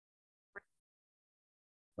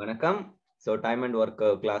வணக்கம். So time and work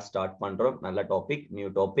class start பண்றோம். நல்ல டாபிக், நியூ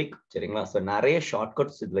டாபிக், சரிங்களா? ஸோ நிறைய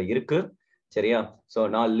ஷார்ட்கட்ஸ் இதுல இருக்கு, சரியா? ஸோ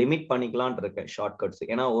நான் லிமிட் பண்ணிக்கலான் இருக்கேன் ஷார்ட்கட்ஸ்.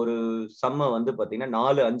 ஏன்னா ஒரு சம்ம வந்து பாத்தீங்கன்னா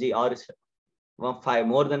 4, 5, 6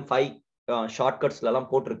 மோர் தென் 5 ஷார்ட்கட்ஸ்ல எல்லாம்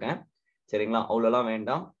போட்டிருக்கேன், சரிங்களா? அவ்வளோலாம்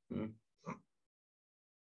வேண்டாம்.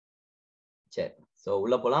 சரி, ஸோ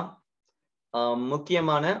உள்ள போலாம்.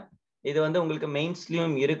 முக்கியமான இது வந்து உங்களுக்கு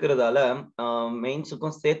மெயின்ஸ்லயும் இருக்கிறதால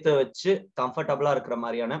மெயின்ஸுக்கும் சேர்த்து வச்சு கம்ஃபர்டபுளா இருக்கிற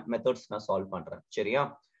மாதிரியான மெத்தட்ஸ் நான் சால்வ் பண்றேன், சரியா?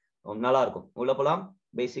 நல்லா இருக்கும். உள்ள போலாம்.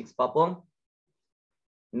 பேசிக்ஸ் பார்ப்போம்.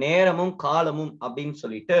 நேரமும் காலமும் அப்படின்னு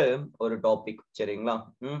சொல்லிட்டு ஒரு டாபிக், சரிங்களா?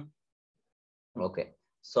 ஓகே.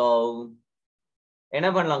 ஸோ என்ன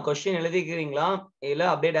பண்ணலாம்? கொஸ்டின் எழுதிக்கிறீங்களா இல்ல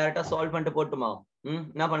அப்படியே டைரக்டா சால்வ் பண்ணிட்டு போட்டுமா?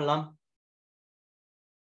 என்ன பண்ணலாம்?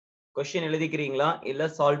 கொஸ்டின் எழுதிக்கிறீங்களா இல்ல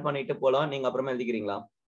சால்வ் பண்ணிட்டு போலாம்? நீங்க அப்புறமா எழுதிக்கிறீங்களா?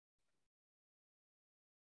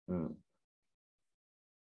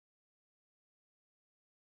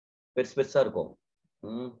 பெருசு பெருசா இருக்கும்.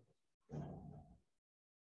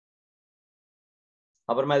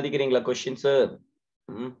 அப்புறமா எழுதிக்கிறீங்களா கொஸ்டின்ஸ்?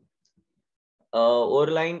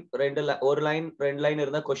 ஒரு லைன் ரெண்டு லைன்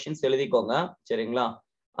இருந்தா கொஸ்டின்ஸ் எழுதிக்கோங்க, சரிங்களா?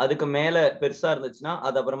 அதுக்கு மேல பெருசா இருந்துச்சுன்னா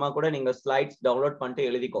அது அப்புறமா கூட நீங்க ஸ்லைட்ஸ் டவுன்லோட் பண்ணிட்டு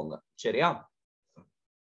எழுதிக்கோங்க, சரியா?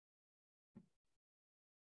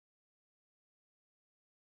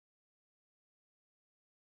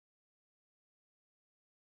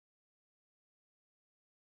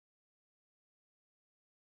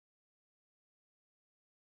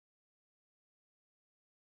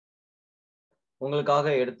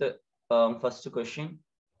 உங்களுக்காக எடுத்து first question.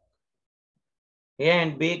 A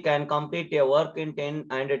and B can complete a work in 10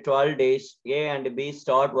 and 12 days. A and B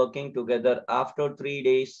start working together. After 3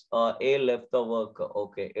 days, A left the work.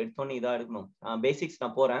 Okay, எடுத்தோன்னு இதா எடுக்கணும். பேசிக்ஸ்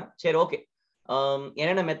நான் போறேன். சரி, ஓகே.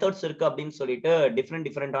 என்னென்ன மெத்தட்ஸ் இருக்கு அப்படின்னு சொல்லிட்டு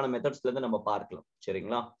டிஃப்ரெண்டான மெத்தட்ஸ்ல இருந்து நம்ம பார்க்கலாம்,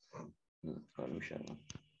 சரிங்களா? ஒரு நிமிஷம்.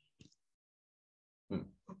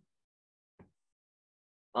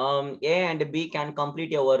 A and B can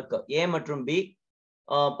complete a work. A மற்றும் B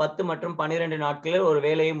 10 மற்றும் 12 நாட்களில் ஒரு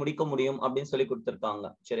வேலையை முடிக்க முடியும் அப்படின்னு சொல்லி கொடுத்துருக்காங்க,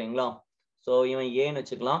 சரிங்களா? சோ இவன் ஏன்னு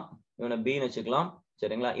வச்சுக்கலாம், இவனை பின்னு வச்சுக்கலாம்,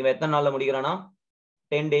 சரிங்களா? இவன் எத்தனை நாள்ல முடிக்கிறானா?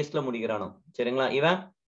 10 டேஸ்ல முடிக்கிறானோ, சரிங்களா? இவன்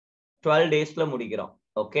 12 டேஸ்ல முடிக்கிறான்.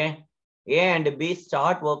 Okay. A and B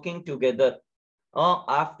start working together.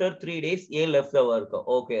 After 3 days A left the work.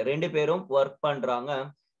 Okay, ரெண்டு பேரும் ஒர்க் பண்றாங்க.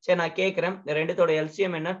 சரி, நான் கேட்கிறேன், ரெண்டுத்தோட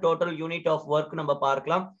எல்சிஎம் என்ன? டோட்டல் யூனிட் ஆஃப் ஒர்க் நம்ம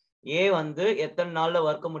பார்க்கலாம். A வந்து எத்தனை நாள்ல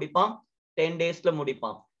ஒர்க் முடிப்பான்? 10 டேஸ்ல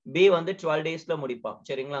முடிப்பான். B வந்து 12 டேஸ்ல முடிப்பான்,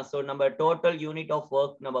 சரிங்களா? சோ நம்ம டோட்டல் யூனிட் ஆஃப்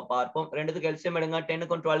ஒர்க் நம்ம பார்ப்போம். ரெண்டுத்துக்கு எல்சிஎம் எடுங்க.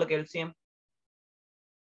 10க்கும் 12க்கும் எல்சிஎம்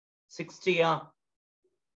 60.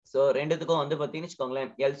 சோ ரெண்டுத்துக்கும் வந்து பாத்தீங்கன்னு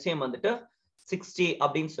வச்சுக்கோங்களேன், எல்சிஎம் வந்துட்டு 60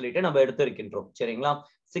 அப்படின்னு சொல்லிட்டு நம்ம எடுத்திருக்கின்றோம், சரிங்களா?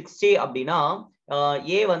 60 அப்படின்னா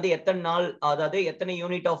A வந்து எத்தனை நாள், அதாவது எத்தனை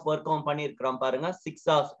யூனிட் ஆஃப் ஒர்க் அவன் பண்ணியிருக்கிறான் பாருங்க. 6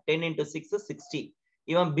 hours. 10 into 6 60.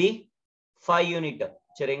 இவன் B 5 யூனிட்,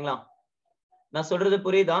 சரிங்களா? நான் சொல்றது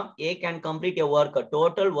புரியுதா? A can complete a work.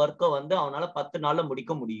 Total ஒர்க்கை வந்து அவனால 10 நாள்ல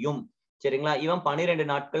முடிக்க முடியும், சரிங்களா? இவன் 12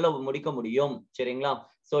 நாட்கள்ல முடிக்க முடியும், சரிங்களா?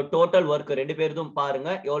 சோ டோட்டல் ஒர்க் ரெண்டு பேருதும் பாருங்க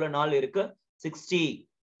எவ்வளவு நாள் இருக்கு? 60,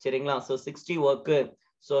 சரிங்களா? So 60 work.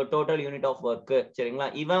 So total unit of work, சரிங்களா?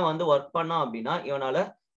 இவன் வந்து ஒர்க் பண்ணா அப்படின்னா இவனால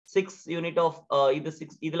 6 யூனிட் ஆஃப்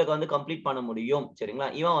இதுல வந்து கம்ப்ளீட் பண்ண முடியும், சரிங்களா?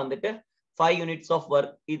 இவன் வந்துட்டு 5 யூனிட்ஸ் ஆஃப்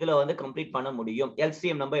ஒர்க் இதுல வந்து கம்ப்ளீட் பண்ண முடியும்.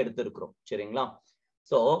 எல்சிஎம் நம்ம எடுத்திருக்கிறோம், சரிங்களா?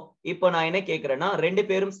 சோ இப்போ நான் என்ன கேக்குறேன்னா, ரெண்டு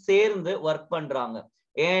பேரும் சேர்ந்து ஒர்க் பண்றாங்க.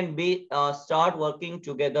 A and B start working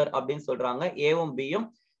together அப்படின்னு சொல்றாங்க. ஏவும் பியும்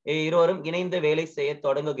இருவரும் இணைந்து வேலை செய்ய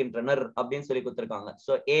தொடங்குகின்றனர் அப்படின்னு சொல்லி கொடுத்திருக்காங்க.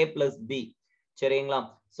 சோ A plus B, சரிங்களா?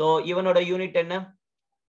 சோ இவனோட யூனிட் என்ன?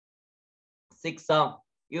 6.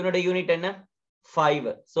 இவனோட யூனிட் என்ன?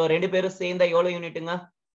 5. சோ ரெண்டு பேரும் சேர்ந்தா எவ்வளவு யூனிட்டுங்க?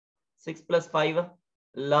 6 plus 5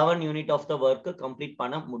 11 unit of the work complete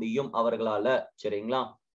பண்ண முடியும் அவர்களால, சரிங்களா?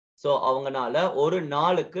 சோ அவங்கனால ஒரு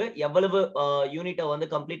நாளுக்கு எவ்வளவு யூனிட்டை வந்து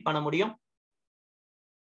கம்ப்ளீட் பண்ண முடியும்?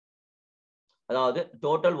 அதாவது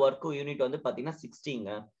டோட்டல் ஒர்க் யூனிட் வந்து பாத்தீங்கன்னா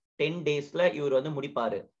 60ங்க. 10 டேஸ்ல இவர் வந்து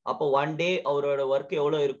முடிப்பாரு. அப்போ 1 டே அவரோட ஒர்க்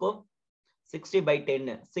எவ்வளவு இருக்கும்?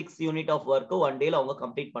 60/10, 6 யூனிட் ஆஃப் ஒர்க் 1 டேல அவங்க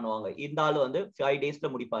கம்ப்ளீட் பண்ணுவாங்க. இந்த ஆளு வந்து 5 டேஸ்ல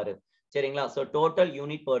முடிப்பாரு, சரிங்களா? சோ டோட்டல்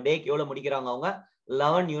யூனிட் பெர் டேக்கு எவ்வளவு முடிக்கிறாங்க? அவங்க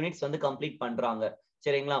 11 யூனிட்ஸ் வந்து கம்ப்ளீட் பண்றாங்க,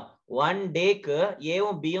 சரிங்களா? 1 டேக்கு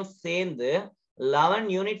ஏவும் பியும் சேர்ந்து 11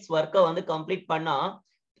 யூனிட்ஸ் ஒர்க்கை வந்து கம்ப்ளீட் பண்ணா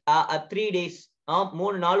 3 டேஸ்,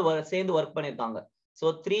 3 நாள் சேர்ந்து ஒர்க் பண்ணிருக்காங்க. சோ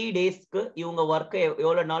 3 டேஸ்க்கு இவங்க ஒர்க்கை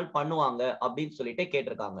எவ்வளவு நாள் பண்ணுவாங்க அப்படின்னு சொல்லிட்டு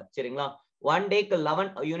கேட்டிருக்காங்க, சரிங்களா? 1 டேக்கு 11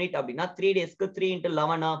 யூனிட் அப்படின்னா 3 டேஸ்க்கு 3 into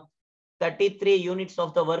 11 33 units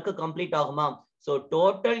of the work complete ஆகுமா? So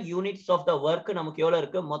total units of the work நமக்கு எவ்வளவு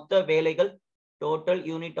இருக்கு? மொத்த வேலைகள் total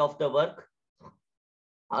unit of the work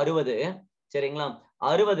 60, சரிங்களா?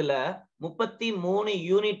 60ல 33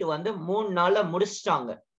 யூனிட் வந்து 3 நாள்ல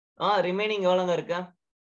முடிச்சிட்டாங்க. ரிமைனிங் எவ்வளவுங்க இருக்கு?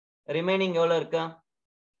 ரிமைனிங் எவ்வளவு இருக்கு?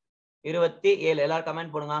 27. எல்லாரும்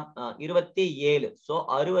கமெண்ட் போடுங்க. 27. So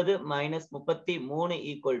 60 minus 33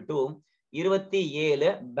 equal to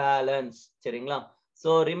 27 balance. சரிங்களா?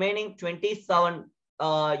 So remaining 27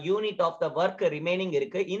 unit of the work remaining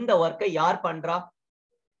இருக்கு. இந்த ஒர்க்கை யார் பண்றா?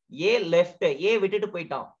 ஏ லெஃப்ட். ஏ விட்டுட்டு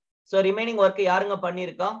போயிட்டான். சோ ரிமைனிங் ஒர்க் யாருங்க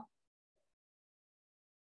பண்ணிருக்கா?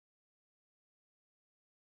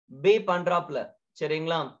 பி பண்றாப்ல.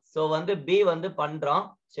 சரிங்களா? சோ வந்து பி வந்து பண்றான்.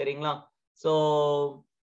 சரிங்களா? சோ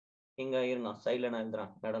இங்க இருங்க, சைடுல நான்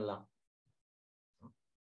எழுதுறேன். நடலாம்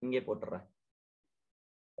இங்கே போட்டுறேன்.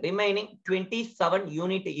 ரிமைனிங் 27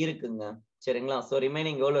 யூனிட் இருக்குங்க. சரிங்களா? சோ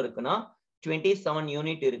ரிமைனிங் எவ்வளவு இருக்குன்னா 27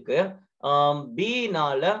 யூனிட் இருக்கு. பி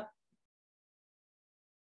னால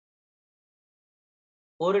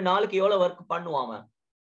ஒரு நாளுக்கு எவ்வளவு ஒர்க் பண்ணுவாங்க?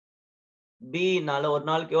 பி னால ஒரு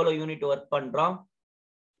நாளுக்கு எவ்வளவு யூனிட் ஒர்க் பண்றான்?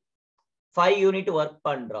 5 யூனிட் ஒர்க்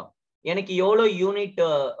பண்றான். எனக்கு எவ்வளவு யூனிட்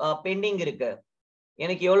பெண்டிங் இருக்கு?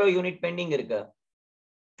 எனக்கு எவ்வளவு யூனிட் பெண்டிங் இருக்கு?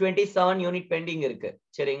 27 யூனிட் பெண்டிங் இருக்கு.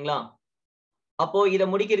 சரிங்களா? அப்போ இத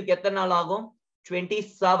முடிக்கிறதுக்கு எத்தனை நாள் ஆகும்?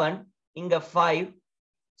 27 இங்க 5.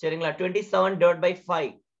 சரிங்களா? 27 divided by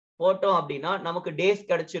 5 போட்டோம் அப்படின்னா நமக்கு டேஸ்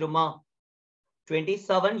கிடைச்சிருமா?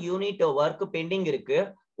 27 யூனிட் ஒர்க் பெண்டிங் இருக்கு.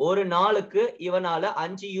 ஒரு நாளுக்கு இவனால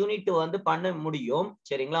 5 யூனிட் வந்து பண்ண முடியும்.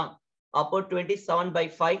 சரிங்களா? அப்போ 27 by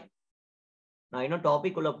 5. நான் இன்னும்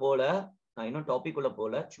டாபிக் உள்ள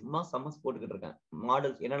போல சும்மா சம்மஸ் போட்டுக்கிட்டு இருக்கேன்.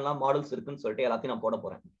 மாடல்ஸ் என்னெல்லாம் மாடல்ஸ் இருக்குன்னு சொல்லிட்டு எல்லாத்தையும் நான் போட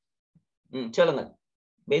போறேன். சொல்லுங்க.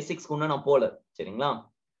 பேசிக்ஸ்க்கு இன்னும் நான் போல. சரிங்களா?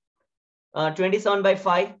 27 by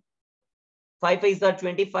 5. 5 5 are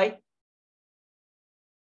 25.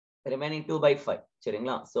 Remaining 2 by 5.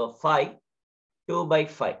 சரிங்களா? So 5 2 by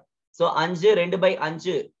 5. So 5 2 by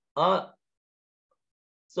 5.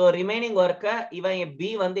 So remaining work இவன்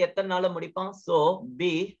B வந்து எத்தனை நாள்ல முடிப்பான்? So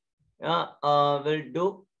B will do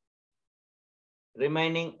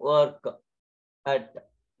remaining work at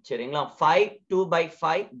சரிங்களா 5 2 by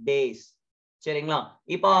 5 days. சரிங்களா?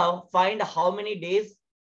 இப்போ find how many days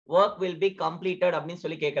work will be completed அப்படின்னு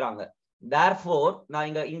சொல்லி கேக்குறாங்க. Therefore நான்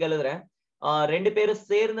இங்க எழுதுறேன். ரெண்டு பேரும்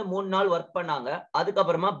சேர்ந்து 3 நாள் ஒர்க் பண்ணாங்க.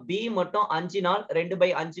 அதுக்கப்புறமா பி மட்டும் 5 நாள் 2 by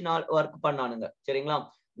 5 நாள் ஒர்க் பண்ணானுங்க. சரிங்களா?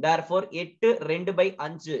 Therefore 8 2 by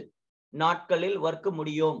 5 நாட்களில் ஒர்க்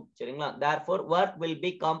முடியும். சரிங்களா? Therefore work will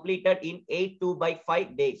be completed in 8 2 by 5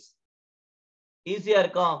 days. ஈஸியா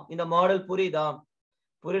இருக்கா? இந்த மாடல் புரியுதா?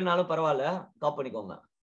 புரியனாலும் பரவாயில்ல, காப்பி பண்ணிக்கோங்க.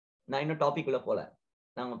 நான் இன்னும் டாபிக் உள்ள போல.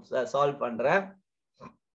 நான் சால்வ் பண்றேன்.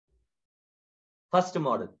 ஃபர்ஸ்ட்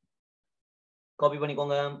மாடல் காப்பி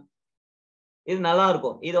பண்ணிக்கோங்க. இது நல்லா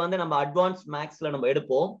இருக்கும். இது வந்து நம்ம அட்வான்ஸ் மேக்ஸ்ல நம்ம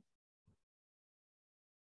எடுப்போம்.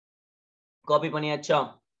 காப்பி பண்ணியாச்சா?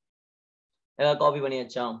 காப்பி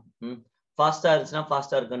பண்ணியாச்சா? ஃபாஸ்டா இருந்துச்சுன்னா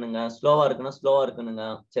ஃபாஸ்டா இருக்குனுங்க, ஸ்லோவா இருக்குன்னா ஸ்லோவா இருக்குனுங்க.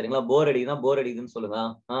 சரிங்களா? போர் அடிக்குதுன்னா போர் அடிக்குதுன்னு சொல்லுங்க.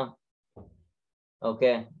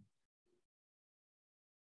 ஓகே.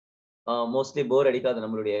 மோஸ்ட்லி போர் அடிக்காது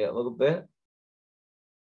நம்மளுடைய வகுப்பு.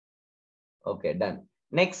 Okay, ton.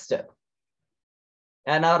 நெக்ஸ்ட்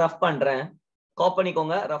நான் ரஃப் பண்றேன். காப்பி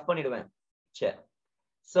பண்ணிக்கோங்க, ரஃப் பண்ணிடுவேன். சரி.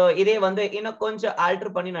 சோ இதே வந்து இன்னும் கொஞ்சம்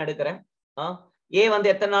ஆல்டர் பண்ணி நான் எடுக்கிறேன். ஏ வந்து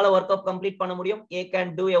எத்தனை நாள் ஒர்க் அப் கம்ப்ளீட் பண்ண முடியும்? ஏ can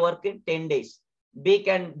do a work in 10 days. B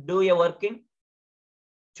can do a work in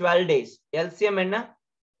 12 days. LCM என்ன?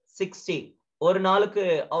 60. ஒரு நாளுக்கு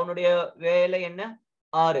அவனுடைய வேலை என்ன?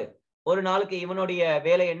 6. ஒரு நாளுக்கு இவனுடைய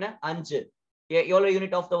வேலை என்ன? 5. எவ்வளவு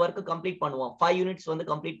unit of the work complete பண்ணுவான்? 5 யூனிட்ஸ் வந்து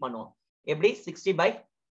கம்ப்ளீட் பண்ணுவான். எப்படி? 60 by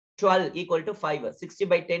 12 equal to 5. 60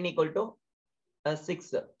 by 10 equal to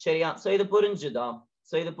 6. சரியா? சோ இது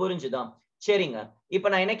புரிஞ்சுதா? சரிங்க. இப்போ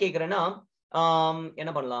நான் என்ன கேக்குறேன்னா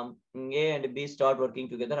என்ன பண்ணலாம்? A and B start working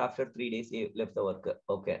together after 3 days A left the work.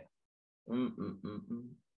 Okay.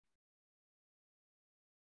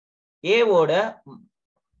 A ஓட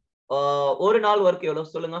ஒரு நாள் ஒர்க்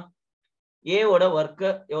எவ்வளவு சொல்லுங்க? A ஓட ஒர்க்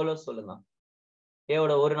எவ்வளவு சொல்லுங்க? A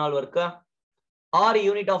ஓட ஒரு நாள் work 6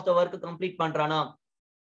 unit of the work complete பண்றானா?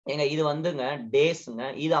 ஏங்க இது வந்துங்க டேஸ்ங்க.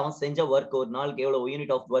 இது அவன் செஞ்ச ஒர்க். ஒரு நாளுக்கு எவ்வளவு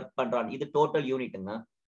யூனிட் ஆஃப் ஒர்க் பண்றான்? இது டோட்டல் யூனிட்ங்க.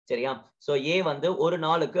 சரியா? சோ ஏ வந்து ஒரு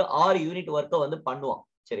நாளுக்கு 6 யூனிட் ஒர்க்க வந்து பண்ணுவான்.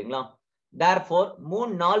 சரிங்களா? therefore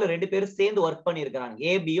 3 நாள் ரெண்டு பேரும் சேர்ந்து ஒர்க் பண்ணிருக்காங்க.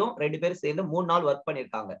 ஏபியும் ரெண்டு பேரும் சேர்ந்து 3 நாள் ஒர்க்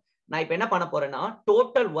பண்ணிருக்காங்க. நான் இப்ப என்ன பண்ண போறேன்னா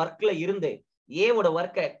டோட்டல் ஒர்க்ல இருந்து ஏவோட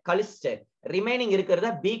ஒர்க்கை கழிச்சுட்டு ரிமைனிங் இருக்கிறத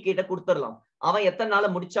பி கிட்ட கொடுத்துடலாம். அவன் எத்தனை நாள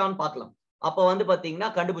முடிச்சான்னு பார்க்கலாம். அப்ப வந்து பாத்தீங்கன்னா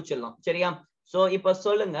கண்டுபிடிச்சிடலாம். சரியா? சோ இப்ப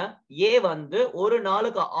சொல்லுங்க, ஏ வந்து ஒரு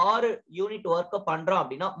நாளுக்கு 6 யூனிட் ஒர்க்க பண்றான்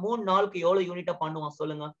அப்படின்னா 3 நாளுக்கு எவ்வளவு யூனிட்ட பண்ணுவான்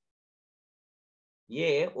சொல்லுங்க? ஏ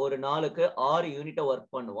ஒரு நாளுக்கு 6 யூனிட்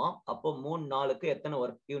ஒர்க் பண்ணுவான். அப்போ 3 நாளுக்கு எத்தனை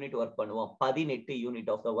யூனிட் ஒர்க் பண்ணுவான்? 18 யூனிட்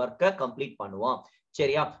ஆஃப் த ஒர்க்கை கம்ப்ளீட் பண்ணுவான்.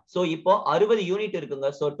 சரியா? சோ இப்போ 60 யூனிட் இருக்குங்க.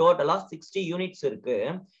 சோ டோட்டலா 60 யூனிட்ஸ் இருக்கு.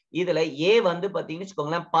 இதுல ஏ வந்து பாத்தீங்கன்னு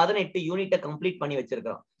வச்சுக்கோங்களேன் 18 யூனிட்டை கம்ப்ளீட் பண்ணி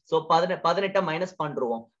வச்சிருக்கான். சோ 18 மைனஸ்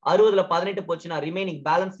பண்றோம். 60ல 18 போச்சுன்னா ரிமைனிங்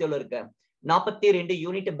பேலன்ஸ் எவ்வளவு இருக்கு? 42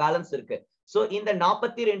 யூனிட் பேலன்ஸ் இருக்கு. சோ இந்த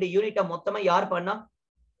 42 யூனிட்டை மொத்தமா யார் பண்ணா?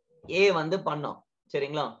 ஏ வந்து பண்ணோம்.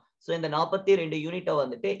 சரிங்களா? சோ இந்த 42 யூனிட்டை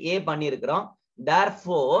வந்துட்டு ஏ பண்ணியிருக்கிறான்.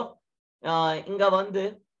 தேர்ஃபோர் இங்க வந்து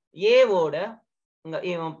ஏவோட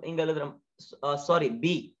இங்க எழுதுறோம். சாரி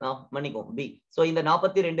பி மன்னிக்கும் பி. சோ இந்த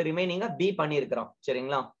 42 ரிமைனிங்க பி பண்ணியிருக்கிறான்.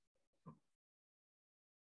 சரிங்களா?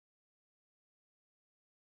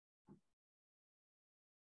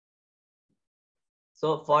 சோ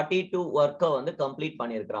 42 ஒர்க்கை வந்து கம்ப்ளீட்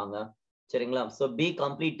பண்ணியிருக்கிறாங்க. சரிங்களா? So be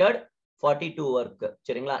completed 42 work.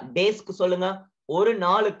 சரிங்களா? டேஸ்க்கு சொல்லுங்க. ஒரு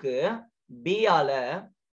நாளுக்கு பி ஆல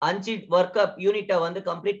 5 ஒர்க் யூனிட்டை வந்து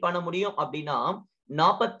கம்ப்ளீட் பண்ண முடியும் அப்படின்னா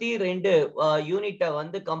 42 யூனிட்டை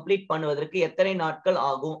வந்து கம்ப்ளீட் பண்ணுவதற்கு எத்தனை நாட்கள்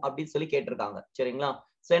ஆகும் அப்படின்னு சொல்லி கேட்டிருக்காங்க. சரிங்களா?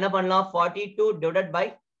 சோ என்ன பண்ணலாம்? 42 டிவைடட் பை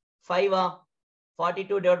 5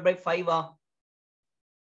 42 டிவைடட் பை 5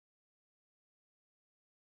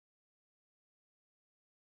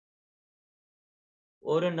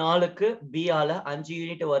 ஒரு நாளுக்கு பி ஆல 5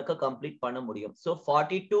 யூனிட் ஒர்க்கை கம்ப்ளீட் பண்ண முடியும். சோ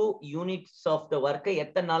 42 யூனிட்ஸ் ஆஃப் த ஒர்க்கை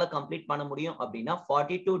எத்தனை நாள கம்ப்ளீட் பண்ண முடியும் அப்படின்னா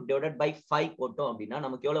 42 டிவைடட் பை 5 போட்டோம் அப்படின்னா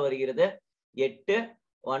நமக்கு எவ்வளவு வருகிறது? 8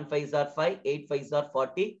 1 5 are 5 8 5 are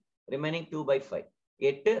 40 remaining 2 by 5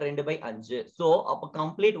 8 2 by 5. So அப்ப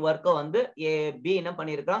கம்ப்ளீட் ஒர்க்கை வந்து பி என்ன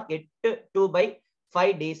பண்ணிருக்கான்? 8 2 by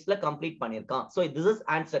 5 டேஸ்ல கம்ப்ளீட் பண்ணிருக்கான். So this is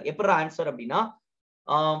answer. எப்படி ஆன்சர் அப்படின்னா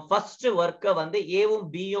ஃபர்ஸ்ட் ஒர்க்கை வந்து ஏவும்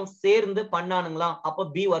பியும் சேர்ந்து பண்ணானுங்களா? அப்ப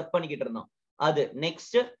பி ஒர்க் பண்ணிக்கிட்டு இருந்தான். அது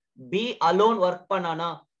நெக்ஸ்ட் பி அலோன் ஒர்க் பண்ணானா?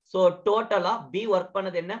 சோ டோட்டலா பி ஒர்க்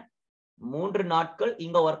பண்ணது என்ன? 3 நாட்கள்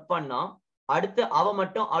இங்க ஒர்க் பண்ணா. அடுத்து அவ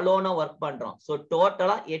மட்டும் அலோனா ஒர்க் பண்றான். சோ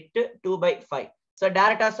டோட்டலா 8 2 by 5. சோ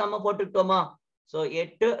டைரக்டா சம்ம போட்டுட்டோமா? So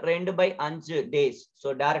 8 2 by 5 days.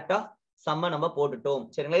 சோ டைரக்டா சம்ம நம்ம போட்டுட்டோம்.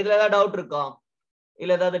 சரிங்களா? இதுல ஏதாவது டவுட் இருக்கா?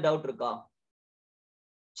 இல்ல ஏதாவது டவுட் இருக்கா?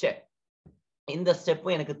 சரி, இந்த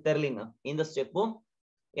ஸ்டெப்பும் எனக்கு தெரியலங்க. இந்த ஸ்டெப்பும்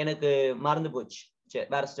எனக்கு மறந்து போச்சு. சரி,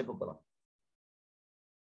 வேற ஸ்டெப் போலாம்.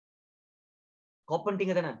 காப்பி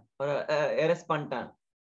பண்ணிட்டீங்க தானே? எரஸ் பண்ணிட்டேன்.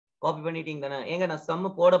 காப்பி பண்ணிட்டீங்க தானே? ஏங்க நான் சம்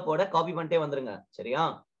போட போட காப்பி பண்ணிட்டே வந்துருங்க. சரியா?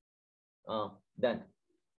 டன்.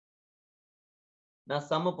 நான்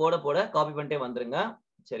சம் போட போட காப்பி பண்ணிட்டே வந்துருங்க.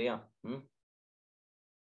 சரியா?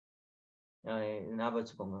 ஞாபகம்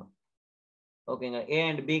வச்சுக்கோங்க. ஓகேங்க. A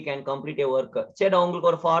and B can complete a work. சரி, உங்களுக்கு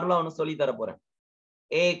ஒரு ஃபார்முலா ஒன்னு சொல்லி தர போறேன்.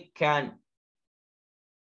 A can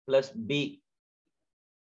plus B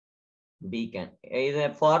can. இது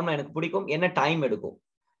ஃபார்முலா எனக்கு பிடிக்கும். என்ன டைம் எடுக்கும்?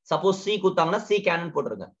 சப்போஸ் C கொடுத்தாங்கன்னா C can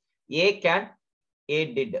போட்டுருங்க. A can A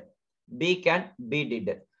did. B can B did.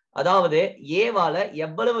 அதாவது ஏவால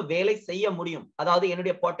எவ்வளவு வேலை செய்ய முடியும்? அதாவது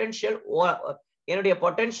என்னுடைய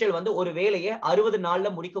பொட்டன்ஷியல் வந்து ஒரு வேலையை 60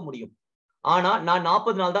 நாள்ல முடிக்க முடியும். ஆனா நான்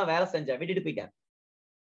 40 நாள் தான் வேலை செஞ்சேன், விட்டுட்டு போயிட்டேன்.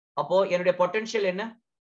 அப்போ என்னுடைய பொட்டன்ஷியல் என்ன?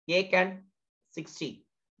 A can 60.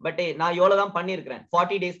 பட் நான் எவ்வளவு தான் பண்ணிருக்கிறேன்?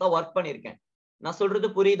 40 டேஸ் தான் ஒர்க் பண்ணிருக்கேன். நான் சொல்றது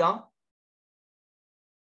புரியுதா?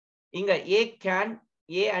 இங்க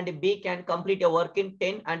A and B can complete a work in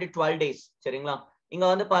 10 and 12 days. சரிங்களா? இங்க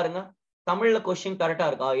வந்து பாருங்க, தமிழ்ல கொஸ்டின் கரெக்டா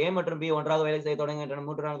இருக்கா? A மற்றும் B ஒன்றாக வேலை செய்ய தொடங்குகின்றன.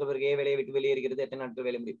 3 நாட்கள் பிறகு A வேலையை விட்டு வெளியேறுகிறது. எத்தனை நாட்கள்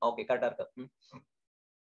வேலை முடியும்? ஓகே, கரெக்டா இருக்கு.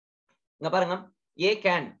 இங்க பாருங்க, A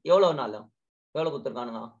can எவ்வளவு நாள்? எவ்வளவு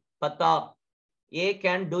கொடுத்திருக்கானுங்க? 10. A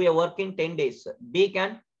can do a work in 10 days. B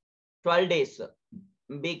can 12 days.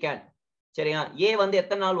 B can. சரியா? A வந்து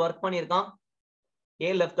எத்தனை நாள் ஒர்க் பண்ணிருக்கான்?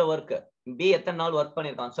 A left the work. B எத்தனை நாள் ஒர்க்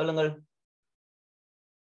பண்ணிருக்கான்? சொல்லுங்கள்.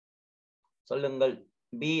 சொல்லுங்கள்.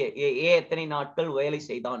 B A எத்தனை நாட்கள் வேலை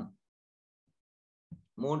செய்தான்?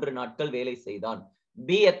 3 நாட்கள் வேலை செய்தான்.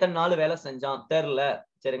 B எத்தனை நாள் வேலை செஞ்சான்? தெரியல.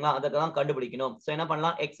 சரிங்களா? அதுக்கு தான் கண்டுபிடிக்கணும். சோ என்ன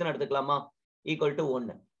பண்ணலாம்? X ன்னு எடுத்துக்கலாமா? Equal to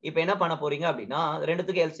 1. இப்போ என்ன பண்ண போறீங்க அப்படின்னா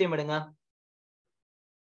ரெண்டுத்துக்கு எல்சிஎம் எடுங்க.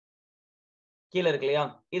 கீழ இருக்கு இல்லையா?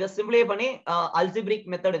 இத சிம்பிளை பண்ணி அல்ஜிப்ரிக்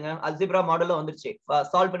மெத்தடுங்க. அல்ஜிப்ரா மாடல்ல வந்துருச்சு.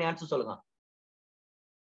 சால்வ் பண்ணி ஆன்சர் சொல்லுங்க.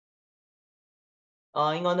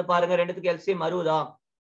 இங்க வந்து பாருங்க, ரெண்டுத்துக்கு எல்சிஎம் 60.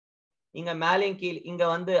 இங்க மேலேயும் கீழ் இங்க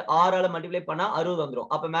வந்து 6 ஆல மல்டிப்ளை பண்ணா 60 வந்துரும்.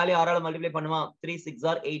 அப்ப மேலே 6 ஆல மல்டிப்ளை பண்ணுமா? 3 6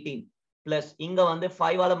 are 18 பிளஸ் இங்க வந்து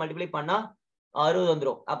 5 ஆல மல்டிப்ளை பண்ணா 60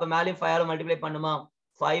 வந்துரும். அப்ப மேலேயும் 5 ஆல மல்டிப்ளை பண்ணுமா?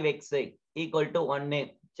 5x equal to 1.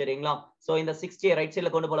 சரிங்களா? சோ இந்த 60 ரைட்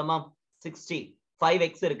சைடுல கொண்டு போலாமா? 60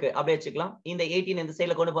 5x இருக்கு, அப்படியே வச்சுக்கலாம். இந்த 18 இந்த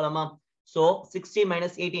சைடுல கொண்டு போலாமா? சோ 60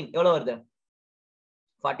 minus 18 எவ்வளவு வருது?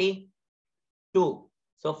 42.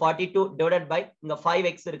 சோ 42 divided by இங்க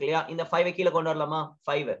 5x இருக்கு இல்லையா? இந்த 5 கீழ கொண்டு வரலாமா?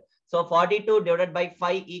 5. So 42 divided by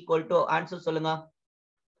 5 equal to answer சொல்லுங்க.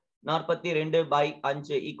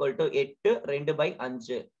 42/5 equal to 8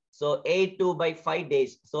 2/5. So 8 2/5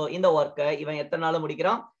 days. So இந்த ஒர்க்கை இவன் எத்தனை நாள்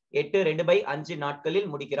முடிக்கிறான்? 8 2/5 நாட்களில்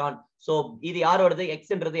முடிக்கிறான். So இது யாரோடது?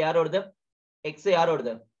 எக்ஸ்ன்றது யாரோடது? எக்ஸ்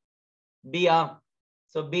யாரோடது? பியா.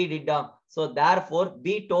 So B டிட்டா. So therefore B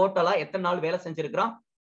டோட்டலா எத்தனை நாள் வேலை செஞ்சிருக்கிறான்?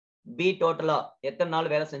 B டோட்டலா எத்தனை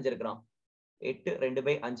நாள் வேலை செஞ்சிருக்கிறான்? 8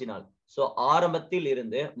 2/5 நாள். So ஆரம்பத்தில்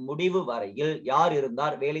இருந்து முடிவு வரையில் யார்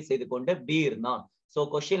இருந்தார்? வேலை செய்து கொண்டு B இருந்தான். So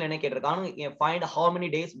question என்ன கேட்டிருக்காங்க? Find how many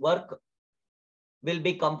days work will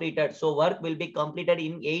be completed. So work will be completed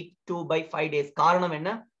in 8 2/5 days. காரணம்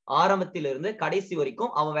என்ன? ஆரம்பத்தில் இருந்து கடைசி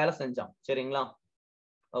வரைக்கும் அவன் வேலை செஞ்சான். சரிங்களா?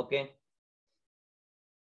 ஓகே.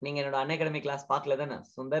 நீங்க என்னோட அன்அகாடமி கிளாஸ் பார்க்கல தானே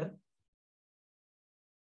சுந்தர்?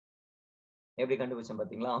 எப்படி கண்டுபிடிச்சேன்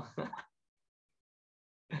பாத்தீங்களா?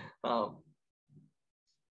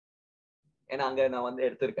 ஏன்னா அங்க நான் வந்து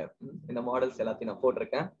எடுத்திருக்கேன். இந்த மாடல்ஸ் எல்லாத்தையும் நான்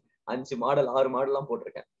போட்டிருக்கேன். 5 மாடல் 6 மாடல்லாம்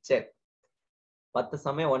போட்டிருக்கேன். சரி, 10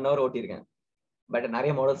 சமயம் 1 hour ஓட்டியிருக்கேன். பட்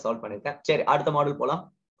நிறைய மாடல் சால்வ் பண்ணிருக்கேன். சரி, அடுத்த மாடல் போலாம்.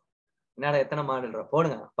 என்னடா எத்தனை மாடல்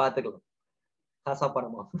போடுங்க பாத்துக்கலாம். காசா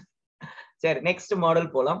பணமா? சரி, நெக்ஸ்ட்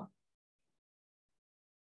மாடல் போலாம்.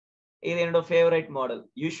 இது என்னோட ஃபேவரட் மாடல்.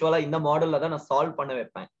 யூஸ்வலா இந்த மாடல்ல தான் நான் சால்வ் பண்ண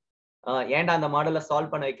வைப்பேன். ஏன்டா அந்த மாடல்ல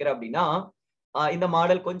சால்வ் பண்ண வைக்கிறேன் அப்படின்னா, இந்த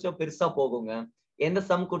மாடல் கொஞ்சம் பெருசா போகுங்க. எந்த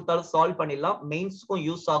சம் கொடுத்தாலும் சால்வ் பண்ணிடலாம். மெயின்ஸ்க்கும்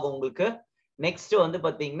யூஸ் ஆகும் உங்களுக்கு. நெக்ஸ்ட் வந்து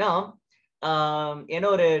பாத்தீங்கன்னா என்ன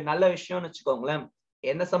ஒரு நல்ல விஷயம்னு வச்சுக்கோங்களேன்,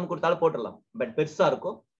 எந்த சம் கொடுத்தாலும் போட்டுடலாம். பட் பெருசா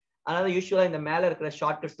இருக்கும். அதனால யூஸ்வலா இந்த மேல இருக்கிற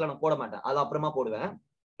ஷார்ட் கட்ஸ்ல நான் போட மாட்டேன். அது அப்புறமா போடுவேன்.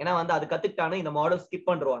 ஏன்னா வந்து அது கத்துக்கிட்டானு இந்த மாடல் ஸ்கிப்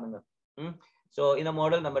பண்றானுங்க. சோ இந்த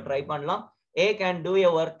மாடல் நம்ம ட்ரை பண்ணலாம். A can do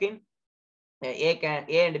a work in A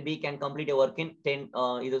and B can complete a work in 10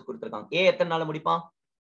 இது கொடுத்திருக்காங்க. A எத்தனை நாள் முடிப்பான்?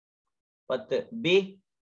 10. B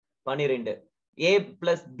 12. A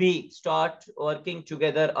plus B start working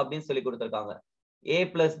together அப்படின்னு சொல்லி கொடுத்திருக்காங்க. A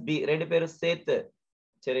plus B ரெண்டு பேரும் சேர்த்து,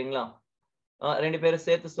 சரிங்களா? ரெண்டு பேரும்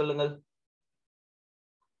சேர்த்து சொல்லுங்கள்.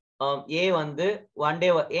 A வந்து 1 day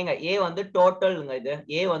ஏங்க A வந்து டோட்டல்ங்க. இது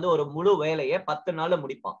A வந்து ஒரு முழு வேலையை 10 நாள்ல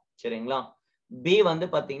முடிப்பான். சரிங்களா? B வந்து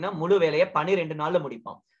பாத்தீங்கன்னா முழு வேலையை 12 நாள்ல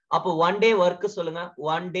முடிப்பான். அப்போ 1 day ஒர்க் சொல்லுங்க.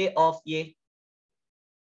 1 day of A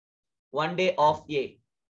 1 day of A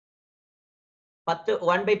 10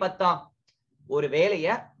 1/10. ஒரு வேலைய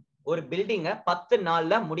ஒரு பில்டிங்க 10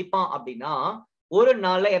 நாள்ல முடிப்பான் அப்படின்னா ஒரு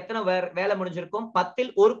நாள்ல எத்தனை வேலை முடிஞ்சிருக்கும்?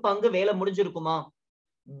 10ல் 1 பங்கு வேலை முடிஞ்சிருக்குமா?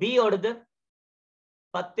 B ஓடது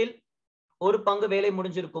 10ல் 1 பங்கு வேலை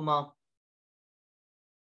முடிஞ்சிருக்குமா?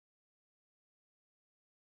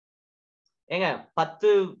 ஏங்க 10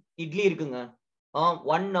 இட்லி இருக்குங்க.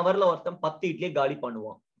 1 hourல ஒருத்தன் 10 இட்லி காலி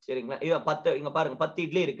பண்ணுவான். சரிங்களா? 10 இங்க பாருங்க 10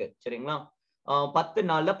 இட்லி இருக்கு. சரிங்களா? 10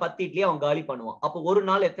 நாள்ல 10 இட்லி அவன் காலி பண்ணுவான். அப்போ ஒரு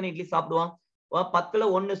நாள் எத்தனை இட்லி சாப்பிடுவான்? 10ல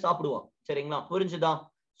 1 சாப்பிடுவான். சரிங்களா? புரிஞ்சுதா?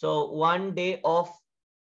 So 1 day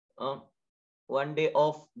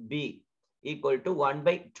of B equal to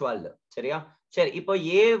 1/12. சரியா? சரி, இப்போ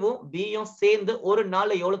ஏவும் பியும் சேர்ந்து ஒரு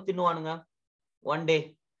நாள்ல எவ்வளவு தின்னுவானுங்க? 1 day.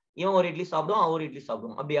 இவன் ஒரு இட்லி சாப்பிடுவான், அவன் ஒரு இட்லி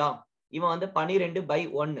சாப்பிடுவான். அப்படியா? இவன் வந்து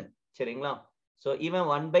 12/1. சரிங்களா? சோ இவன்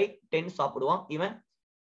 1/10 சாப்பிடுவான். இவன்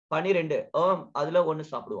 12 அதுல 1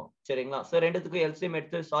 சாப்பிடுவான். சரிங்களா? சோ ரெண்டுத்துக்கும் எல்சிஎம்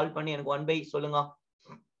எடுத்து சால்வ் பண்ணி எனக்கு 1/, சொல்லுங்க.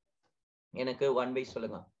 எனக்கு 1/,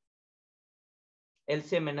 சொல்லுங்க.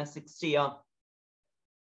 எல்சிஎம் என்ன? 60யா?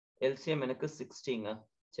 எல்சிஎம் எனக்கு 60ங்க.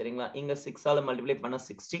 சரிங்களா? இங்க 6 ஆல மல்டிப்ளை பண்ணா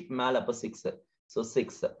 60, மேல அப்ப 6. சோ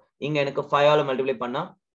 6. இங்க எனக்கு 5 ஆல மல்டிப்ளை பண்ணா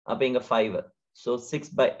அப்ப இங்க 5. So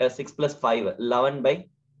 6 plus 5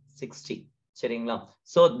 11/60. சரிங்களா?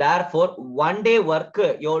 சோ therefore 1 day work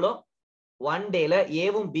எவ்வளோ? 1 dayல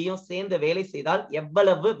ஏவும் பியும் சேர்ந்து வேலை செய்தால்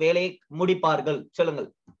எவ்வளவு வேலையை முடிப்பார்கள்? சொல்லுங்கள்.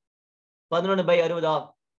 11/60.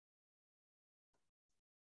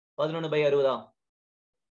 11/60.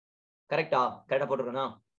 கரெக்டா? கரெக்டா போட்டுருக்கா?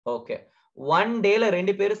 ஓகே. 1 dayல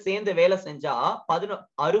ரெண்டு பேரும் சேர்ந்து வேலை செஞ்சா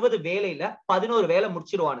 60 வேலையில 11 வேலை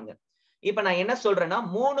முடிச்சிருவானுங்க. இப்ப நான் என்ன சொல்றேன்னா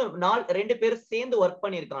 3 நாள் ரெண்டு பேரும் சேர்ந்து ஒர்க்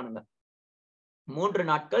பண்ணிருக்கானுங்க. 3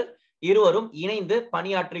 நாட்கள் இருவரும் இணைந்து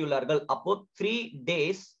பணியாற்றியுள்ளார்கள். அப்போ 3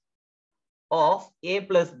 days of A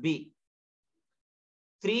plus B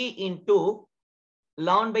 3 into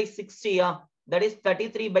 11/60. That is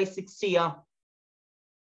 33/60.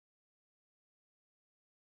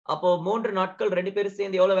 அப்போ 3 நாட்கள் ரெண்டு பேரும்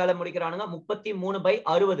சேர்ந்து எவ்வளவு வேலை முடிக்கிறானுங்க?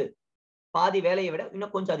 33/60. பாதி வேலையை விட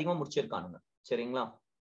இன்னும் கொஞ்சம் அதிகமா முடிச்சிருக்கானுங்க. சரிங்களா?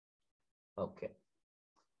 ஓகே.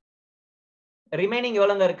 ரிமைனிங்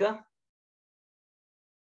எவ்வளவுங்க இருக்கு?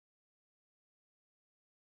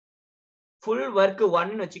 ஃபுல் ஒர்க்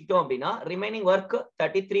 1 வச்சுக்கிட்டோம் அப்படின்னா ரிமைனிங் ஒர்க்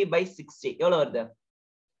 33/60 எவ்வளவு வருது?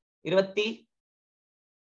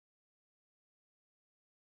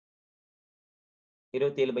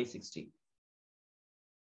 27/60.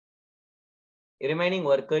 Remaining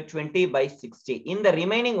work 20/60. இந்த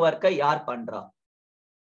ரிமைனிங் ஒர்க்கை யார் பண்றா?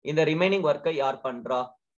 இந்த ரிமைனிங் ஒர்க்கை யார் பண்றா?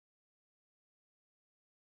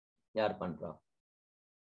 யார் பண்றா?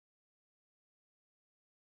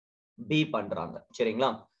 பி பண்றாங்க.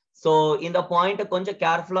 சரிங்களா? சோ இந்த பாயிண்ட் கொஞ்சம்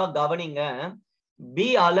கேர்ஃபுல்லா கவனிங்க. பி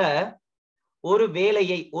ஆல ஒரு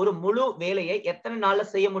வேலையை, ஒரு முழு வேலையை எத்தனை நாள்ல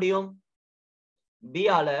செய்ய முடியும்? பி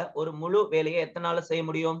ஆல ஒரு முழு வேலையை எத்தனை நாள்ல செய்ய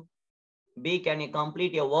முடியும்? B can you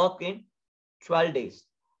complete your work in 12 days.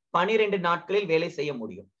 12 நாட்களில் வேலை செய்ய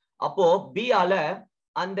முடியும். அப்போ B ஆல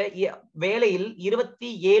அந்த வேலையில்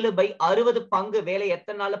 27/60 பங்கு வேலை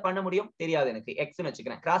எத்தனை நாள்ல பண்ண முடியும்? தெரியாது எனக்கு. X ன்னு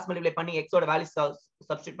வச்சுக்கிறேன். கிராஸ் மல்டிப்ளை பண்ணி X ஓட வேல்யூ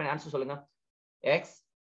சப்ஸ்டிட்யூட் பண்ணி ஆன்சர் சொல்லுங்க. X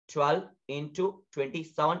 12 into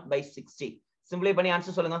 27/60. சிம்பிளை பண்ணி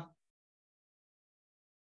ஆன்சர் சொல்லுங்க.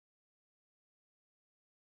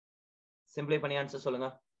 சிம்பிளை பண்ணி ஆன்சர் சொல்லுங்க.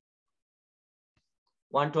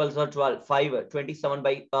 1 12s are 12, 5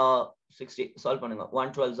 27/60 சால்வ் பண்ணுங்க. 1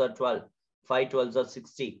 12s are 12, 5 12s are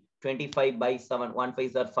 60, 25/7, 1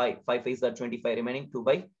 5s are 5, 5 5s are 25, remaining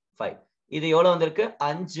 2/5. இது எவ்வளவு வந்திருக்கு?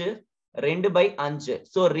 5 2/5.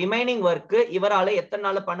 சோ ரிமைனிங் ஒர்க் இவரால எத்தனை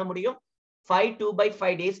நாள்ல பண்ண முடியும்? 5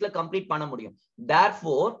 2/5 டேஸ்ல கம்ப்ளீட் பண்ண முடியும்.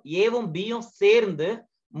 therefore ஏவும் பியும் சேர்ந்து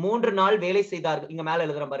 3 நாள் வேலை செய்தார்கள். இங்க மேல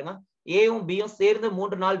எழுதுறேன் பாருங்க. ஏவும் பியும் சேர்ந்து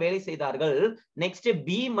 3 நாள் வேலை செய்தார்கள். நெக்ஸ்ட்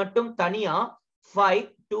பி மட்டும் தனியா 5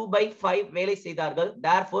 2/5 வேலை செய்தார்கள்.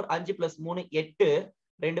 therefore 5 + 3 8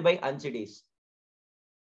 2/5 days.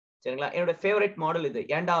 சரிங்களா? என்னோட ஃபேவரட் மாடல் இது.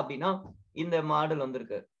 ஏன்டா அப்படின்னா இந்த மாடல்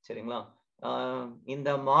வந்திருக்கு. சரிங்களா? இந்த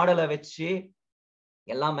மாடலை வச்சு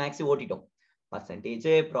எல்லா மேக்ஸும் ஓட்டிட்டோம்.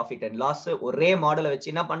 பர்சன்டேஜ், ப்ராஃபிட் அண்ட் லாஸ் ஒரே மாடலை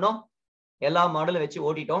வச்சு என்ன பண்ணோம்? எல்லா மாடலை வச்சு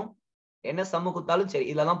ஓட்டிட்டோம். என்ன சம்மு குத்தாலும் சரி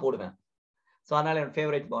இதுல தான் போடுவேன். சோ அதனால என்னோட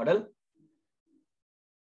ஃபேவரட் மாடல்.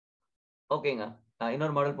 ஓகேங்க.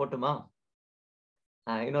 இன்னொரு மாடல் போட்டுமா?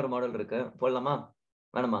 இன்னொரு மாடல் இருக்கு, போடலாமா?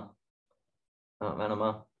 வேணுமா? வேணாமா?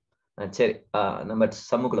 சரி, நம்ம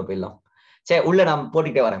சம்முக்குள்ள போயிடலாம். சரி, உள்ள நான்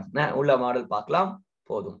போட்டுட்டே வரேன். உள்ள மாடல் பார்க்கலாம்.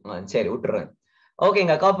 போதும். சரி, விட்டுறேன்.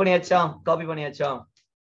 ஓகேங்க. காப்பி பண்ணியாச்சா? காப்பி பண்ணியாச்சா?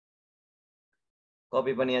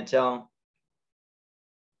 காப்பி பண்ணியாச்சா?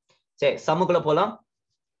 சரி, சம்முக்குள்ள போலாம்.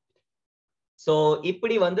 சோ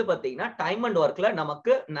இப்படி வந்து பாத்தீங்கன்னா டைம் அண்ட் ஒர்க்ல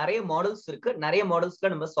நமக்கு நிறைய மாடல்ஸ் இருக்கு. நிறைய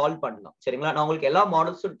மாடல்ஸ்ல நம்ம சால்வ் பண்ணலாம். சரிங்களா? நான் உங்களுக்கு எல்லா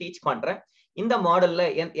மாடல்ஸும் டீச் பண்றேன். இந்த மாடல்ல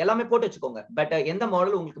எல்லாமே போட்டு வச்சுக்கோங்க. பட் எந்த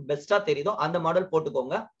மாடல் உங்களுக்கு பெஸ்டா தெரியுதோ அந்த மாடல்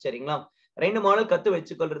போட்டுக்கோங்க. சரிங்களா? 2 மாடல் கத்து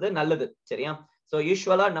வச்சுக்கிறது நல்லது. சரியா? சோ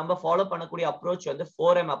யூசுவலா நம்ம ஃபாலோ பண்ணக்கூடிய அப்ரோச் வந்து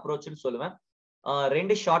 4M அப்ரோச்னு சொல்லுவேன்.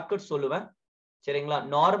 2 ஷார்ட்கட் சொல்லுவேன். சரிங்களா?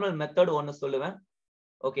 நார்மல் மெத்தட் ஒன்னு சொல்லுவேன்.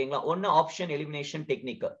 ஓகேங்களா? ஒன்னு ஆப்ஷன் எலிமினேஷன்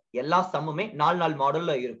டெக்னிக். எல்லா சம்முமே 4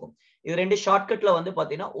 மாடல்ல இருக்கும். இது 2 ஷார்ட்கட்ல வந்து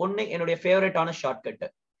பாத்தீங்கன்னா ஒன்னு என்னுடைய ஃபேவரட்டான ஷார்ட்கட்.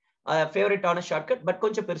 ஃபேவரட்டான ஷார்ட்கட் பட்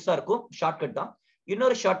கொஞ்சம் பெருசா இருக்கும். ஷார்ட்கட் தான்.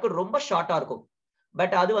 இன்னொரு ஷார்ட்கட் ரொம்ப ஷார்ட்டா இருக்கும்.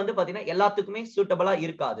 பட் அது வந்து பாத்தீங்கன்னா எல்லாத்துக்குமே சூட்டபிளா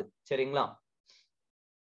இருக்காது. சரிங்களா?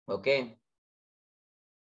 ஓகே.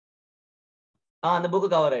 அந்த புக்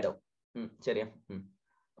கவர் ஆயிடும். சரியா?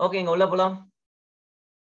 ஓகேங்க. உள்ள போலாம்.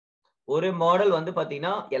 ஒரு மாடல் வந்து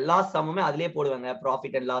பாத்தீங்கன்னா எல்லா சம்முமே அதிலே போடுவாங்க.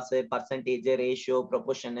 Profit and loss, percentage, ratio,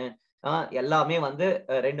 proportion எல்லாமே வந்து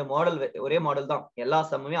 2 மாடல், ஒரே மாடல் தான். எல்லா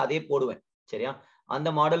சம்முமே அதே போடுவேன். சரியா? அந்த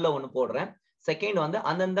மாடல்ல ஒன்னு போடுறேன். செகண்ட் வந்து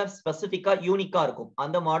அந்தந்த ஸ்பெசிபிக்கா யூனிக்கா இருக்கும்.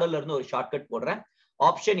 அந்த மாடல்ல இருந்து ஒரு ஷார்ட்கட் போடுறேன்.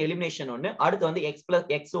 ஆப்ஷன் எலிமினேஷன் ஒன்னு. அடுத்து வந்து x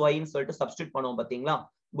 + x y ன்னு சொல்லிட்டு சப்ஸ்டிட்யூட் பண்ணுவோம் பாத்தீங்களா?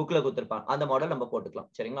 புக்ல கொடுத்திருப்பாங்க. அந்த மாடல் நம்ம போட்டுக்கலாம்.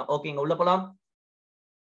 சரிங்களா? ஓகேங்க. உள்ள போலாம்.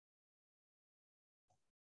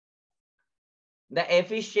 The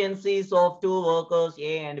efficiencies of 2 workers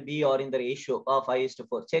A and B are in the ratio of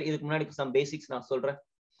 5:4. சரி, இதுக்கு முன்னாடி some basics நான் சொல்றேன்.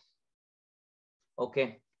 ஓகே.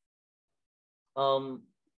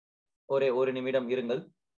 ஒரு நிமிடம் இருங்கள்.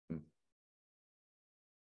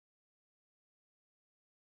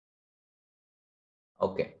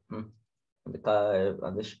 ஓகே.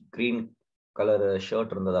 அந்த கிரீன் கலர்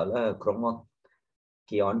ஷர்ட் இருந்ததால குரோமா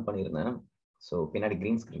கீ ஆன் பண்ணிருந்தேன். சோ பின்னாடி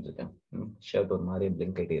கிரீன் ஸ்கிரீன் இருக்கு. ஷர்ட் ஒரு மாதிரி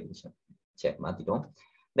பிளிங்க் ஆயிட்டே இருந்துச்சு. சரி, மாத்திட்டோம்.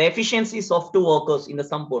 The efficiencies of 2 workers இந்த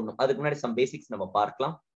சம் போடணும். அதுக்கு முன்னாடி some basics நம்ம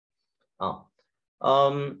பார்க்கலாம்.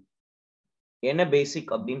 என்ன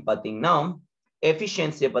பேசிக் அப்படின்னு பாத்தீங்கன்னா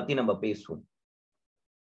எஃபிஷியன்சியை பத்தி நம்ம பேசுவோம்.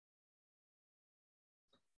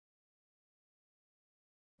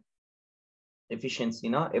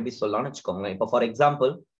 எஃபிஷியன்சினா எப்படி சொல்லலாம்னு வச்சுக்கோங்களேன். இப்போ for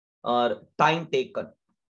example time taken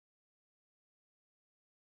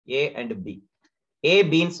A and B. A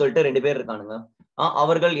Bன்னு சொல்லிட்டு 2 பேர் இருக்கானுங்க.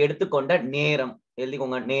 அவர்கள் எடுத்துக்கொண்ட நேரம்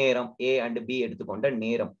எழுதிக்கோங்க. நேரம் A and B எடுத்துக்கொண்ட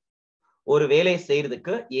நேரம். ஒரு வேலை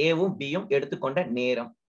செய்யறதுக்கு ஏவும் பியும் எடுத்துக்கொண்ட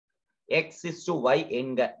நேரம் x/y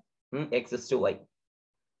என்க. x/y.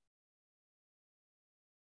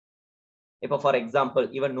 இப்ப ஃபார் எக்ஸாம்பிள்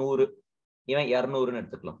இவன் 100, இவன் 200ன்னு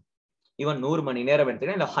எடுத்துக்கலாம். இவன் 100 மணி நேரம்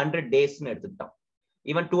எடுத்துக்கலாம், இல்ல 100 டேஸ்ன்னு எடுத்துக்கிட்டான்.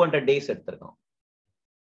 இவன் 200 டேஸ் எடுத்திருக்கான்.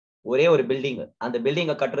 ஒரே ஒரு பில்டிங். அந்த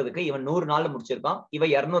பில்டிங்கை கட்டுறதுக்கு இவன் 100 நாள்ல முடிச்சிருக்கான்,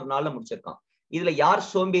 இவன் 200 நாள்ல முடிச்சிருக்கான். இதுல யார்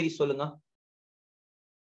சோம்பேறி சொல்லுங்க?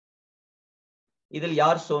 இதில்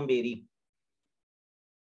யார் சோம்பேறி?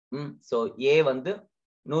 சோ ஏ வந்து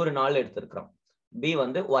 100 நாள் எடுத்திருக்கான், பி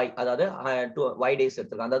வந்து y அதாவது y டேஸ்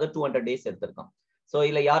எடுத்திருக்கான், அதாவது 200 டேஸ் எடுத்திருக்கான். சோ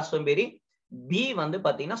இதுல யார் சோம்பேறி? பி வந்து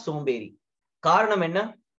பாத்தீங்கன்னா சோம்பேறி. காரணம் என்ன?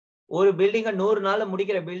 ஒரு பில்டிங்க 100 நாள்ல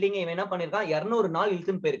முடிக்கிற பில்டிங் இவன் என்ன பண்ணிருக்கான், 200 நாள்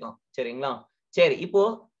இழுத்துன்னு போயிருக்கான். சரிங்களா? சரி, இப்போ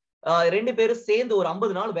 2 பேரும் சேர்ந்து ஒரு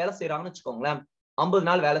 50 நாள் வேலை செய்யறாங்கன்னு வச்சுக்கோங்களேன். 50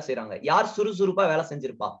 நாள் வேலை செய்யறாங்க. யார் சுறுசுறுப்பா வேலை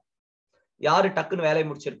செஞ்சிருப்பா? யாரு டக்குன்னு வேலையை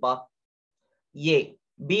முடிச்சிருப்பா? ஏ.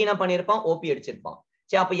 பி என்ன பண்ணிருப்பான், ஓபி அடிச்சிருப்பான்.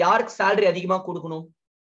 சரி, அப்ப யாருக்கு சேலரி அதிகமா கொடுக்கணும்?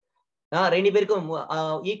 2 பேருக்கும்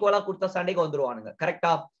ஈக்குவலா கொடுத்தா சண்டைக்கு வந்துருவானுங்க.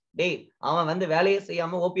 கரெக்டா? டேய், அவன் வந்து வேலையை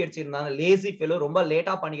செய்யாம ஓபி அடிச்சிருந்தாங்க, லேசி ஃபெலோ, ரொம்ப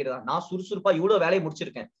லேட்டா பண்ணிக்கிறான், நான் சுறுசுறுப்பா இவ்வளவு வேலையை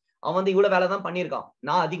முடிச்சிருக்கேன், அவன் வந்து இவ்வளவு வேலை தான் பண்ணிருக்கான்,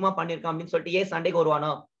 நான் அதிகமா பண்ணிருக்கான் அப்படின்னு சொல்லிட்டு ஏன் சண்டைக்கு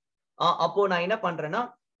வருவானா? அப்போ நான் என்ன பண்றேன்னா,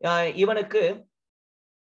 இவனுக்கு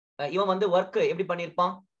இவன் வந்து ஒர்க் எப்படி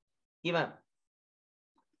பண்ணிருப்பான்? இவன்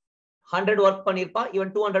 100 ஒர்க் பண்ணிருப்பான்,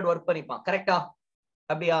 இவன் 200 ஒர்க் பண்ணிருப்பான். கரெக்டா?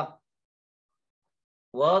 அப்படியா?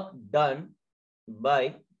 Work done by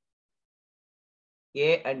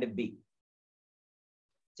A and B.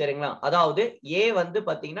 சரிங்களா? அதாவது A வந்து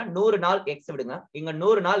பாத்தீங்கன்னா 100 நாள் எக்ஸ் விடுங்க, இங்க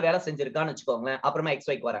 100 நாள் வேலை செஞ்சிருக்கான்னு வச்சுக்கோங்களேன். அப்புறமா எக்ஸ்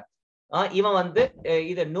வைக்கு வரேன். இவன் வந்து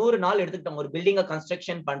இது 100 நாள் எடுத்துக்கிட்டான் ஒரு பில்டிங்க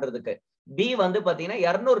கன்ஸ்ட்ரக்ஷன் பண்றதுக்கு. பி வந்து பாத்தீங்கன்னா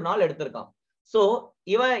 200 நாள் எடுத்திருக்கான். சோ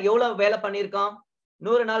இவன் எவ்வளவு வேலை பண்ணிருக்கான்?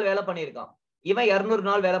 100 நாள் வேலை பண்ணிருக்கான். இவன் 200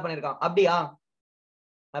 நாள் வேலை பண்ணிருக்கான். அப்படியா?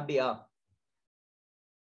 அப்படியா?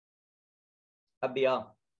 அப்படியா?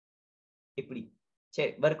 இப்படி.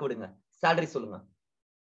 சரி, ஒர்க் விடுங்க, சேலரி சொல்லுங்க.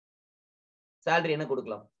 சேலரி என்ன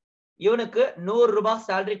கொடுக்கலாம்? இவனுக்கு 100 ரூபாய்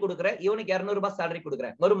சேலரி கொடுக்குறேன், இவனுக்கு 200 ரூபாய் சேலரி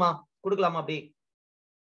கொடுக்குறேன். வருமா? கொடுக்கலாமா? அப்படி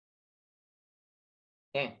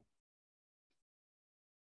ஏன்?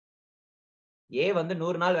 ஏ வந்து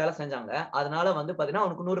 100 நாள் வேலை செஞ்சாங்க, அதனால வந்து பாத்தீங்கன்னா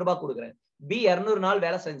அவனுக்கு 100 ரூபாய் கொடுக்குறேன். பி 200 நாள்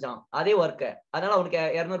வேலை செஞ்சான் அதே ஒர்க்க, அதனால அவனுக்கு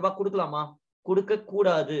 200 ரூபாய் கொடுக்கலாமா? கொடுக்க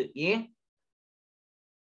கூடாது. ஏன்?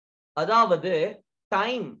 அதாவது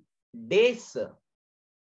டைம், டேஸ்.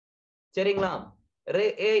 சரிங்களா?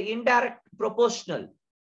 Indirect proportional.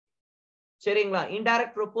 சரிங்களா?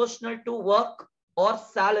 Indirect proportional to work or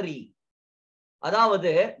salary.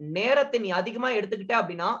 அதாவது நேரத்தை நீ அதிகமா எடுத்துக்கிட்ட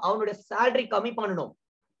அப்படின்னா அவனுடைய சேலரி கம்மி பண்ணணும்.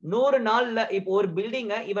 100 நாள்ல இப்போ ஒரு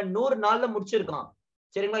பில்டிங்க இவன் 100 நாள்ல முடிச்சிருக்கான்.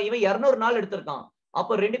 சரிங்களா? இவன் 200 நாள் எடுத்திருக்கான்.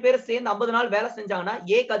 அப்போ 2 பேரும் சேர்ந்து 50 நாள் வேலை செஞ்சாங்கன்னா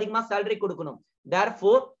ஏக்கு அதிகமா சேலரி கொடுக்கணும்.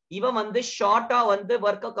 தேர்ஃபோர் இவன் வந்து ஷார்ட்டா வந்து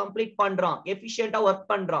ஒர்க்க கம்ப்ளீட் பண்றான், எஃபிஷியன்ட்டா ஒர்க்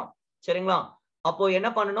பண்றான். சரிங்களா? அப்போ என்ன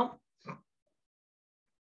பண்ணணும்?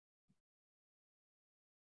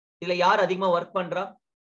 இதுல யார் அதிகமா ஒர்க் பண்றா?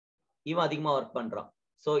 இவன் அதிகமா ஒர்க் பண்றான்.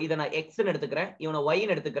 சோ இத நான் எக்ஸ் எடுத்துக்கிறேன், இவனை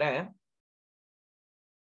ஒய்ன்னு எடுத்துக்கிறேன்.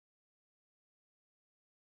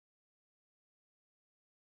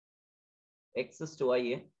 X to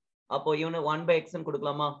Y. அப்போ இவனை 1 by x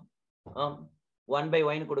கொடுக்கலாமா? 1 by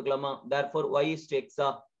y கொடுக்கலாமா? therefore y is to x.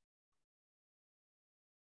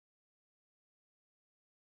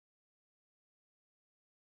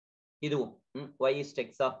 இதுவும் y is to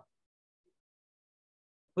x.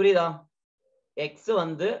 புரியுதா? x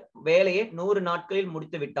வந்து வேலையை 100 நாட்களில்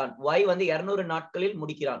முடித்து விட்டான், y வந்து 200 நாட்களில்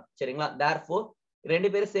முடிக்கிறான். சரிங்களா? therefore 2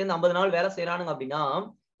 பேரும் சேர்ந்து 50 நாள் வேலை செய்யறானுங்க அப்படின்னா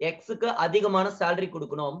x-க்கு அதிகமான சேலரி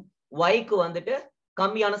கொடுக்கணும், y-க்கு வந்துட்டு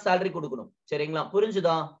கம்மியான சேலரி கொடுக்கணும். சரிங்களா?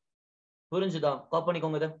 புரிஞ்சுதா? புரிஞ்சுதா? காப்பி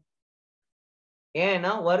பண்ணிக்கோங்க இத.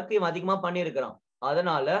 ஏன்னா ஒர்க் இவன் அதிகமா பண்ணியிருக்கிறான்,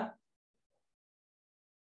 அதனால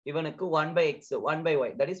இவனுக்கு 1 by x 1 by y,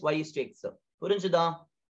 that is y is to x. புரிஞ்சுதா?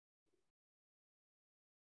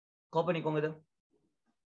 காப்பி பண்ணிக்கோங்க இத.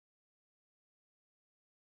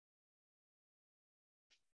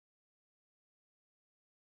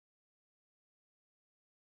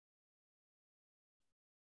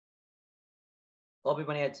 காப்பி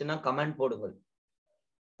பண்ணியாச்சுன்னா கமெண்ட் போடுங்கள்.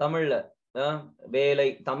 தமிழ்ல வேலை,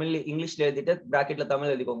 தமிழ் இங்கிலீஷ்ல எழுதிட்டு பிராக்கெட்ல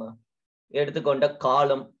தமிழ் எழுதிக்கோங்க. எடுத்துக்கொண்ட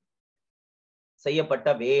காலம்,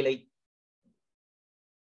 செய்யப்பட்ட வேலை,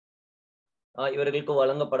 இவர்களுக்கு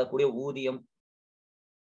வழங்கப்படக்கூடிய ஊதியம்.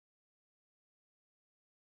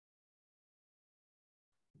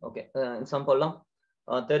 ஓகே, சம் போடலாம்.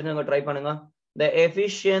 தெரிஞ்சவங்க ட்ரை பண்ணுங்க. The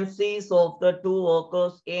efficiencies of the two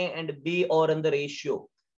workers A and B are in the ratio.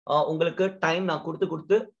 உங்களுக்கு டைம் நான்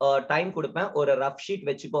கொடுத்து டைம் கொடுப்பேன், ஒரு ரஃப் ஷீட்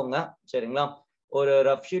வச்சுக்கோங்க. சரிங்களா? ஒரு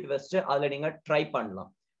ரஃப் ஷீட் வச்சுட்டு அதுல நீங்க ட்ரை பண்ணலாம்.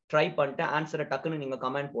 ட்ரை பண்ணிட்டு ஆன்சரை டக்குன்னு நீங்க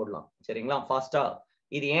கமெண்ட் போடலாம். சரிங்களா? ஃபாஸ்டா.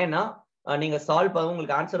 இது ஏன்னா நீங்க சால்வ் பண்ண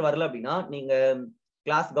உங்களுக்கு ஆன்சர் வரல அப்படின்னா நீங்க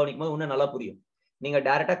கிளாஸ் கவனிக்கும் போது இன்னும் நல்லா புரியும். நீங்க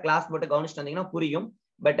டைரக்டா கிளாஸ் மட்டும் கவனிச்சுட்டு வந்தீங்கன்னா புரியும்,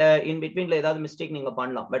 பட் இன் பிட்வீன்ல ஏதாவது மிஸ்டேக் நீங்க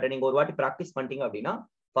பண்ணலாம். பட் நீங்க ஒரு வாட்டி ப்ராக்டிஸ் பண்ணிட்டீங்க அப்படின்னா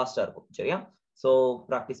ஃபாஸ்டா இருக்கும். சரியா? சோ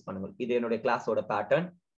ப்ராக்டிஸ் பண்ணுங்க. இது என்னுடைய கிளாஸோட பேட்டர்ன்.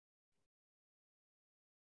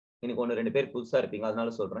 இன்னைக்கு ஒன்று ரெண்டு பேர் புதுசா இருப்பீங்க, அதனால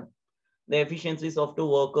சொல்றேன். The efficiencies of two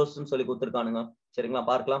workers சொல்லி கொடுத்துருக்கானுங்க. சரிங்களா,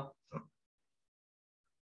 பார்க்கலாம்.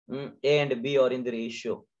 A and B are in the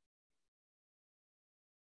ratio.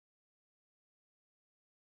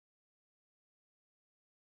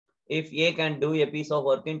 If A can do a piece of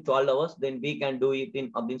work in 12 hours, then B can do it in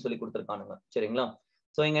அப்படின்னு சொல்லி கொடுத்துருக்கானுங்க. சரிங்களா,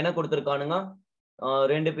 ஸோ இங்க என்ன கொடுத்துருக்கானுங்க,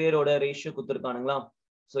 ரெண்டு பேரோட ரேஷியோ கொடுத்துருக்கானுங்களா.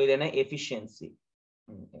 ஸோ இது என்ன, எஃபிஷியன்சி.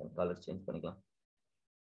 கலர் சேஞ்ச் பண்ணிக்கலாம்.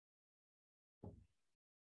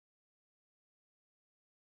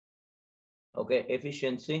 Okay,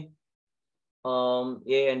 efficiency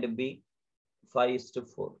A and B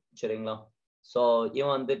 5:4. சரிங்களா, ஸோ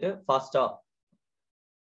இவன் வந்துட்டு ஃபாஸ்டா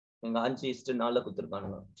இங்க 5:4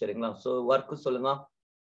 கொடுத்துருக்கானுங்க. சரிங்களா, ஸோ ஒர்க் சொல்லுங்க.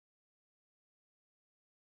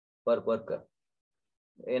 ஒர்க்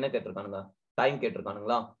என்ன கேட்டிருக்கானுங்க, டைம்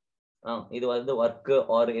கேட்டிருக்கானுங்களா. இது வந்து work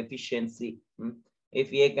or efficiency.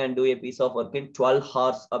 If A can do A piece of work in 12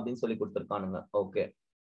 hours அப்படின்னு சொல்லி கொடுத்துருக்கானுங்க. ஓகே,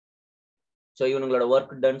 ஸோ இவனுங்களோட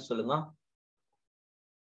ஒர்க் டன் சொல்லுங்க.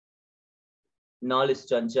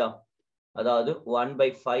 4:5, அதாவது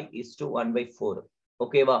 1/5:1/4.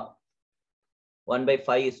 ஓகேவா,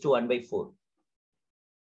 1/5:1/4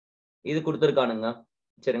 இது கொடுத்துருக்கானுங்க.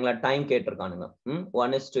 சரிங்களா, டைம் கேட்டிருக்கானுங்க.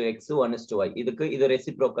 1:x 1:y. இதுக்கு இது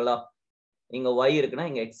ரெசிப்ரோக்கலா, இங்க y இருக்குன்னா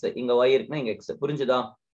இங்க x, இங்க y இருக்குன்னா இங்க x. புரிஞ்சுதா?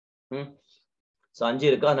 சோ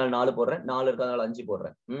 5 இருக்கு, அதனால 4 போடுறேன், 4 இருக்கு அதனால 5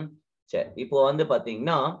 போடுறேன். சரி, இப்போ வந்து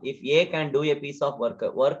பாத்தீங்கன்னா if A can do A piece of work,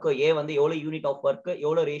 work ஏ வந்து எவ்வளவு யூனிட் ஆஃப் ஒர்க்,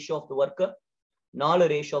 எவ்வளவு ratio of the work, 4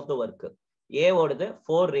 ratio of the work. A ஓடது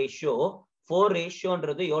 4 ratio, 4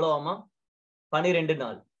 ரேஷியோன்றது எவ்வளவாமா, 12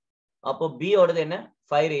 நாள். அப்போ பி ஓடது என்ன,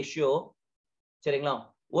 5 ரேஷியோ. சரிங்களா,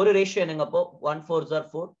 ஒரு ரேஷியோ என்னங்க, அப்போ 1 4s are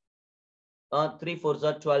 4, 3 4s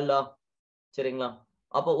are 12. சரிங்களா,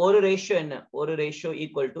 அப்போ ஒரு ரேஷியோ என்ன, ஒரு ரேஷியோ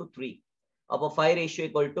ஈக்குவல் டு 3. அப்போ 5 ratio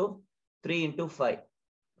equal to 3 into 5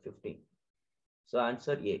 15. So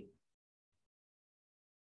answer A.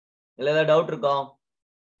 இல்ல ஏதாவது டவுட் இருக்கா,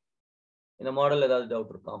 இந்த மாடல் ஏதாவது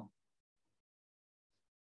டவுட் இருக்கா?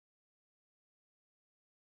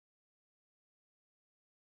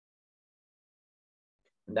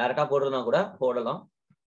 டைரக்டா போடுறதுனா கூட போடலாம்.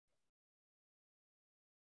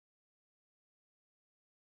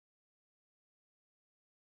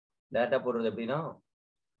 டைரக்டா போடுறது எப்படின்னா,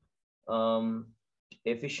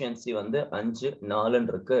 எஃபிஷியன்சி வந்து 5 4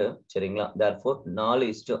 இருக்கு. சரிங்களா, therefore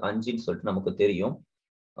 4:5 சொல்லிட்டு நமக்கு தெரியும்.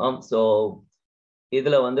 ஸோ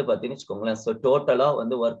இதுல வந்து பாத்தீங்கன்னு வச்சுக்கோங்களேன், ஸோ டோட்டலா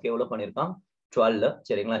வந்து ஒர்க் எவ்வளவு பண்ணிருக்கான், 12.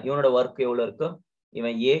 சரிங்களா, இவனோட ஒர்க் எவ்வளவு இருக்கு,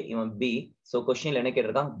 இவன் ஏ இவன் பி. ஸோ கொஸ்டின்ல என்ன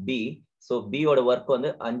கேட்டிருக்கான், பி. ஸோ பியோட ஒர்க்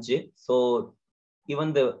வந்து 5. ஸோ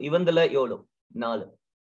இவந்துல எவ்வளவு, 4.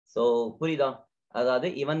 ஸோ புரியுதா, அதாவது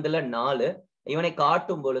இவந்துல 4, இவனை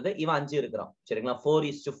காட்டும் பொழுது இவன் 5 இருக்கிறான். சரிங்களா,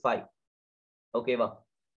 4:5. ஓகேவா,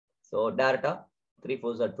 ஸோ டேரக்டா 3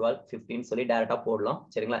 4s are 12 15 சொல்லி டேரக்டா போடலாம்.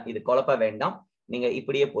 சரிங்களா, இது குழப்ப வேண்டாம், நீங்க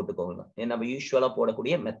இப்படியே போட்டுக்கோங்க. நம்ம யூஸ்வலா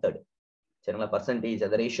போடக்கூடிய மெத்தட். சரிங்களா, பர்சன்டேஜ்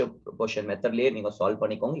அந்த ரேஷியோ ப்ரொபோர்ஷன் மெத்தட்லயே நீங்க சால்வ்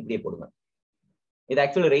பண்ணிக்கோங்க, இப்படியே போடுங்க. இது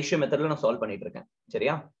ஆக்சுவலி ரேஷியோ மெத்தட்ல நான் சால்வ் பண்ணிட்டு இருக்கேன்.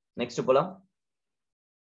 சரியா, நெக்ஸ்ட் போலாம்.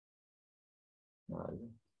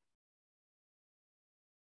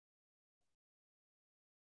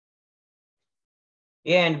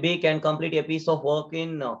 A and B can complete a piece of work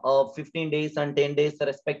in 15 days and 10 days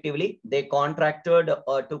respectively. They contracted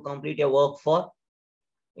to complete a work for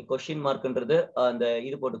question markன்றது அந்த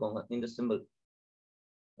இது போட்டுக்கோங்க, இந்த simple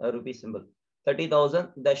Ruby simple 30,000.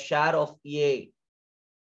 the share of A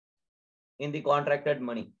in the contracted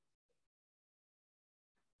money.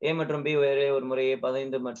 A மற்றும் B வேறு ஒரு முறையை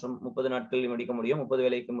 15 மற்றும் 30 நாட்களில் முடிக்க முடியும். 30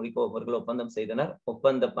 வேலைக்கு முடிக்க அவர்கள் ஒப்பந்தம் செய்தனர்.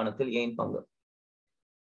 ஒப்பந்த பணத்தில் ஏன் பங்கு.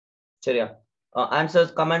 சரியா,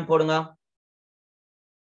 ஆன்சர்ஸ் கமெண்ட் போடுங்க.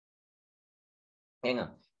 ஏங்க,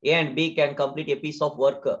 A and B can complete a piece of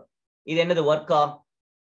work. இது என்னது, ஒர்க்கா?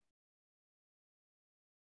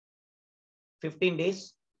 15 days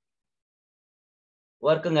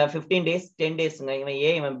ஒர்க்குங்க, 15 days 10 daysங்க. இவன்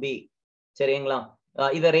A இவன் B. சரிங்களா,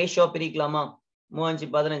 இத ரேஷியோ பிரிக்கலாமா, 3 5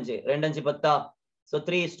 15 2 5 10. சோ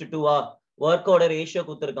 3:2. ஒர்க்கோட ரேஷியோ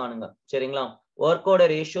கொடுத்திருக்கானுங்க. சரிங்களா, ஒர்க்கோட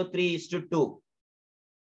ரேஷியோ 3:2.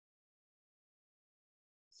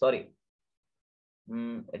 சாரி,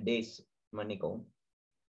 டேஸ் மன்னிக்கவும்.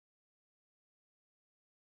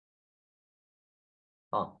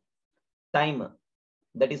 Time,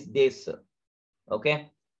 that is days. okay,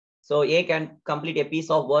 so A can complete a piece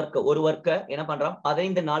of work. ஒரு ஒர்க்க என்ன பண்றான்,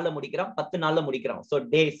 15 நாள்ல முடிக்கிறான், 10 நாள்ல முடிக்கிறான். so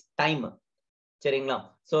days, time. சரிங்களா,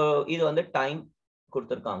 so இது வந்து டைம்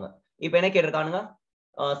கொடுத்திருக்காங்க. இப்போ என்ன கேட்டிருக்கானுங்க,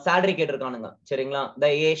 salary கேட்டிருக்கானுங்க. சரிங்களா, the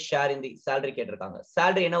A share in the salary கேட்டிருக்காங்க.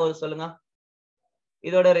 salary என்ன ஒரு சொல்லுங்க,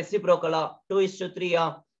 இதோட ரெசிப்ரோக்கலா 2:3.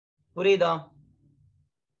 புரியுதா,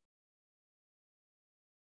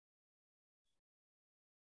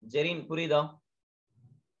 ஜெரின் புரியுதா?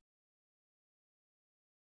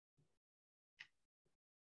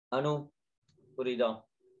 அனு புரியுதா?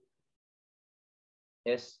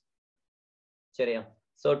 எஸ் சரியா?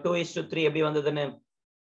 சோ 2:3 எப்படி வந்ததுன்னு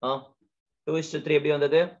 2:3 எப்படி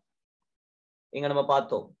வந்தது இங்க நம்ம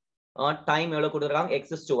பார்த்தோம். டைம் எவ்வளவு கொடுக்குறாங்க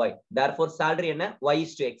x is to y, therefore salary என்ன y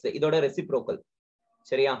is to x, இதோட ரெசிப்ரோக்கல்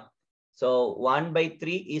சரியா? சோ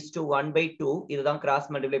 1/3 is to 1/2 இதுதான் கிராஸ்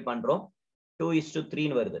மல்டிப்ளை பண்றோம். 2:3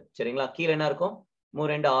 ன்னு வருது சரிங்களா? கீழ என்ன இருக்கும்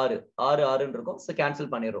 3 2 6 6 6 இருக்கும். சோ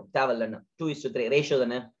கேன்சல் பண்ணிடுறோம் தேவையில்லைன்னு. 2:3 ரேஷியோ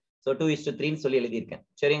தானே. சோ 2:3 ன்னு சொல்லி எழுதியிருக்கேன்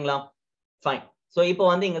சரிங்களா? ஃபைன். சோ இப்போ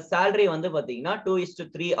வந்து இங்க salary வந்து பாத்தீங்கன்னா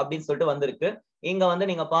 2:3 அப்படின்னு சொல்லிட்டு வந்திருக்கு. இங்க வந்து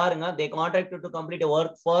நீங்க பாருங்க they contracted to complete a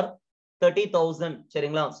work for 30,000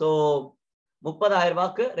 சரிங்களா? சோ 30,000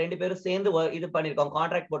 ரூபாய்க்கு ரெண்டு பேரும் சேர்ந்து இது பண்ணிருக்காங்க,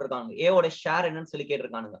 கான்ட்ராக்ட் போட்டிருக்காங்க. ஏ ஓட ஷேர் என்னன்னு சொல்லி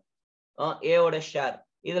கேட்டிருக்கானுங்க. ஏ ஓட ஷேர்,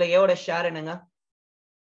 இதுல ஏ ஓட ஷேர் என்னங்க?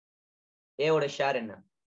 ஏ ஓட ஷேர் என்ன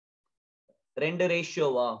 2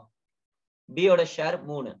 ரேஷியோவா? பி ஓட ஷேர்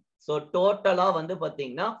 3. சோ டோட்டலா வந்து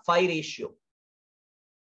பாத்தீங்கன்னா 5 ratio.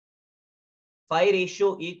 5 ratio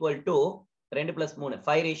equal to 2 + 3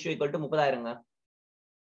 5 ratio equal to 30,000ங்க.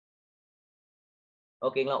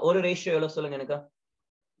 ஓகேங்களா? ஒரு ரேஷியோ எவ்வளவு சொல்லுங்க எனக்கு?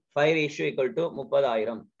 5 ரேஷியோ ஈக்குவல் டு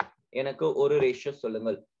 30,000. எனக்கு ஒரு ரேஷியோ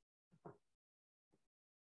சொல்லுங்கள்.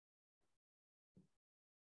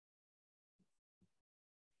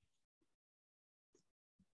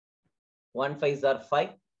 1 5s are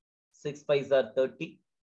 5, 6 5s are 30,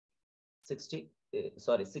 60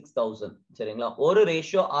 sorry 6,000 சரிங்களா? ஒரு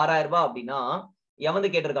ரேஷியோ 6,000 ரூபாய் அப்படின்னா எவந்து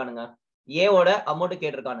கேட்டிருக்கானுங்க? ஏ ஓட அமௌண்ட்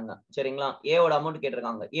கேட்டிருக்கானுங்க சரிங்களா? ஏ ஓட அமௌண்ட்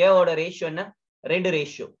கேட்டிருக்காங்க. ஏ ஓட ரேஷியோ என்ன 2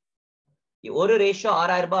 ரேஷியோ. ஒரு ரேஷியோ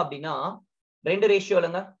 6,000 ரூபாய் அப்படின்னா 2 ரேஷியோ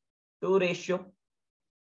இல்லைங்க 2 ரேஷியோ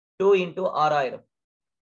 2 into 6,000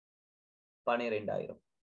 12,000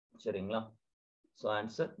 சரிங்களா? So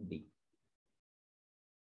answer D.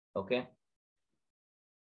 Okay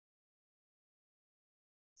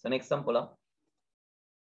so next sum போலாம்.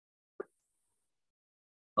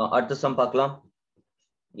 அடுத்த சம் பார்க்கலாம்.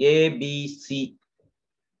 ABC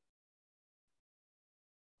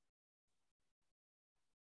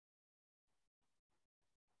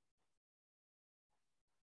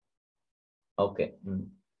okay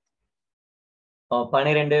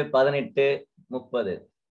 12 18 30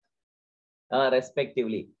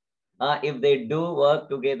 respectively. If they do work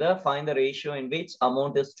together, find the ratio in which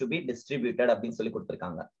amount is to be distributed அப்படின்னு சொல்லி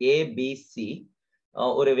கொடுத்திருக்காங்க. ABC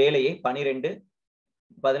ஒரு வேலையை 12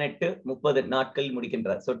 18 30 நாட்கள்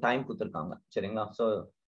முடிக்கின்றார். சோ டைம் கொடுத்திருக்காங்க சரிங்களா? சோ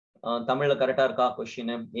தமிழ்ல கரெக்டா இருக்கா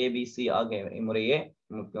கொஸ்டின்? ஏபிசி ஆகிய முறையே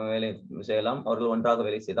வேலை செய்யலாம், அவர்கள் ஒன்றாக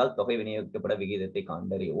வேலை செய்தால் தொகை விநியோகிக்கப்பட விகிதத்தை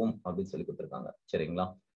கண்டறியவும் அப்படின்னு சொல்லி கொடுத்திருக்காங்க சரிங்களா?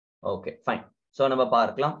 Okay fine. சோ நம்ம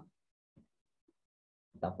பார்க்கலாம்.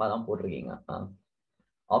 தப்பா தான் போட்டிருக்கீங்க.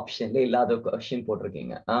 ஆப்ஷன்ல இல்லாத கொஸ்டின்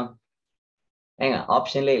போட்டிருக்கீங்க. ஏங்க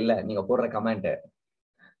ஆப்ஷன்ல இல்ல நீங்க போடுற கமெண்ட்.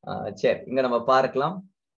 சரி இங்க நம்ம பார்க்கலாம்.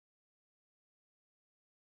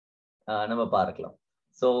 நம்ம பார்க்கலாம்.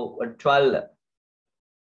 சோ 12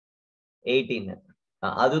 18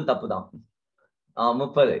 அதுவும் தப்புதான்.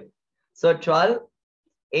 30. சோ 12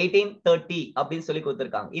 18 30 அப்படின்னு சொல்லி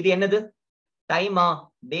கொடுத்திருக்காங்க. இது என்னது டைமா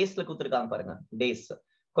டேஸ்ல கொடுத்திருக்காங்க பாருங்க. டேஸ்.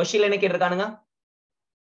 கொஸ்டின்ல என்ன கேட்டிருக்கானுங்க?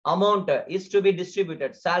 Amount is to be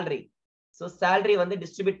distributed salary. So salary வந்து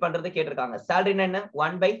டிஸ்ட்ரிபியூட் பண்றது கேட்டிருக்காங்க. salary என்ன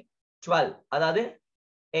 1/12, அதாவது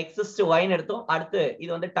x is to y ன்னு எடுத்தோம். அடுத்து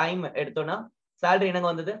இது வந்து டைம் எடுத்தோம்னா salary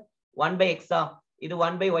என்னங்க வந்தது 1/x இது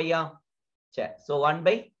 1/y சரி. சோ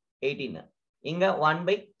 1/18 இங்க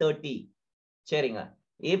 1/30 சரிங்க.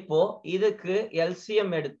 இப்போ இதுக்கு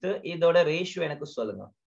எல்சிஎம் எடுத்து இதோட ரேஷியோ எனக்கு சொல்லுங்க.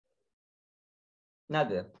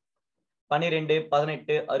 என்னது 12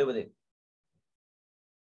 18 60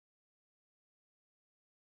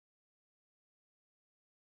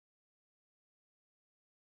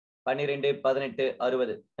 12 18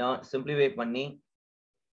 60 சிம்பிளிஃபை பண்ணி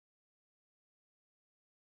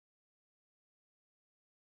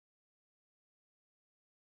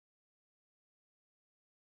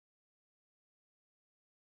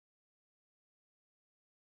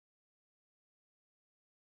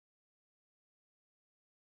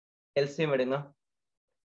எல்சிஎம் எடுங்க.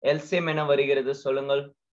 எல்சிஎம் என்ன வருகிறது சொல்லுங்கள்?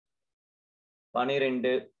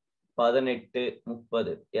 12 18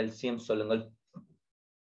 30 எல்சிஎம் சொல்லுங்கள்.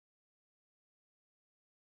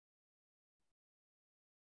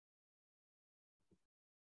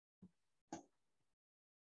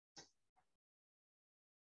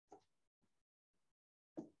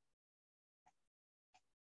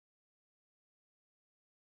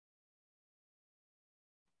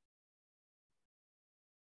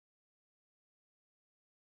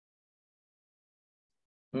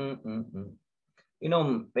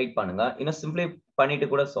 இன்னும் வெயிட் பண்ணுங்க, இன்னும் சிம்பிளை பண்ணிட்டு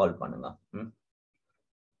கூட சால்வ் பண்ணுங்க.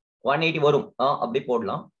 180 வரும், அப்படி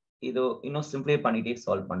போடலாம். இது இன்னும் சிம்பிளை பண்ணிட்டே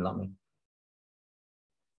சால்வ் பண்ணலாமே.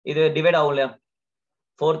 இது டிவைட் ஆகும் இல்லையா?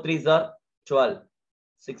 4 3s are 12,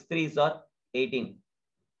 6 3s are 18,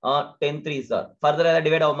 10 3s are further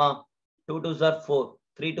divide ஆகுமா? 2 2s are 4,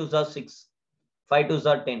 3 2s are 6, 5 2s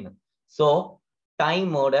are 10. so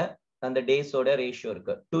time ஓட அந்த டேஸ் ஓட ரேஷியோ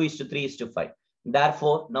இருக்கு 2:3:5.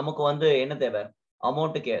 therefore நமக்கு வந்து என்ன தேவை?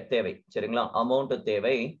 அமௌண்ட் தேவை. சரிங்களா? அமௌண்ட்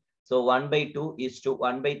தேவை. so 1/2 is to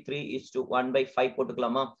 1/3 is to 1/5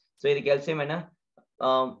 போட்டுக்கலாமா? so இதுக்கு எல்சிஎம் என்ன?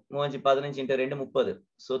 15 × 2 30.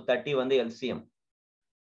 so 30 வந்து எல்சிஎம்.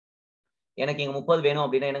 எனக்கு இங்க 30 வேணும்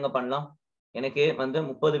அப்படின்னா என்னங்க பண்ணலாம்? எனக்கு வந்து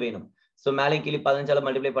 30 வேணும். சோ மேலே கீழே 15ஆல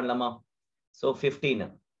மல்டிப்ளை பண்ணலாமா? சோ 15.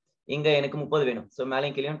 இங்க எனக்கு 30 வேணும். சோ மேலே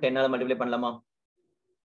கீழே 10ஆல மல்டிப்ளை பண்ணலாமா?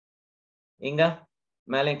 இங்க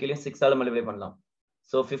மேலே கீழே 6ஆல மல்டிப்ளை பண்ணலாம்.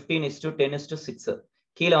 சோ 15:10:6.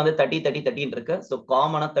 கீழ வந்து 30 30 30 இருக்கு. சோ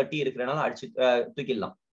காமனா 30 இருக்குறனால அடிச்சு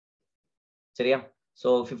தூக்கிடலாம். சரியா? சோ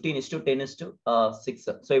 15:10:6.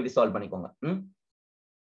 சோ இப்படி சால்வ் பண்ணிக்கோங்க.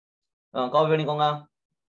 காப்பி பண்ணிக்கோங்க.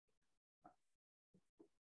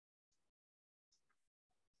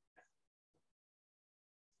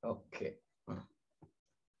 ஓகே,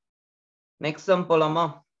 நெக்ஸ்ட் சம் போலாமா?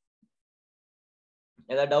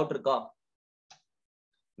 ஏதாவது டவுட் இருக்கா?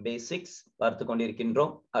 பேசிக்ஸ் பார்த்து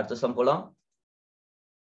கொண்டிருக்கின்றோம். அடுத்த சம் போலாம்.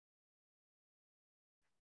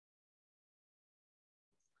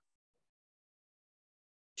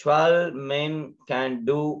 "12 men can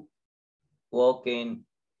do work in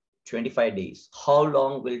 25 days. How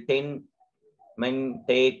long will 10 men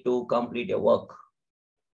take to complete a work?"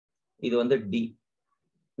 இது வந்து டி.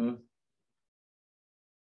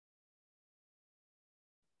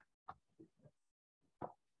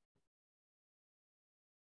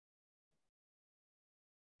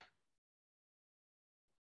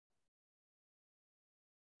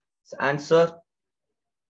 Answer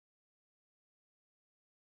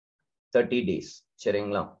 30 days.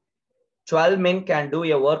 சரிங்களா? 12 men can do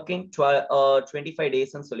a work in 25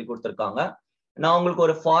 days ன்னு சொல்லி கொடுத்திருக்காங்க. நான் உங்களுக்கு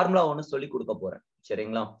ஒரு ஃபார்முலா ஒன்னு சொல்லி கொடுக்க போறேன்.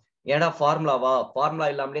 சரிங்களா? ஏன்னா ஃபார்முலாவா? ஃபார்முலா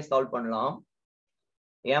இல்லாமலே சால்வ் பண்ணலாம்.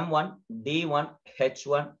 M1 D1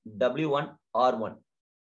 H1 W1 R1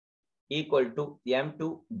 equal to M2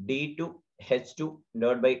 D2 H2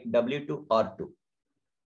 divided by W2 R2.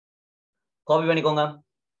 Copy பண்ணிக்கோங்க.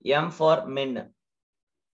 M for men,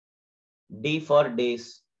 D for days,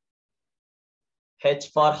 H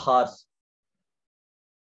for hours,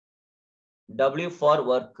 W for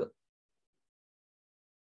work,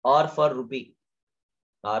 R for rupee.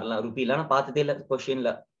 ஆர்லாம் ரூபில நான் பார்த்ததே இல்ல क्वेश्चनல.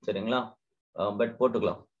 சரிங்களா? But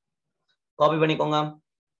போட்டுக்கலாம். Copy பண்ணிக்கோங்க.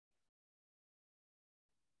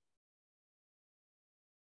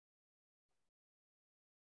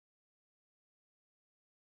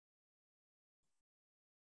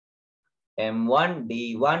 M1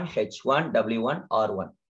 D1 H1 W1 R1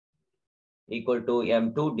 equal to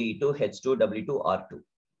M2 D2 H2 W2 R2.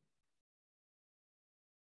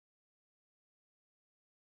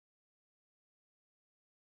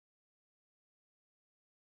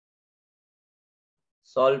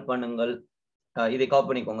 Solve பண்ணுங்கள். இதை copy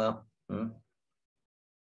பண்ணிக்கோங்க.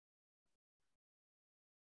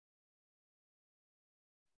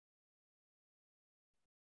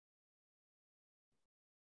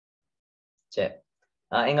 சரி,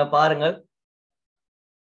 எங்க பாருங்கள்.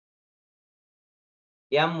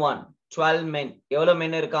 M1 12 men. எவ்வளவு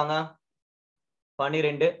men இருக்காங்க?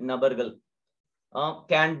 12 நபர்கள்.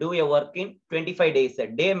 Can do a work in 25 days.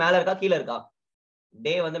 டே மேல இருக்கா கீழ இருக்கா?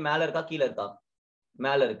 டே வந்து மேல இருக்கா கீழ இருக்கா?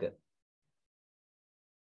 மேல இருக்கு.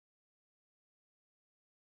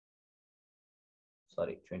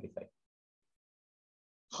 Sorry 25.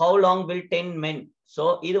 How long will 10 men? So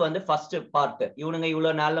இது வந்து ஃபர்ஸ்ட் பார்ட். இவனுங்க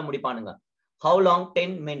இவ்வளவு நாள்ல முடிப்பானுங்க. How long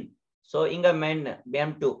 10 men? So இங்க men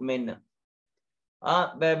M2 men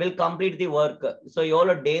will complete the work. So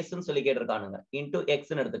எவ்வளவு டேஸ் ன்னு சொல்லி கேட்டிருக்கானுங்க. into x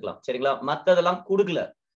ன்னு எடுத்துக்கலாம். சரிங்களா? மத்ததெல்லாம் குடுக்கல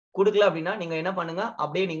அப்படின்னா நீங்க என்ன பண்ணுங்க?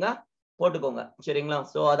 அப்படியே நீங்க போட்டுக்கோங்க. சரிங்களா?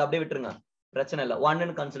 சோ அதை அப்படியே விட்டுருங்க. பிரச்சனை இல்ல. 1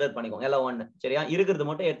 ன்னு கன்சிடர் பண்ணிக்கோங்க. எல்லாம் 1. சரியா? இருக்கிறது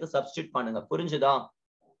மட்டும் எடுத்து சப்ஸ்டிட்யூட் பண்ணுங்க. புரிஞ்சுதா?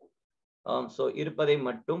 சோ இருப்பதை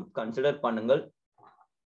மட்டும் கன்சிடர் பண்ணுங்கள்,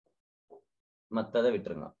 மத்ததை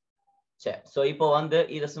விட்டுருங்க. சரி, சோ இப்போ வந்து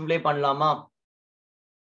இத சிம்பிளை பண்ணலாமா?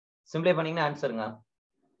 சிம்பிளை பண்ணீங்கன்னா ஆன்சருங்க.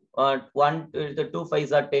 2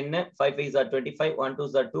 5s are 10, 5 5s are 25, 1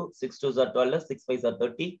 2s are 2, 6 2s are 12, 6 5s are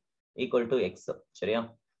 30 equal to x. சரியா?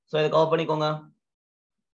 சோ இத காப்பி பண்ணிக்கோங்க.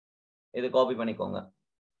 இத காப்பி பண்ணிக்கோங்க.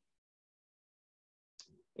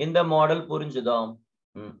 இந்த மாடல் புரிஞ்சுதா?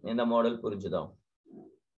 இந்த மாடல் புரிஞ்சுதா?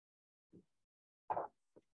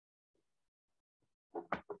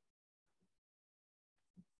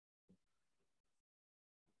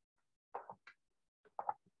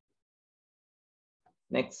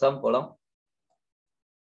 நெக்ஸ்ட் சம் போலாம்.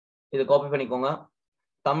 இது காப்பி பண்ணிக்கோங்க.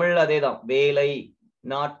 தமிழ் அதேதான். வேலை,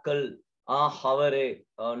 நாட்கள், ஹவரு,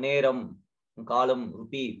 நேரம், காலம்,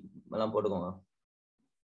 ருபி எல்லாம் போட்டுக்கோங்க.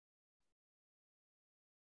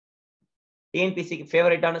 டிஎன்பிசிக்கு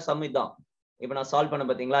ஃபேவரட்டான சம் இதுதான். இப்ப நான் சால்வ் பண்ண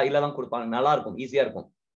பாத்தீங்களா, இல்லதான் கொடுப்பாங்க. நல்லா இருக்கும், ஈஸியா இருக்கும்.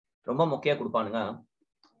 ரொம்ப முக்கியம் கொடுப்பானுங்க.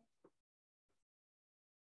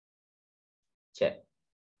 சரி.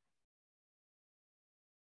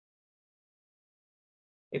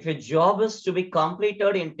 If a job is to be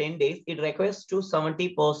completed in 10 days, it requires 270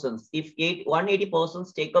 persons. If 180 persons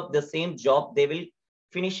take up the same job, they will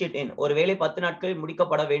finish it in. ஒரு வேலை 10 நாட்களில்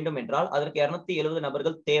முடிக்கப்பட வேண்டும் என்றால் அதற்கு 270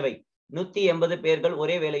 நபர்கள் தேவை. 180 பேர்கள்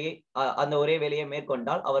அந்த ஒரே வேலையை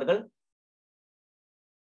மேற்கொண்டால் அவர்கள்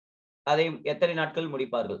அதை எத்தனை நாட்கள்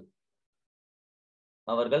முடிப்பார்கள்?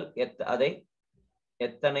 அவர்கள் அதை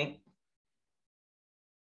எத்தனை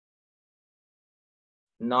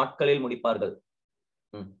நாட்களில் முடிப்பார்கள்?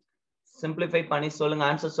 சிம்பிளிஃபை பண்ணி சொல்லுங்க,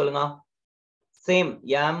 ஆன்சர் சொல்லுங்க. Same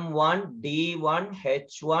M1 D1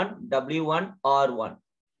 H1 W1 R1.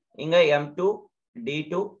 இங்க M2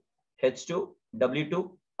 D2 H2 W2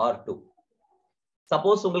 R2.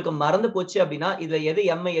 Suppose உங்களுக்கு மறந்து போச்சு அப்படின்னா இதுல எது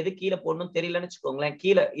M எது கீழே போடணும் தெரியலன்னு வச்சுக்கோங்களேன்.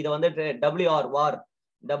 கீழே இதை வந்து WR வார்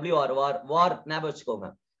வார் ஞாபகம் வச்சுக்கோங்க.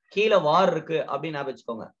 கீழே வார் இருக்கு அப்படின்னு ஞாபகம்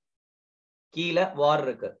வச்சுக்கோங்க. கீழே வார்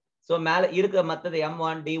இருக்கு. சோ மேல இருக்க மத்தது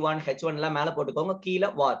M1 D1 H1 எல்லாம் மேல போட்டுக்கோங்க. கீழே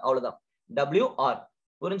வார், அவ்வளவுதான். WR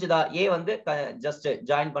புரிஞ்சுதா? ஏ வந்து ஜஸ்ட்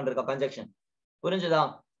ஜாயின் பண்றதுக்கு கன்ஜெக்ஷன். புரிஞ்சுதா?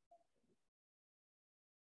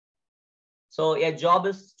 So a job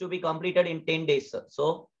is to be completed in 10 days. So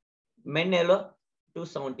men எவ்வளோ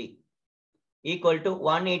 270 equal to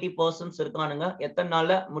 180 persons இருக்கானுங்க. எத்தனை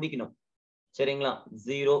நாள்ல முடிக்கணும்? சரிங்களா?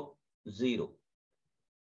 0 0.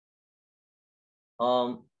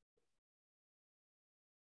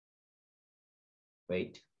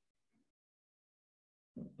 வெயிட்,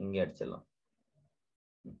 இங்க அடிச்சிடலாம்.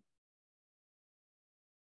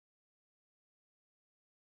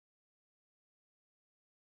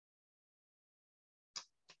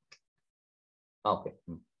 ஓகே,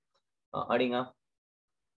 அடிங்க.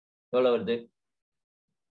 எவ்வளவு வருது?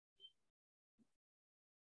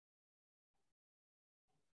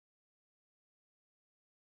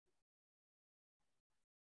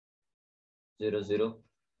 Zero zero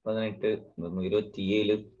 18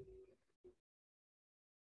 27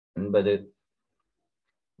 80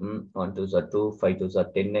 1 2 2 5 2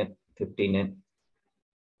 10 15.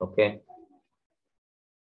 ஓகே,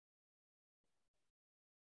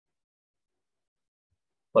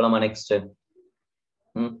 போலாமா? Next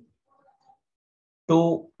 2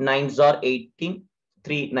 9s are 18,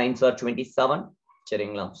 3 9s are 27.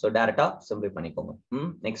 சரிங்களா? சோ டைரக்டா சிம்பிள் பண்ணிக்கோங்க.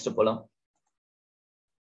 நெக்ஸ்ட் போலாம்.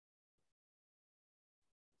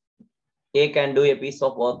 A can do a piece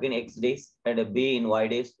of work in X days and a B in Y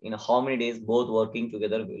days. In how many days both working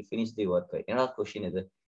together will finish the work? என்ன question இது?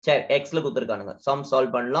 சரி, Xல கொடுத்திருக்கானுங்க. Some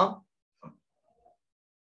solve பண்ணலாம்.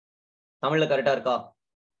 தமிழ்ல கரெக்ட்டா இருக்கா?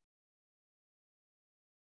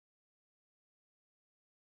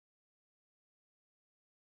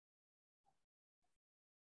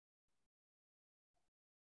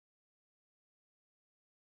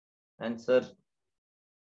 Answer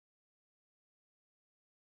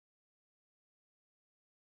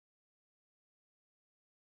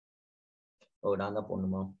நான் தான்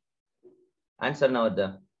போடணுமா? ஆன்சர் என்ன வருது?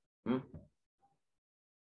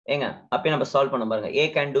 ஏங்க அப்பயே நம்ம சால்வ் பண்ண பாருங்க. A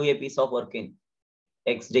can do a piece of work in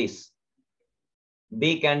X days. B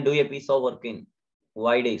can do a piece of work in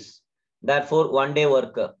Y days. Therefore, 1 day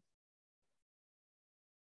work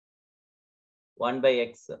 1 by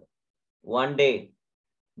X, 1 day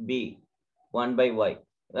B 1 by Y.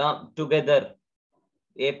 Together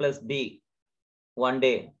A plus B 1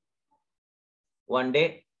 day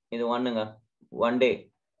இது 1ங்க. 1 day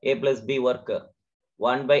A plus B work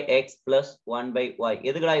 1 by X plus 1 by Y.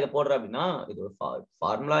 எதுக்குடா இதை போடுற அப்படின்னா இது ஒரு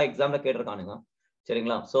formula எக்ஸாம்ல கேட்டிருக்கானுங்க.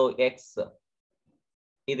 சரிங்களா? So X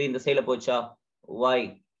இது இந்த சைடுல போச்சா, Y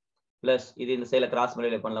plus இது இந்த சைடுல கிராஸ்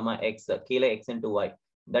மல்டிப்ளை பண்ணலாமா, X கீழே X into Y.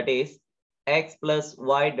 That is X plus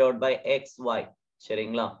Y divided by XY.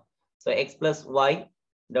 சரிங்களா? So X plus Y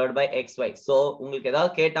divided by XY. So உங்களுக்கு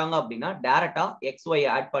ஏதாவது கேட்டாங்க அப்படின்னா டைரக்டா XY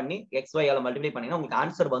ஆட் பண்ணி XY ஆல மல்டிப்ளை பண்ணீங்கன்னா உங்களுக்கு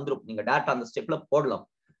ஆன்சர் வந்துரும். நீங்க டைரக்டா அந்த ஸ்டெப்ல போடலாம்.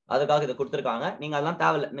 அதுக்காக இதை கொடுத்திருக்காங்க. நீங்க அதெல்லாம்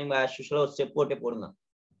தேவையில்லை. நீங்க as usual ஒரு ஸ்டெப் போட்டே போடுங்க.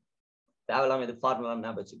 தேவையில்லாம இது ஃபார்முலா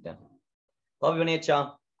ஞாபகம் வச்சுக்கிட்டேன்.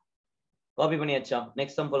 காப்பி பண்ணியாச்சா?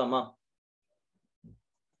 நெக்ஸ்ட் சம் போலாமா?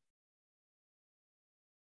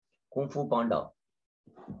 குங்ஃபூ பாண்டா.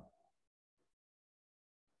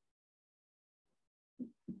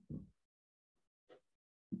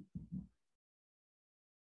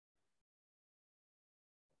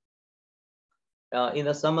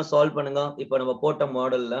 இந்த சம்ம சால்வ் பண்ணுங்க. இப்போ நம்ம போட்ட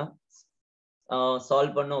மாடல்ல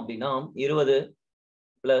சால்வ் பண்ணோம் அப்படின்னா 20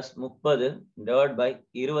 plus 30 divided by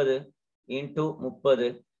 20 into 30.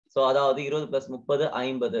 So அதாவது 20 plus 30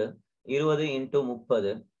 50. 20 into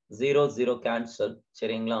 30 0 0 cancel.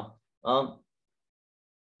 சரிங்களா?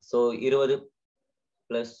 So 20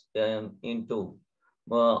 plus into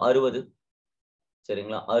 60.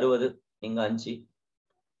 சரிங்களா? 60 இங்க 5.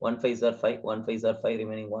 1 5s are 5. 1 5s are 5.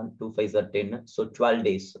 Remaining 1. 2 5s are 10. So 12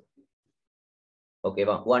 days. Okay,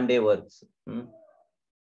 1 day works.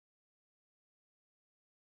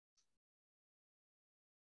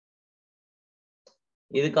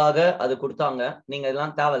 இதுக்காக அது கொடுத்தாங்க. நீங்க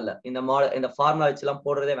இதெல்லாம் தேவையில்ல. இந்த ஃபார்முலா வச்சுலாம்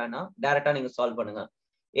போடுறதே வேணாம். டைரக்டா நீங்க சால்வ் பண்ணுங்க.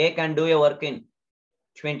 A can do a work in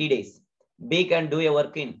 20 days. B can do a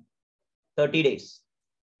work in 30 days.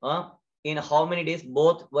 In how many days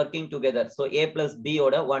both working together? So A plus B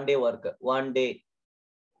ஓட 1 day work. 1 day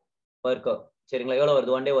work. சரிங்களா? எவ்வளவு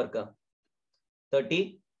வருது 1 day work? 30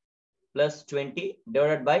 plus 20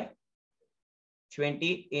 divided by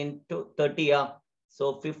 20 into 30. So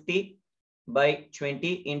 50 by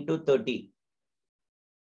 20 into 30.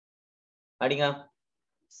 அடிங்க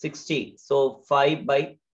 60. So 5 by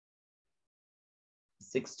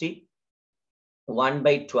 60. 1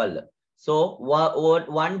 by 12. So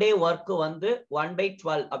 1 day work வந்து 1 by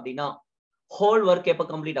 12 அப்படின்னா whole work எப்ப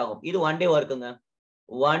complete ஆகும்? இது 1 day workங்க.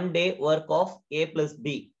 1 day work of A plus B.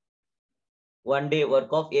 1 day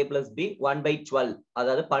work of A plus B 1 by 12.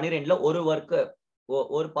 அதாவது 12ல ஒரு work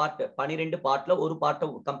ஒரு part 12 பார்ட்ல ஒரு பார்ட்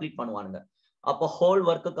கம்ப்ளீட் பண்ணுவானுங்க. அப்போ whole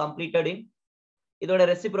work completed in இதோட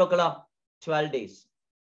ரெசிப்ரோக்கலா 12 days.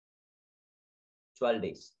 12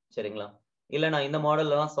 days. சரிங்களா? இல்ல நான் இந்த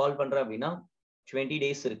மாடல்ல தான் சால்வ் பண்றேன் அப்படின்னா 20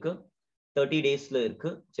 days இருக்கு, 30 daysல இருக்கு.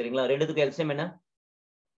 சரிங்களா? ரெண்டுத்துக்கு எல்சிஎம் என்ன?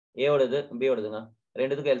 A ஓடது B ஓடதுங்க.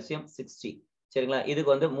 ரெண்டுத்துக்கு எல்சிஎம் 60. சரிங்களா?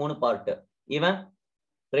 இதுக்கு வந்து 3 பார்ட், இவன்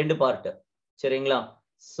 2 பார்ட். சரிங்களா?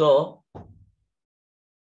 So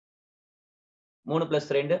 3 plus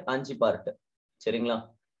 2 5 part. சரிங்களா?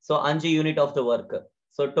 So 5 unit of the work.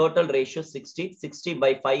 So total ratio 60. 60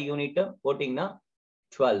 by 5 unit போட்டீங்கன்னா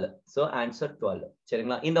 12. So answer 12.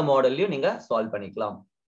 சரிங்களா? இந்த மாடல்லையும் நீங்க சால்வ் பண்ணிக்கலாம்,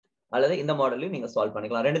 அல்லது இந்த மாடல்லையும் நீங்க சால்வ்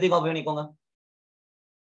பண்ணிக்கலாம். ரெண்டுத்தையும் காப்பி பண்ணிக்கோங்க.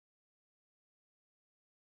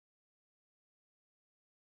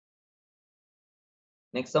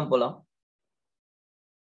 நெக்ஸ்ட் சம் போலாம்.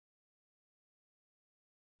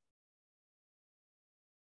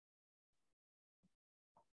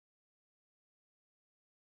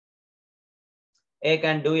 A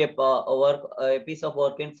can do a piece of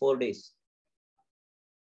work in 4 days.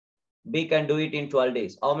 B can do it in 12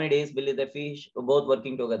 days. How many days will the fish both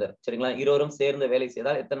working together? சரிங்களா? இருவரும் சேர்ந்து வேலை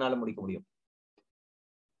செய்தால் எத்தனை நாள் முடிக்க முடியும்?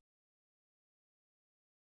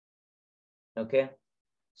 Okay.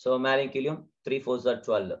 So மேலையும் கீழும் 3 4s are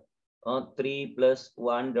 12. 3 plus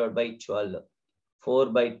 1 divided by 12. 4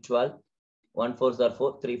 by 12. 1 4s are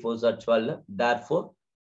 4. 3 4s are 12. Therefore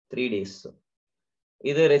 3 days.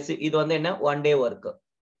 இது வந்து என்ன? 1 day work.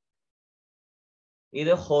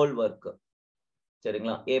 இது whole work.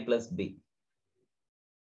 சரிங்களா? A plus B.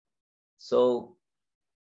 So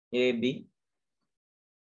AB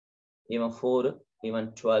இவன் 4, இவன்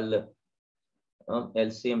 12.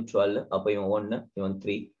 LCM 12. அப்ப இவன் 1, இவன்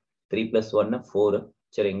 3. 3 plus 1 4.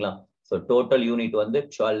 சரிங்களா? So total unit வந்து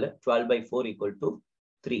 12. 12 by 4 equal to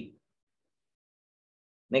 3.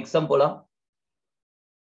 Next sum போலாம்.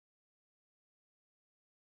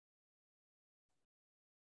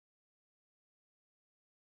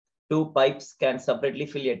 Two pipes can separately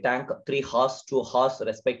fill a tank 3 horse, 2 horse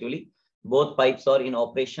respectively. Both pipes are in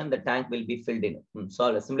operation. The tank will be filled in.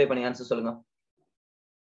 Solve. Simplify பண்ணி answer சொல்லுங்க.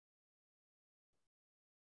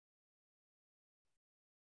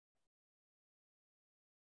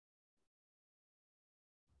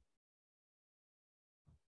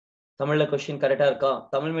 தமிழ்ல question கரெக்டா இருக்கா?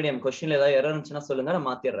 Tamil medium கொஸ்டின்ல ஏதாவது error இருந்துச்சுன்னா சொல்லுங்க, நான்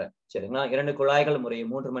மாத்திடுறேன். சரிங்களா? 2 குழாய்கள் முறையே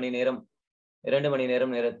 3 மணி நேரம் 2 மணி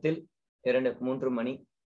நேரம் நேரத்தில் 3 மணி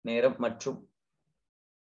நேரம் மற்றும்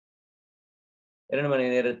 2 மணி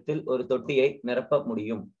நேரத்தில் ஒரு தொட்டியை நிரப்ப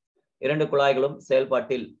முடியும். 2 குழாய்களும்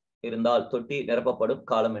செயல்பாட்டில் இருந்தால் தொட்டி நிரப்பப்படும்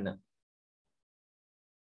காலம் என்ன?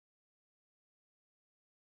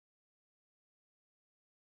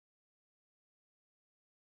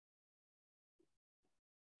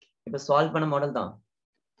 இப்ப சால்வ் பண்ண மாடல் தான்.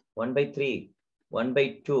 1/3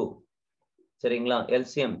 1/2. சரிங்களா?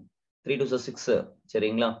 LCM 3 2 6.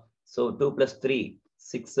 சரிங்களா? So 2 plus 3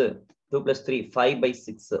 6. 2 plus 3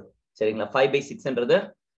 5/6. சரிங்களா? 5/6ன்றது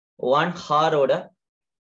 1 hour ஓட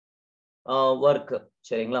ஒர்க்.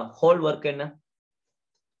 சரிங்களா? ஹோல் ஒர்க் என்ன?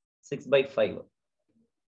 6/5.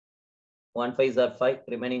 1 5s are 5.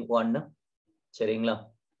 remaining 1. சரிங்களா?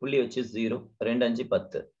 புள்ளி வச்சு 0 2 5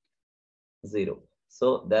 10 0. So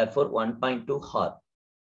therefore 1.2 hour.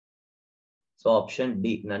 So option D,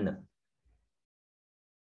 none.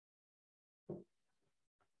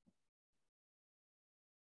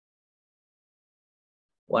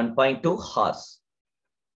 1.2 hours.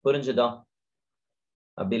 புரிஞ்சுதா?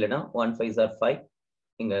 அப்படி இல்லைன்னா 1 5s are 5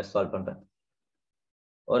 இங்க சால்வ் பண்றேன்.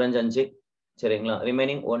 ஒரு 5 சரிங்களா?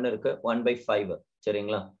 ரிமைனிங் 1 இருக்கு 1/5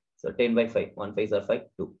 சரிங்களா? So 10/5 1 5s are 5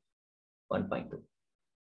 2 1.2.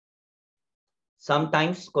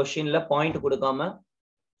 sometimes questionல point கொடுக்காம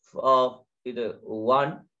இது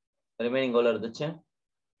 1 ரிமைனிங் எவ்வளவு இருந்துச்சு?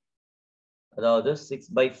 அதாவது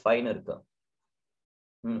 6/5 இருக்கு.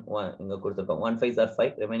 இங்க கொடுத்திருக்கோம் 1 5s are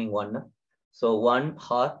 5 remaining 1. so 1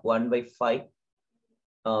 hour 1/5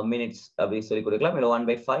 minutes அப்படி சொல்லி கொடுக்கலாம், இல்ல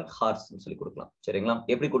 1/5 ஹார்ஸ் சொல்லி கொடுக்கலாம் சரிங்களா?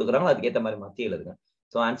 எப்படி கொடுக்குறாங்களோ அதுக்கு ஏத்த மாதிரி மாத்தி எழுதுங்க.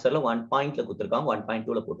 சோ ஆன்சர்ல 1 பாயிண்ட்ல கொடுத்திருக்காங்க,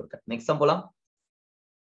 1.2ல போட்டிருக்கேன். நெக்ஸ்ட் சம் போலாம்.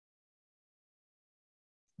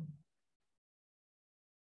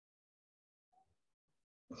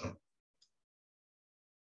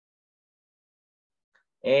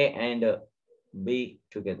 A and B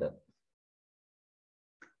together.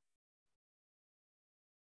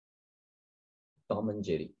 Tom and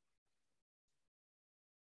Jerry.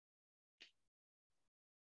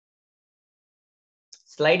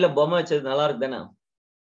 ஸ்லைட்ல பொம்மை வச்சது நல்லா இருக்கு தானே?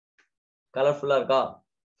 கலர்ஃபுல்லா இருக்கா?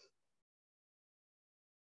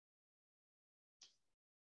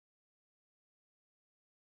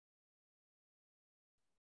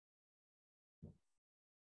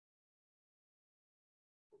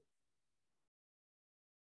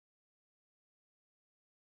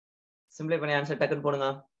 சிம்பிளை பண்ணி ஆன்சர் டக்குன்னு போடுங்க,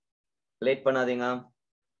 லேட் பண்ணாதீங்க.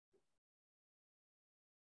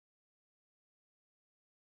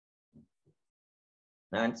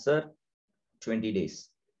 Answer 20 days.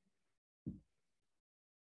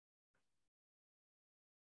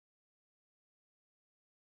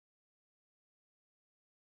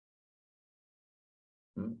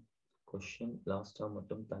 கொஸ்டின் லாஸ்டா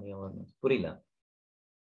மட்டும் தனியா வரணும். புரியல.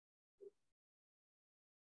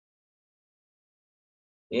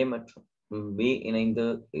 A மற்றும் B இணைந்து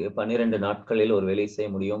 12 நாட்களில் ஒரு வேலை செய்ய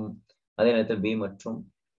முடியும். அதே நேரத்தில் B மற்றும்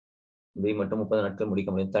 30 நாட்கள் முடிக்க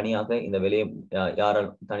முடியும். தனியாக இந்த வேலையை யாரால்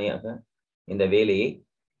தனியாக இந்த வேலையை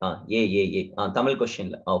தமிழ்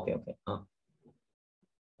கொஸ்டின்ல ஓகே ஓகே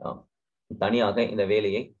தனியாக இந்த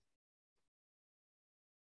வேலையை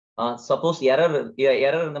சப்போஸ்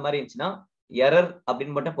எரர் இந்த மாதிரி இருந்துச்சுன்னா எரர்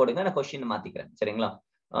அப்படின்னு மட்டும் போடுங்க, நான் கொஸ்டின் மாத்திக்கிறேன் சரிங்களா?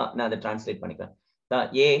 நான் அதை டிரான்ஸ்லேட் பண்ணிக்கிறேன்.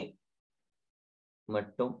 A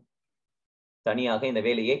மட்டும் தனியாக இந்த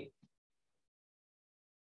வேலையை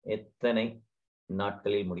எத்தனை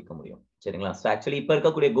நாட்களில் முடிக்க முடியும் சரிங்களா? ஆக்சுவலி இப்ப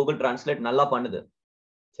இருக்கக்கூடிய கூகுள் டிரான்ஸ்லேட் நல்லா பண்ணுது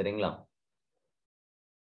சரிங்களா?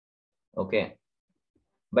 ஓகே,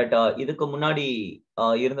 பட் இதுக்கு முன்னாடி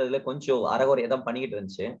இருந்ததுல கொஞ்சம் அரைகுறையா தான் பண்ணிக்கிட்டு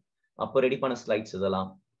இருந்துச்சு. அப்போ ரெடி பண்ண ஸ்லைட்ஸ்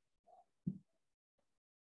இதெல்லாம்.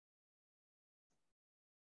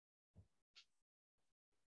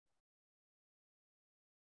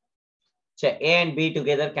 A and B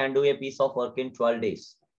together can do a piece of work in 12 days.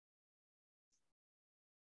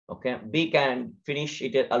 Okay, B can finish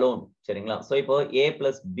it alone சரிங்களா? சோ இப்போ A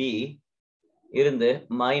plus B இருந்து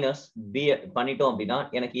மைனஸ் B பண்ணிட்டோம் அப்படின்னா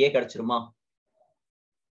எனக்கு A கிடைச்சிருமா?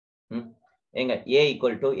 எங்க A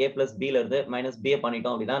equal to A plus B ல இருந்து minus B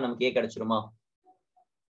பண்ணிட்டோம் அப்படின்னா நமக்கு A கிடைச்சிருமா?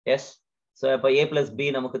 எஸ். சோ இப்போ A plus B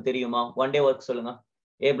நமக்கு தெரியுமா? 1 day work சொல்லுங்க.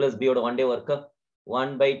 A plus B ஓட 1 day work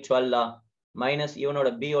 1/12 மைனஸ் இவனோட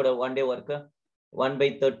B ஓட 1 day work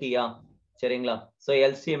 1/30 சரிங்களா? சோ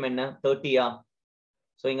LCM என்ன? 30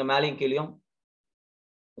 சோ இங்க மேலையும் கீழையும்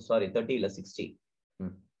சாரி 30 இல்ல 60.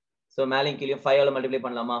 சோ மேலையும் கீழையும் 5 ஆல மல்டிப்ளை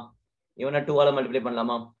பண்ணலாமா? இவனை 2 ஆல மல்டிப்ளை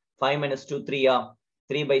பண்ணலாமா? 5 minus 2 3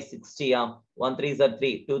 3/60 1 3s are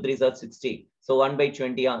 3 2 3s are 60 so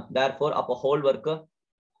 1/20 therefore அப்ப whole work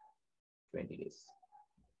 20 days.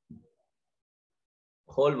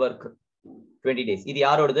 whole work 20 days. இது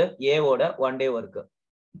யாரோடது? A ஓட 1 day work.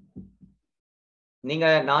 நீங்க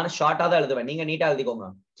நான் ஷார்ட்டா தான் எழுதுவேன், நீங்க நீட்டா எழுதிக்கோங்க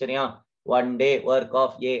சரியா? 1 day work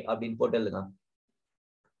of A அப்படின்னு போட்டு எழுதுங்க.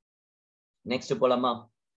 நெக்ஸ்ட் போலாமா?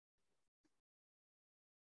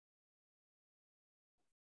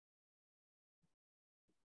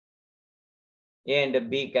 A and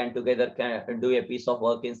B can together do a piece of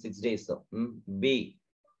work in 6 days. B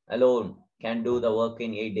alone can do the work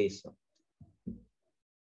in 8 days.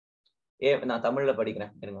 நான் தமிழ்ல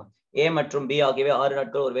படிக்கிறேன். A மற்றும் B ஆகியவை 6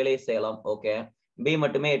 நாட்கள் ஒரு வேலையை செய்யலாம். ஓகே, B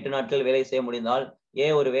மட்டுமே 8 நாட்கள் வேலை செய்ய முடிந்தால் A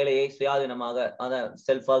ஒரு வேலையை சுயாதீனமாக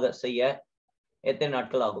செல்ஃபாக செய்ய எத்தனை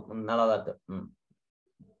நாட்கள் ஆகும்? நல்லா தான் இருக்கு.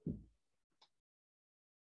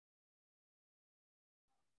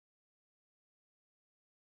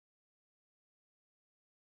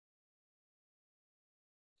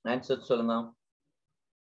 ஆன்சர் சொல்லுங்க.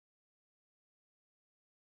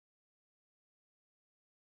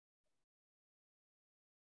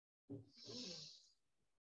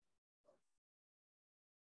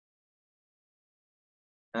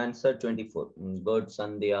 Answer 24. Good,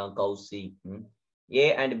 Sandhya, Kausi. A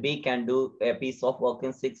and B can do a piece of work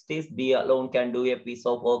in 6 days. B alone can do a piece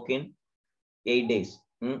of work in 8 days.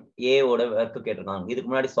 A ஓட work கேட்டிருக்காங்க. இதுக்கு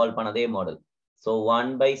முன்னாடி சால்வ் பண்ணதே மாடல். So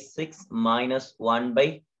 1/6 minus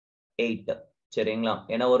 1/8. சரிங்களா?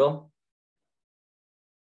 என்ன வரும்?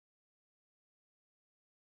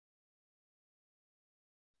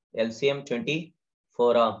 LCM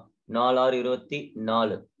 24. 4 6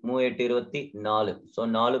 24. 3 8 24. So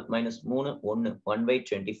 4 minus 3 1.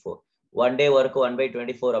 1/24. 1 day work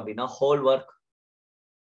 1/24 அப்படின்னா whole work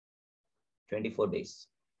 24 days.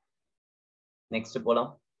 Next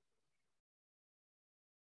போலாம்.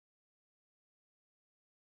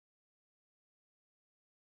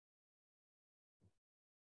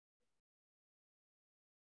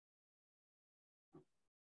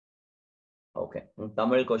 Okay.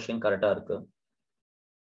 தமிழ் கொஸ்டின் கரெக்டா இருக்கு.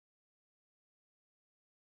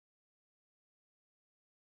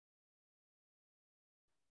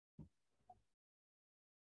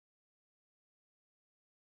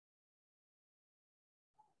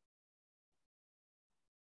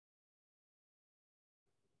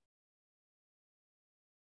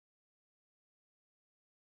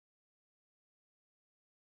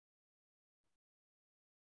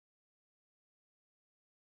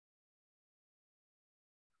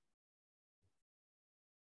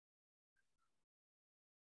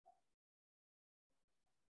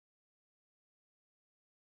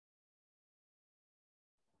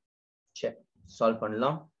 சரி, சால்வ்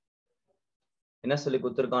பண்ணலாம். என்ன சொல்லி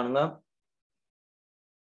கொடுத்திருக்கானுங்க?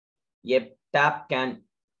 A tap can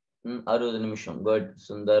 60 நிமிஷம். Good,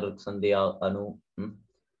 Sundar, Sandhya, Anu.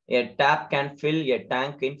 A tap can fill a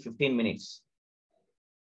tank in 15 minutes.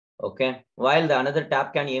 Okay, while the another tap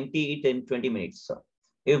can empty it in 20 minutes.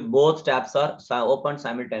 If both taps are open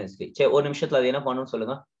simultaneously. சரி, ஒரு நிமிஷத்துல அது என்ன பண்ணணும்னு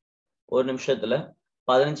சொல்லுங்க. ஒரு நிமிஷத்துல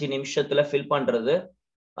 15 நிமிஷத்துல ஃபில் பண்றது,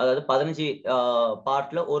 அதாவது 15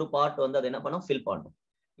 பார்ட்ல ஒரு பார்ட் வந்து அது என்ன பண்ணும், ஃபில் பண்ணும்.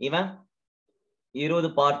 இவன் 20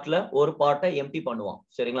 பார்ட்ல ஒரு பார்ட்டை எம்டி பண்ணுவான்.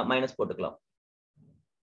 சரிங்களா? மைனஸ் போட்டுக்கலாம்.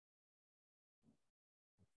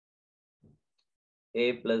 A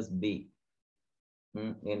plus B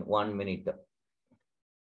in 1 minute.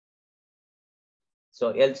 So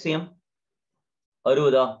LCM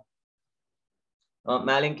 60.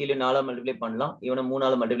 மேலையும் கீழே 4 மல்டிப்ளை பண்ணலாம். இவனை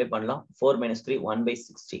 3 மல்டிப்ளை பண்ணலாம். 4 minus 3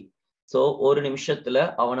 1/60. ஸோ ஒரு நிமிஷத்துல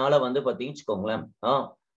அவனால வந்து பாத்தீங்கன்னு வச்சுக்கோங்களேன்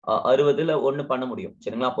 60ல 1 பண்ண முடியும்.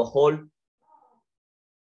 சரிங்களா? அப்போ ஹோல்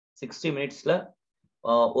 60 மினிட்ஸ்ல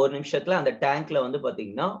ஒரு நிமிஷத்துல அந்த டேங்க்ல வந்து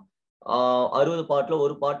பாத்தீங்கன்னா 60 பார்ட்ல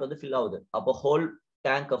ஒரு பார்ட் வந்து ஃபில் ஆகுது. அப்போ ஹோல்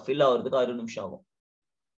டேங்க் ஃபில் ஆகுறதுக்கு 60 நிமிஷம் ஆகும்.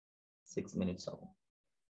 6 minutes ஆகும்.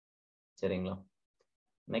 சரிங்களா?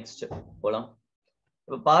 நெக்ஸ்ட் போலாம்.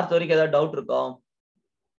 இப்ப பார்த்த வரைக்கும் ஏதாவது டவுட் இருக்கா?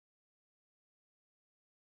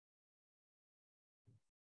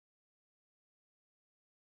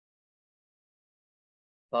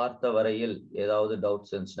 பார்த்த வரையில் ஏதாவது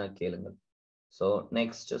டவுட்ஸ் இருந்துச்சுன்னா கேளுங்க. சோ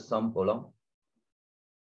நெக்ஸ்ட் சம் போலாம்.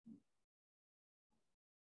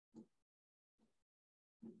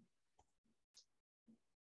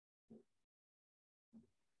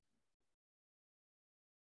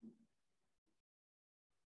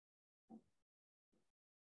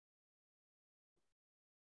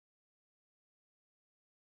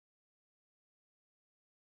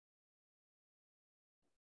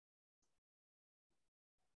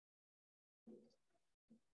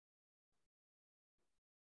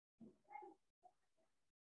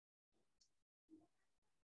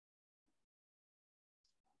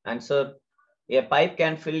 Answer, a pipe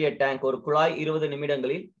can fill a tank. ஒரு குழாய் 20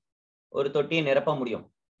 நிமிடங்களில் ஒரு தொட்டியை நிரப்ப முடியும்.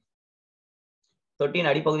 தொட்டியின்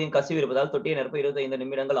அடிப்பகுதியின் கசிவு இருப்பதால் தொட்டியை நிரப்ப 25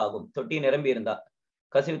 நிமிடங்கள் ஆகும். தொட்டி நிரம்பி இருந்தால்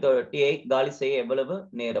கசிவு தொட்டியை காலி செய்ய எவ்வளவு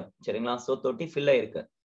நேரம்? சரிங்களா? சோ தொட்டி ஃபில் ஆயிருக்கு.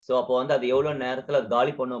 சோ அப்போ வந்து அது எவ்வளவு நேரத்துல அது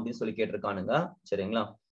காலி பண்ணும் அப்படின்னு சொல்லி கேட்டிருக்கானுங்க. சரிங்களா?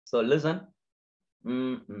 So listen.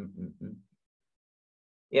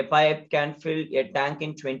 A pipe can fill a tank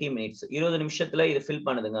in 20 minutes. 20 நிமிஷத்துல இது ஃபில்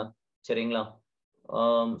பண்ணுதுங்க. சரிங்களா?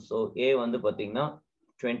 So A வந்து பாத்தீங்கன்னா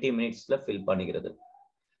 20 minutesல ஃபில் பண்ணிக்கிறது.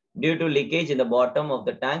 Due to leakage in the bottom of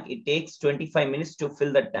the tank, it takes 25 minutes to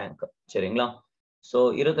fill the tank. சரிங்களா? So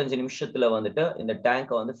 25 நிமிஷத்துல வந்துட்டு இந்த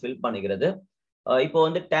டேங்கை வந்து ஃபில் பண்ணிக்கிறது. இப்போ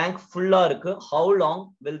வந்து டேங்க் ஃபுல்லா இருக்கு. How long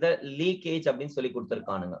will the leakage அப்படின்னு சொல்லி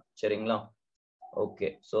கொடுத்திருக்கானுங்க. சரிங்களா? ஓகே,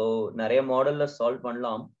 சோ நிறைய மாடல்ல சால்வ்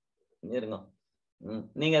பண்ணலாம். இருங்க,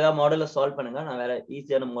 நீங்க ஏதாவது மாடல்ல சால்வ் பண்ணுங்க, நான் வேற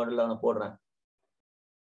ஈஸியான மாடல்ல நான் போடுறேன்.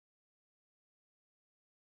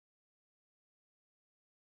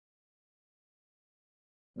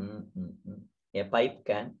 A pipe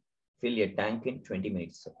can fill a tank in 20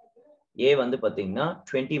 minutes. A வந்து பாத்தீங்கன்னா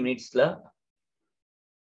 20 மினிட்ஸ்ல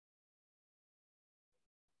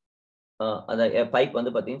அந்த பைப்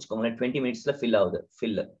வந்து பாத்தீங்கன்னா 20 மினிட்ஸ்ல ஃபில் ஆகுது.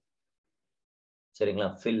 ஃபில் சரிங்களா?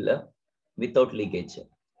 Fill without leakage.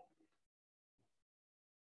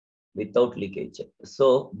 Without leakage. So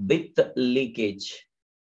with leakage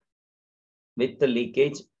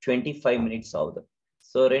 25 minutes ஆகுது.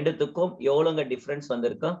 So ரெண்டுத்துக்கும் எவ்வளவுங்க டிஃபரன்ஸ்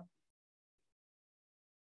வந்திருக்கு?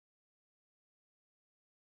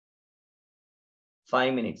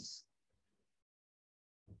 5 minutes.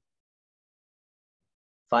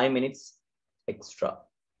 5 minutes extra.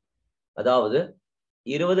 அதாவது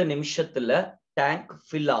 20 நிமிஷத்துல டேங்க்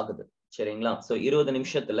ஃபில் ஆகுது. சரிங்களா? So 20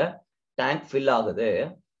 நிமிஷத்துல டேங்க் ஃபில் ஆகுது.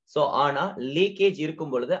 சோ ஆனா லீக்கேஜ் இருக்கும்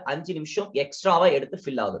பொழுது 5 நிமிஷம் எக்ஸ்ட்ராவா எடுத்து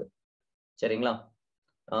ஃபில் ஆகுது. சரிங்களா?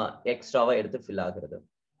 எக்ஸ்ட்ராவா எடுத்து ஃபில் ஆகுறது.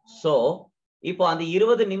 சோ இப்போ அந்த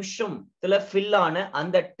 20 நிமிஷத்துல ஃபில் ஆன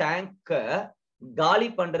அந்த டேங்க காலி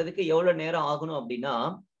பண்றதுக்கு எவ்வளவு நேரம் ஆகணும் அப்படின்னா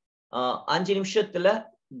 5 நிமிஷத்துல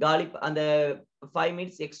காலி அந்த 5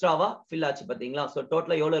 மினிட்ஸ் எக்ஸ்ட்ராவா ஃபில் ஆச்சு பாத்தீங்களா? சோ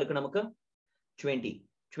டோட்டலா எவ்வளவு இருக்கு நமக்கு?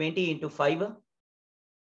 20 into 5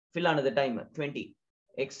 ஃபில் ஆனது டைம் 20,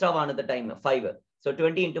 எக்ஸ்ட்ராவானது டைம் 5. So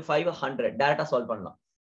 20 into 5 100. டைரக்டா சால்வ் பண்ணலாம்.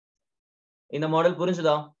 இந்த மாடல்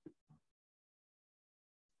புரிஞ்சுதா?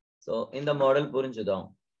 சோ இந்த மாடல் புரிஞ்சுதா?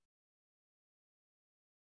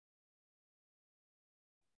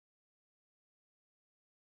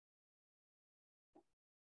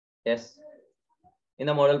 எஸ்,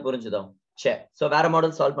 இந்த மாடல் புரிஞ்சுதா? சரி, சோ வேற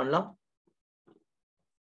மாடல் சால்வ் பண்ணலாம்.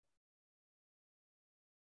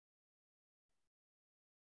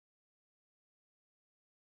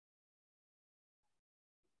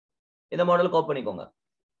 இந்த மாடல் காப்பி பண்ணிக்கோங்க.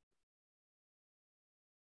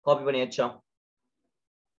 காப்பி பண்ணியாச்சா?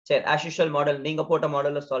 சரி, as usual மாடல் நீங்க போட்ட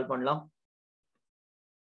மாடல்ல சால்வ் பண்ணலாம்.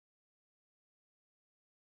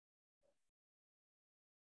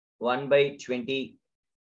 One by 20.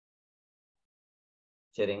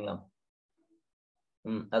 சரிங்களா?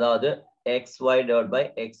 அதாவது xy divided by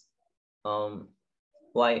x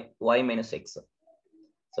y minus x.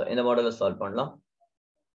 So இந்த மாடல்ல சால்வ் பண்ணலாம்.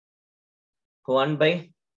 1 by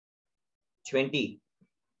 20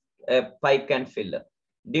 pipe can fill.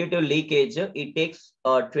 Due to leakage, it takes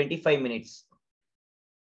 25 minutes.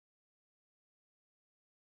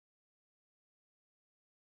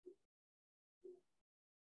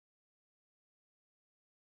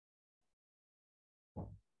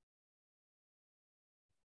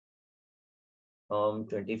 Um,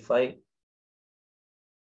 25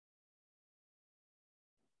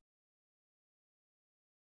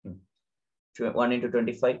 1 into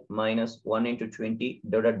 25 minus 1 into 20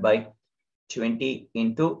 divided by 20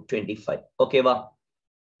 into 25. Okay வா?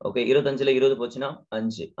 Okay, 25ல 20 போச்சுனா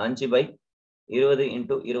 5. 5 by 20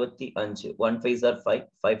 into 25. 1 5s are 5,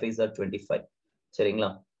 5 5s are 25. சரிங்களா?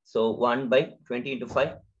 So 1 by 20 into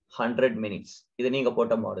 5, 100 minutes. இது நீங்க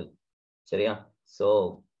போட்ட model. சரியா? So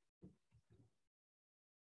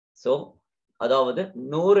அதாவது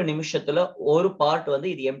 100 நிமிஷத்துல ஒரு பார்ட் வந்து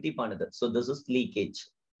இது எம்டி பண்ணுது. So this is leakage.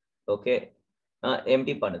 Okay,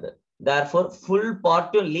 empty பண்ணுது. Therefore full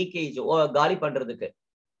part leakage காலி பண்றதுக்கு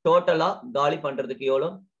டோட்டலா காலி பண்றதுக்கு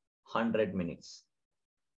எவ்வளவு? 100 minutes.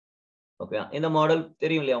 ஓகே, இந்த மாடல்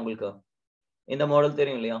தெரியும் இல்லையா உங்களுக்கு? இந்த மாடல்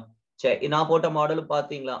தெரியும் இல்லையா? சரி, நான் போட்ட மாடல்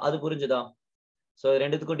பாத்தீங்களா? அது புரிஞ்சுதா? சோ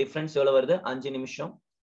ரெண்டுத்துக்கும் டிஃபரன்ஸ் எவ்வளவு வருது? 5 நிமிஷம்.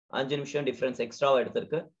 5 நிமிஷம் டிஃபரன்ஸ் எக்ஸ்ட்ராவா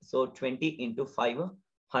எடுத்திருக்கு. So 20 into 5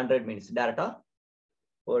 100 minutes. டைரக்டா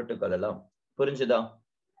போட்டு கொள்ளலாம். புரிஞ்சுதா?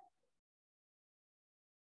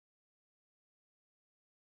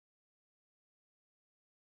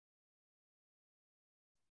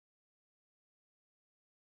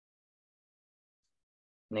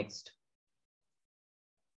 Next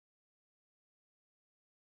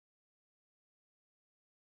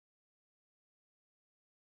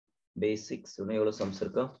basics. இன்னும் எவ்வளவு சம்ஸ்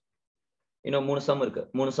இருக்கு? இன்னும் 3 சம் இருக்கு.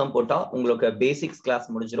 3 சம் போட்டா உங்களுக்கு பேசிக்ஸ் கிளாஸ்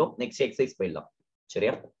முடிஞ்சிடும். நெக்ஸ்ட் எக்ஸசைஸ் போயிடலாம்.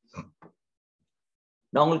 சரியா?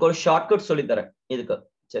 நான் உங்களுக்கு ஒரு ஷார்ட்கட் சொல்லி தரேன் இதுக்கு.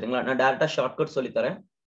 சரிங்களா? நான் டைரக்டா ஷார்ட்கட் சொல்லி தரேன்.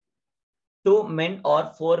 2 men or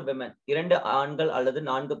 4 women. 2 ஆண்கள் அல்லது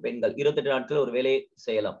 4 பெண்கள் 28 நாட்கள் ஒரு வேலையை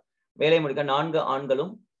செய்யலாம். வேலை முடிக்க 4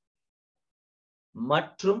 ஆண்களும்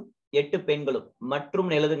மற்றும் 8 பெண்களும். மற்றும்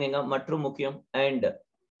எழுதுங்க, மற்றும் முக்கியம். அண்ட்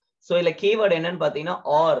சோ இல்ல கீவேர்டு என்னன்னு பாத்தீங்கன்னா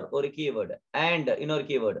ஆர் ஒரு கீவேர்டு, அண்ட் இன்னொரு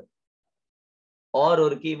கீவேர்டு. ஆர்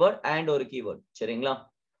ஒரு கீவேர்ட், அண்ட் ஒரு கீவேர்ட். சரிங்களா?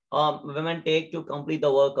 women take to complete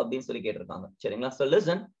the work அப்படின்னு சொல்லி கேட்டிருக்காங்க. சரிங்களா? so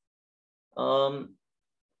listen,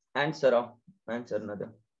 answer என்னது?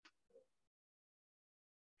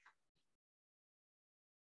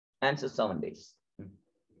 answer 7 days.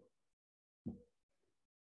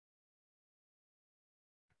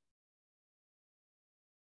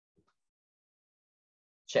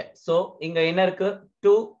 சரி சோ இங்க என்ன இருக்கு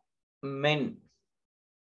 2 men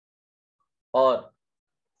or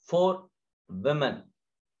 4 women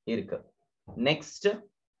இருக்கு next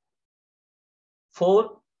 4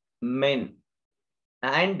 men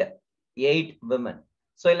and 8 women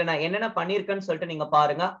so இல்ல நான் என்னென்ன பண்ணிருக்கேன்னு சொல்லிட்டு நீங்க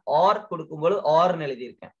பாருங்க or கொடுக்கும்போது or ன்னு எழுதி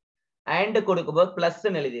இருக்கேன் and கொடுக்கும்போது plus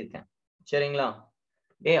ன்னு எழுதி இருக்கேன் சரிங்களா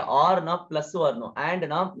or னா plus வரணும் and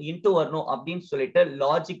னா into வரணும் அப்படின்னு சொல்லிட்டு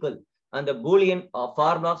லாஜிக்கல் அந்த பூலியன்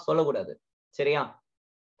ஃபார்முலா சொல்லக்கூடாது சரியா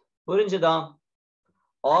புரிஞ்சுதா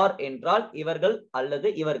or என்றால் இவர்கள் அல்லது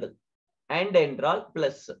இவர்கள் and என்றால்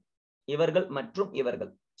பிளஸ் இவர்கள் மற்றும்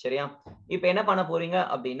இவர்கள் சரியா இப்போ என்ன பண்ண போறீங்க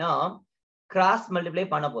அப்படின்னா கிராஸ் மல்டிப்ளை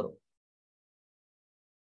பண்ண போறோம்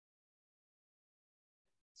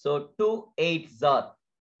so 2 8s are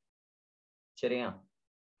சரியா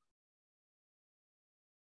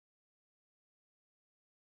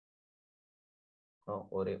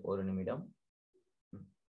ஒரு நிமிடம்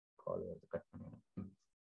கால் கட் பண்ணுங்க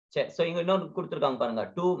சரி சோ இங்க இன்னொரு கொடுத்திருக்காங்க பாருங்க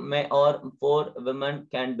 2 men or 4 women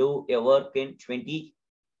can do a work in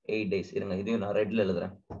 28 days இருங்க இதையும் நான் ரெட்ல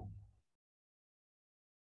எழுதுறேன்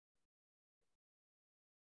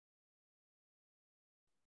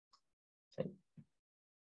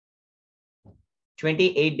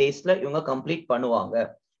 28 டேஸ்ல இவங்க கம்ப்ளீட் பண்ணுவாங்க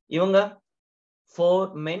இவங்க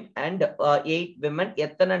 4 men and 8 women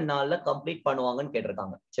எத்தனை நாள்ல கம்ப்ளீட் பண்ணுவாங்கன்னு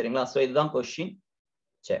கேட்டிருக்காங்க சரிங்களா சோ இதுதான் क्वेश्चन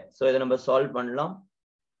சரி சோ இத நம்ம சால்வ் பண்ணலாம்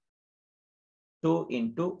 2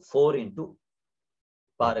 into 4 into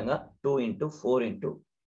பாருங்க 2 into 4 into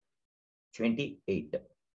 28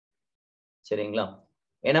 சரிங்களா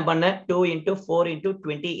என்ன பண்ண 2 into 4 into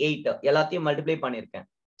 28 எல்லாத்தையும் மல்டிப்ளை பண்ணிருக்கேன்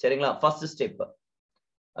சரிங்களா ஃபர்ஸ்ட் ஸ்டெப்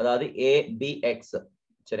அதாவது abx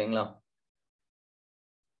சரிங்களா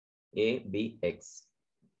abx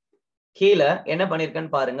கீழ என்ன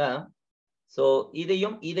பண்ணிருக்கேன்னு பாருங்க சோ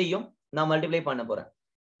இதையும் நான் மல்டிப்ளை பண்ண போறேன்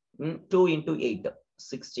 2 into 8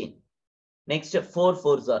 16 next 4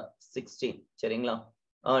 4s are 16 சரிங்களா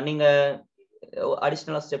நீங்க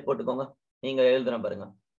அடிஷனலா ஸ்டெப் போட்டுக்கோங்க நீங்க எழுதுறேன் பாருங்க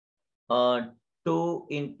 2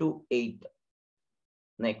 into 8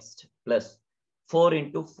 next plus 4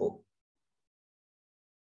 into 4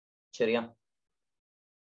 சரியா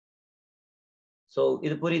சோ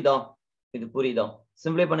இது புரியுதா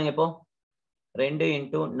சிம்பிளை பண்ணுங்க இப்போ 2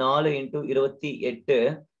 into 4 into 28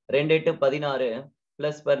 2 8 16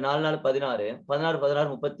 plus per 4 4 16 16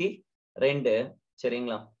 16 32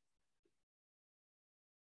 சரிங்களா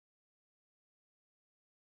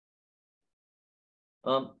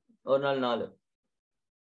ஒரு நாள் 4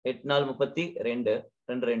 8 நாள் 32 2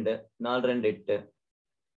 2 4 2 8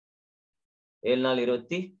 7 நாள்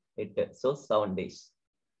 28 so 7 days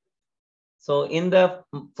சோ இந்த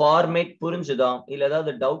ஃபார்மேட் புரிஞ்சுதா இல்ல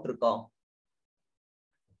ஏதாவது டவுட் இருக்கா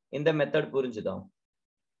இந்த மெத்தட் புரிஞ்சுதா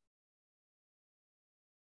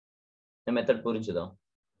இந்த மெத்தட் புரிஞ்சுதா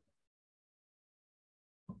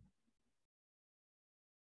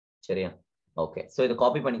சரியா ஓகே சோ இத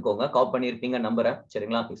காப்பி பண்ணிக்கோங்க காப்பி பண்ணிருப்பீங்க நம்புறேன்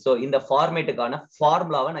சரிங்களா சோ இந்த ஃபார்மேட்டுக்கான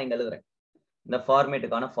ஃபார்முலாவை நான் இங்க எழுதுறேன் இந்த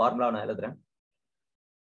ஃபார்மேட்டுக்கான ஃபார்முலாவை நான் எழுதுறேன்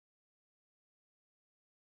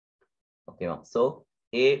ஓகேவா so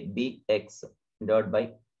abx divided by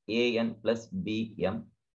an plus bm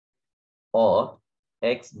or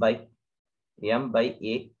x by m by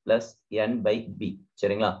a plus n by b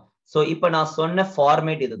சரிங்களா சோ இப்போ நான் சொன்ன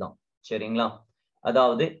ஃபார்மேட் இதுதான் சரிங்களா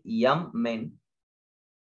அதாவது m men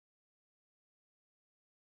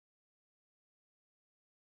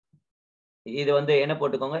இது வந்து என்ன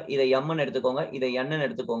போட்டுக்கோங்க இதை m ன்னு எடுத்துக்கோங்க இதை n ன்னு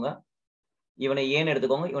எடுத்துக்கோங்க இவனை a ன்னு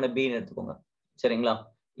எடுத்துக்கோங்க இவனை b ன்னு எடுத்துக்கோங்க சரிங்களா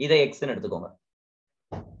இதை x ன்னு எடுத்துக்கோங்க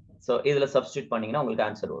சோ இதுல சப்ஸ்டிட்யூட் பண்ணீங்கன்னா உங்களுக்கு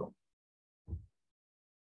ஆன்சர் வரும்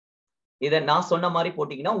இதை நான் சொன்ன மாதிரி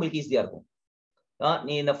போட்டீங்கன்னா உங்களுக்கு ஈஸியா இருக்கும்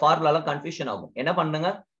நீ இந்த ஃபார்முலால கன்ஃபியூஷன் ஆகும் என்ன பண்ணுங்க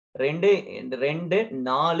 2 2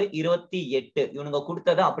 4 28 இவனுங்க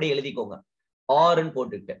கொடுத்ததை அப்படியே எழுதிக்கோங்க ஆர்ன்னு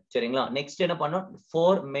போட்டுட்டு சரிங்களா நெக்ஸ்ட் என்ன பண்ணும்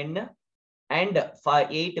 4 men and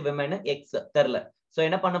 8 women x தெரியல சோ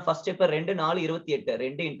என்ன பண்ண ஃபர்ஸ்ட் ஸ்டெப் 2 4 28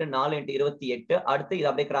 2 into 4 into 28 அடுத்து இத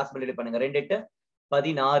அப்படியே கிராஸ் மல்டிப்ளை பண்ணுங்க 2 8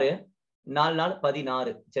 16 4 4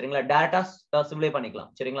 16 சரிங்களா டைரக்டா சிம்பிளை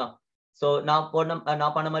பண்ணிக்கலாம் சரிங்களா சோ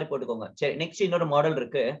நான் பண்ண மாதிரி போட்டுக்கோங்க சரி நெக்ஸ்ட் இன்னொரு மாடல்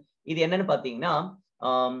இருக்கு இது என்னன்னு பாத்தீங்கன்னா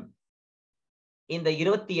இந்த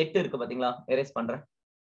 28 இருக்கு பாத்தீங்களா எரேஸ் பண்றேன்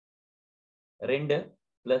 2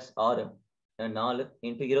 plus 6 4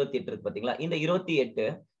 into 28 இருக்கு பாத்தீங்களா இந்த 28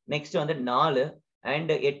 நெக்ஸ்ட் வந்து 4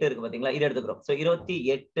 and 8 இருக்கு பாத்தீங்களா இது எடுத்துக்கிறோம் சோ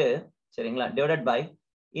 28 சரிங்களா டிவைடட் பை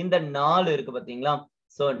இந்த 4 இருக்கு பாத்தீங்களா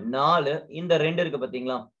சோ 4 இந்த 2 இருக்கு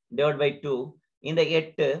பாத்தீங்களா டிவைட் பை 2 இந்த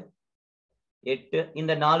 8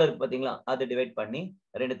 இந்த 4 இருக்கு பாத்தீங்களா அது டிவைட் பண்ணி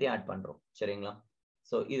ரெண்டுத்தையும் ஆட் பண்றோம் சரிங்களா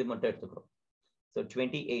சோ இது மட்டும் எடுத்துக்கிறோம் சோ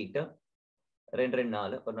 28 2 2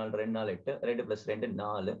 4 ஒரு நாள் 2 4 8 2 + 2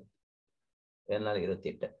 4 2 4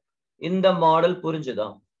 28 இந்த மாடல் புரிஞ்சுதா?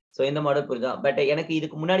 சோ இந்த மாடல் புரியுதா? பட் எனக்கு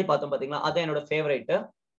இதுக்கு முன்னாடி பார்த்தோம் பாத்தீங்களா, அதான் என்னோட ஃபேவரைட்.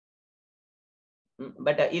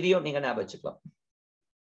 பட் இதையும் நீங்க ஞாபகம் வச்சுக்கலாம்.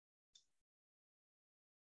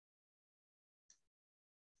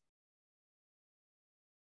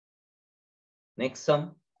 Next sum.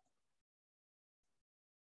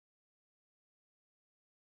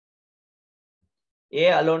 A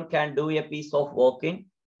alone can do a piece of work in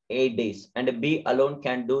 8 days and B alone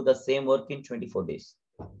can do the same work in 24 days.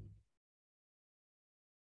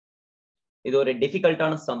 இது ஒரு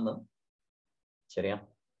டிஃபிகல்ட்டான சம். சரியா?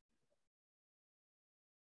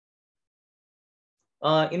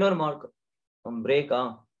 இன்னொரு மார்க் பிரேக்கா?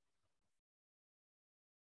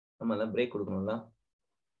 நம்மள பிரேக் கொடுக்கணும்ல.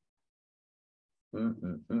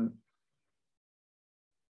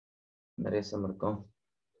 நிறைய சம் இருக்கும்.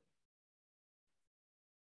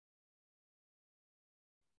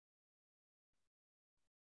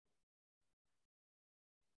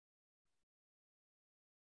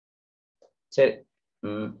 சரி.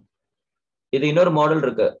 இது இன்னொரு மாடல்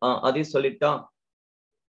இருக்கு. அதையும் சொல்லிட்டா?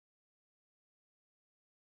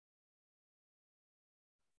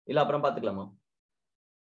 இல்ல அப்புறம் பாத்துக்கலாமா?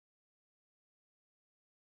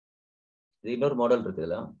 இது இன்னொரு மாடல் இருக்கு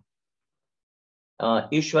இதுல.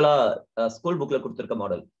 யூசுவலா ஸ்கூல் புக்ல கொடுத்திருக்க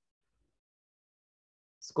மாடல்.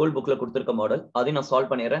 ஸ்கூல் புக்ல கொடுத்திருக்க மாடல் அதையும் நான்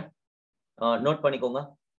சால்வ் பண்ணிடுறேன். நோட் பண்ணிக்கோங்க.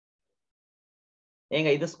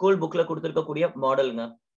 ஏங்க இது ஸ்கூல் புக்ல கொடுத்திருக்கக்கூடிய மாடலுங்க.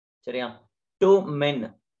 சரியா? 2 men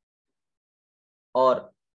or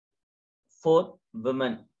 4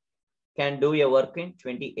 women can do a work in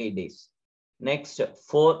 28 days. Next,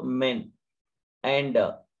 4 men and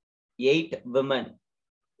 8 women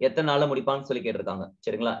எத்தனை நாள்ல முடிப்பான்னு சொல்லி கேட்டிருக்காங்க.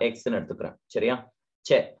 சரிங்களா? X ன்னு எடுத்துக்கிறேன். சரியா?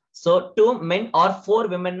 சரி. So 2 men or 4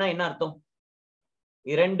 women னா என்ன அர்த்தம்?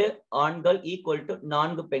 2 ஆண்கள் ஈக்குவல் டு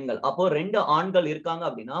 4 பெண்கள். அப்போ 2 ஆண்கள் இருக்காங்க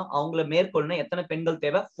அப்படின்னா அவங்கள மேற்கொள்ளணும் எத்தனை பெண்கள்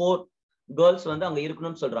தேவை? 4 கேர்ள்ஸ் வந்து அங்க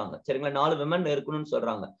இருக்கணும்னு சொல்றாங்க. சரிங்களா? 4 விமன் இருக்கணும்னு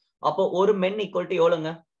சொல்றாங்க. அப்போ ஒரு மென் ஈக்குவல் டு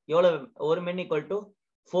எவ்வளவுங்க? எவ்வளவு? ஒரு மென் equal to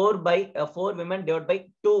 4 women divide by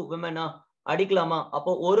 2 விமனா அடிக்கலாமா?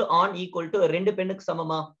 அப்போ ஒரு ஆண் ஈக்குவல் டு 2 பெண்ணுக்கு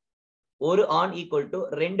சமமா? ஒரு ஆண் ஈக்குவல் டு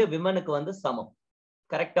 2 விமனுக்கு வந்து சமம்.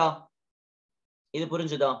 கரெக்டா? இது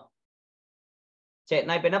புரிஞ்சுதா? சரி,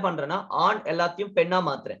 நான் இப்ப என்ன பண்றேன்னா ஆண் எல்லாத்தையும் பெண்ணா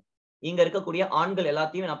மாத்துறேன். இங்க இருக்கக்கூடிய ஆண்கள்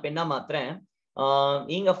எல்லாத்தையும் நான் பெண்ணா மாத்துறேன்.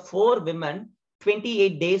 இங்க 4 விமன் 28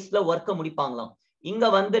 டேஸ்ல ஒர்க்க முடிப்பாங்களாம். இங்க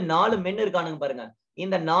வந்து 4 மென் இருக்கானுங்க பாருங்க.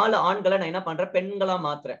 இந்த 4 ஆண்களை நான் என்ன பண்றேன்? பெண்களா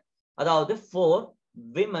மாத்துறேன். அதாவது 4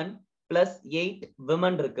 விமன் பிளஸ் 8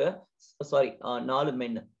 விமன் இருக்கு. சாரி, 4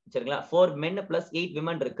 மென். சரிங்களா? 4 மென் பிளஸ் 8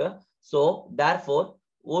 விமன் இருக்கு. சோ therefore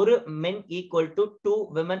ஒரு மென் ஈக்குவல் டு 2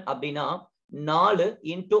 விமன் அப்படின்னா 4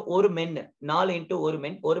 into ஒரு மென், 4 into ஒரு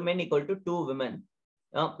மென், ஒரு மென் equal to 2 women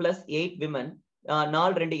plus 8 women,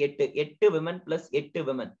 4 2 8, 8 women plus 8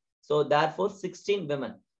 women. So therefore 16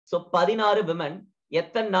 women. So 16 women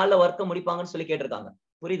எத்தனை நாள்ல ஒர்க்க முடிப்பாங்கன்னு சொல்லி கேட்டிருக்காங்க.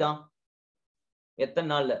 புரியுதா? எத்தனை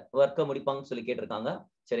நாள்ல ஒர்க்க முடிப்பாங்கன்னு சொல்லி கேட்டிருக்காங்க.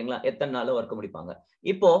 சரிங்களா? எத்தனை நாள்ல ஒர்க்க முடிப்பாங்க.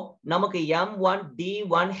 இப்போ நமக்கு M1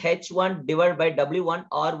 D1 H1 divided by W1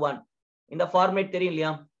 R1 இந்த ஃபார்மேட் தெரியும்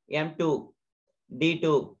இல்லையா? M2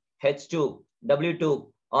 D2 H2 W2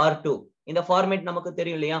 R2 இந்த ஃபார்மேட் நமக்கு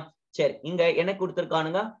தெரியும் இல்லையா? சரி, இங்க என்ன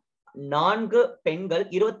கொடுத்திருக்கானுங்க? 4 பெண்கள்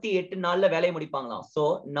 28 நாள்ல வேலையை முடிப்பாங்களாம். சோ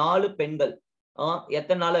 4 பெண்கள்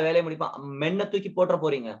எத்தனை நாள்ல வேலையை முடிப்பாங்க? மென்ன தூக்கி போட்டுற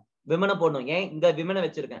போறீங்க, விமனை போடணும். ஏன் இங்க விமனை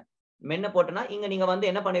வச்சிருக்கேன்? மென்ன போட்டனா இங்க நீங்க வந்து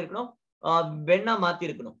என்ன பண்ணிருக்கணும்? வெண்ணா மாத்தி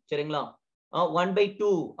இருக்கணும். சரிங்களா?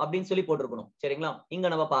 1/2 அப்படின்னு சொல்லி போட்டிருக்கணும். சரிங்களா? இங்க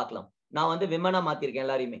நம்ம பார்க்கலாம். நான் வந்து விமனா மாத்திருக்கேன்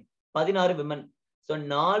எல்லாரையுமே. 16 விமன். சோ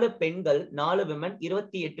 4 பெண்கள் 4 விமன்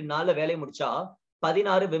 28 நாள்ல வேலையை முடிச்சா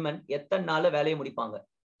 16 விமன் எத்தனை நாள்ல வேலையை முடிப்பாங்க?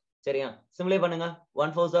 சரியா? சிம்ப்ளை பண்ணுங்க.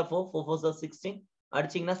 1 4 4 4 4 16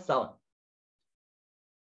 அடிச்சீங்கன்னா 7.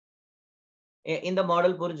 இந்த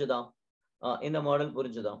மாடல் புரிஞ்சுதா? இந்த மாடல்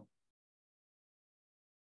புரிஞ்சுதா?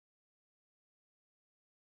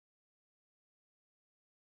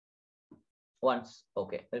 ஒன்ஸ்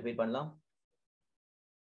ஓகே, ரிப்பீட் பண்ணலாம்.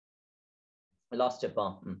 லாஸ்ட் ஸ்டெப்பா?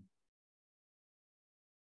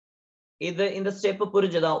 இது இந்த ஸ்டெப்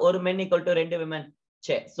புரிஞ்சுதா? ஒரு மென் ஈக்குவல் டு 2 விமன்.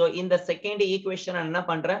 சரி, சோ இந்த செகண்ட் ஈக்குவேஷன் என்ன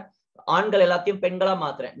பண்றேன்? ஆண்கள் எல்லாத்தையும் பெண்களா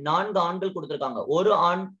மாத்துறேன். 4 ஆண்கள் கொடுத்திருக்காங்க. ஒரு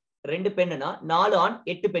ஆண் 2 பெண்ணுனா 4 ஆண்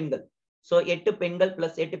 8 பெண்கள். சோ 8 பெண்கள்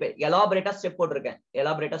பிளஸ் 8 பெண். எலாபரேட்டா ஸ்டெப்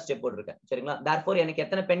போட்டிருக்கேன். சரிங்களா? therefore எனக்கு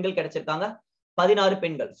எத்தனை பெண்கள் கிடைச்சிருக்காங்க? 16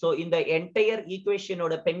 பெண்கள். சோ இந்த என்டையர்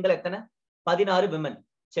ஈக்குவேஷனோட பெண்கள் எத்தனை? 16 விமன்.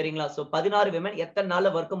 சரிங்களா? சோ 16 விமன் எத்தனை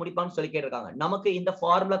நாள்ல ஒர்க் முடிப்பான்னு சொல்லி கேட்டிருக்காங்க. நமக்கு இந்த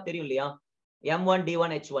ஃபார்முலா தெரியும் இல்லையா? M1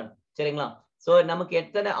 D1 H1. சரிங்களா? சோ நமக்கு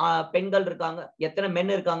எத்தனை பெண்கள் இருக்காங்க, எத்தனை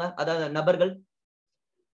மென் இருக்காங்க, அதாவது நபர்கள்?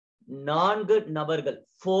 4 நபர்கள்.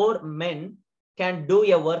 4 men can do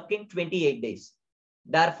a work in 28 days.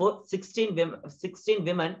 Therefore, 16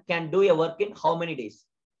 women can do a work in how many days?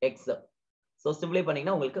 X. So simply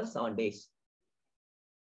பண்ணீங்கன்னா உங்களுக்கு 7 days.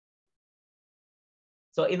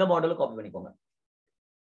 So இந்த மாடலை காப்பி பண்ணிக்கோங்க.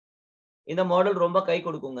 இந்த மாடல் ரொம்ப கை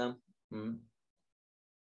கொடுக்குங்க.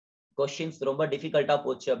 क्वेश्चंस ரொம்ப டிஃபிகல்ட்டா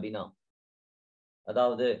போச்சு அப்படினா,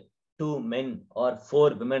 அதாவது 2 men or 4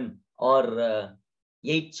 women or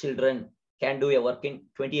 8 children can do a work in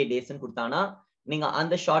 28 days ன்னு கொடுத்தானா நீங்க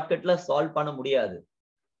அந்த ஷார்ட்கட்ல சால்வ் பண்ண முடியாது.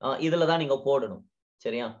 இதுல தான் நீங்க போடணும்.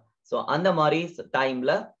 சரியா? சோ அந்த மாதிரி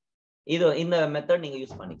டைம்ல இந்த மெத்தட் நீங்க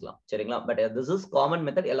யூஸ் பண்ணிக்கலாம். சரிங்களா? But this is common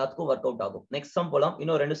method, எல்லாத்துக்கும் ஒர்க் அவுட் ஆகும். நெக்ஸ்ட் சம் போலாம்.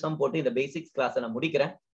 இன்னும் 2 சம் போட்டு இந்த பேசிக்ஸ் கிளாஸ் நான்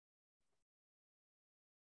முடிக்கிறேன்.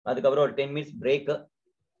 அதுக்கப்புறம் ஒரு 10 minutes பிரேக்,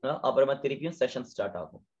 அப்புறமா திருப்பியும் செஷன் ஸ்டார்ட்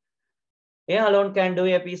ஆகும். A alone can do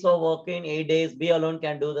a piece of work in 8 days. B alone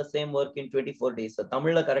can do the same work in 24 days.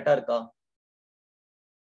 தமிழ்ல கரெக்டா இருக்கா?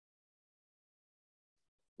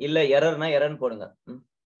 இல்ல எரர்னா எரர்னு போடுங்க.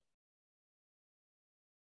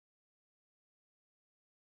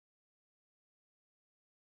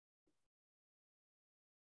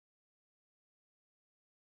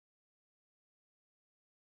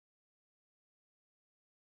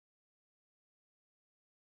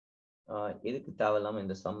 எதுக்கு தேவையில்லாம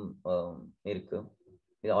இந்த சம் இருக்கு?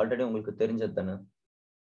 இது ஆல்ரெடி உங்களுக்கு தெரிஞ்சது தானே.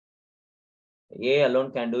 A alone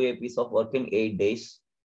can do a piece of work in 8 days.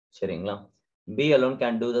 சரிங்களா? B alone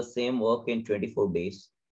can do the same work in 24 days.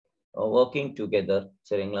 Working together.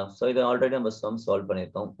 சரிங்களா? So இது ஆல்ரெடி நம்ம சம் சால்வ்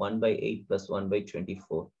பண்ணிருக்கோம். 1/8 plus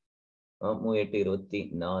 1/24. 3 8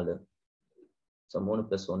 24. So 3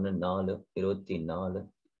 plus 1 4, 24.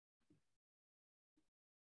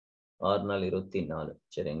 6 4 24.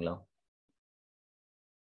 சரிங்களா?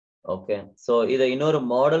 ஓகே. சோ இத இன்னொரு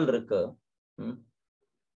மாடல் இருக்கு.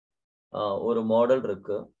 ஒரு மாடல்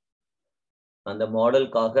இருக்கு. அந்த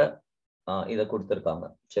மாடலுக்காக இத கொடுத்திருக்காங்க.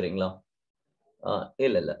 சரிங்களா?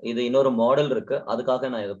 இல்ல இது இன்னொரு மாடல் இருக்கு, அதுக்காக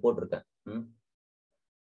நான் இத போட்டிருக்கேன்.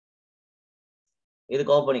 இது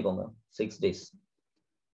காப்பி பண்ணிக்கோங்க. 6 days.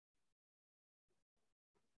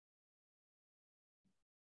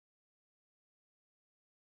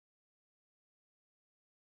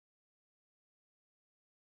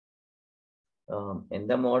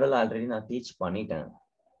 எந்த மாடல் ஆல்ரெடி நான் டீச் பண்ணிட்டேன்.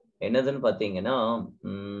 என்னதுன்னு பாத்தீங்கன்னா,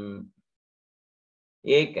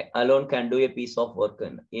 A alone can do a piece of work.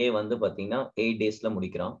 A வந்து பாத்தீங்கன்னா 8 daysல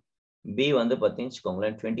முடிக்கிறான். B வந்து பாத்தீங்கன்னா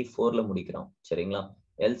 24ல முடிக்கிறான். சரிங்களா?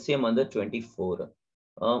 LCM வந்து 24.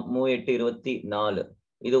 3 8 24.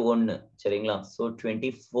 இது 1. சரிங்களா? So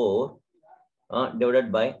 24 divided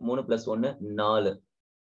by 3 plus 1 4.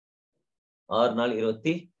 6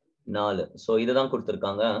 4 24. So இதுதான்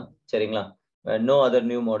கொடுத்திருக்காங்க. சரிங்களா? நோ அதர்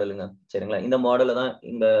நியூ மாடலுங்க. சரிங்களா? இந்த மாடலை தான்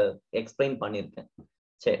இங்க எக்ஸ்பிளைன் பண்ணிருக்கேன்.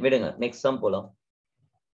 சரி விடுங்க. நெக்ஸ்ட் சம் போலாம்.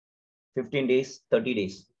 15 days 30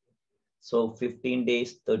 days. So 15 days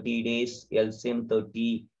 30 days, LCM 30,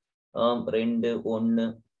 2 1.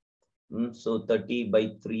 So 30 by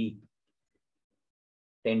 3,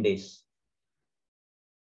 10 days.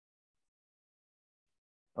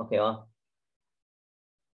 ஓகேவா?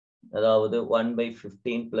 அதாவது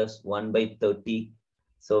 1/15 plus 1/30.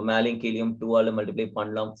 So மேலையும் கீழையும் 2 ஆல மல்டிப்ளை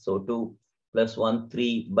பண்ணலாம். So 2 plus 1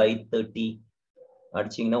 3/30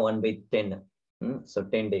 அடிச்சீங்கன்னா 1/10. So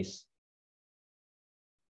 10 days.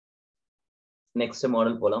 Next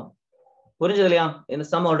model போலாம். புரிஞ்சது இல்லையா? இந்த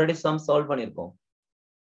சம் ஆல்ரெடி சம் சால்வ் பண்ணிருக்கோம்.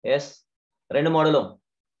 எஸ், 2 மாடலும்.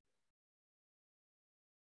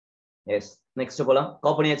 எஸ், நெக்ஸ்ட் போலாம்.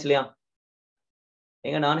 காப்பி பண்ணியாச்சு இல்லையா?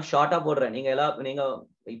 எங்க நான் ஷார்ட்டா போடுறேன். நீங்க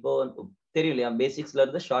இப்போ தெரியும் இல்லையா? பேசிக்ஸ்ல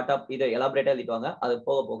இருந்து ஷார்ட்டா இதை எலாபரேட்டா எழுதிக்குவாங்க. அது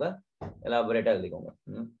போக போக எலாபரேட்டா எழுதிக்கோங்க.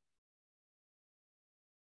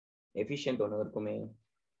 எஃபிஷியன்ட் ஒன்று இருக்குமே.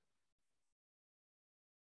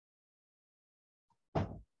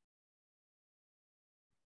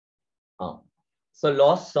 சோ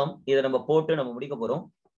லாஸ்ட் சம் இதை நம்ம போட்டு நம்ம முடிக்க போறோம்.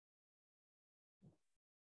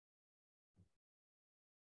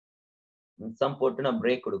 சம் போட்டு நான்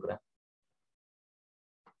பிரேக் கொடுக்குறேன்.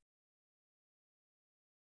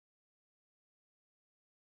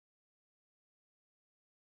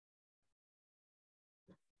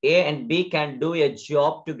 A and B can do a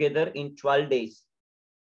job together in 12 days.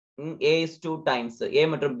 A is 2 times. A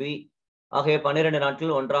மற்றும் B ஆகிய 12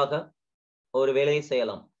 நாட்கள் ஒன்றாக ஒரு வேலையை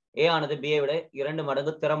செய்யலாம். A ஆனது B ஐ விட 2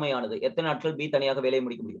 மடங்கு திறமையானது. எத்தனை நாட்கள் B தனியாக வேலையை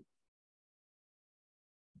முடிக்க முடியும்?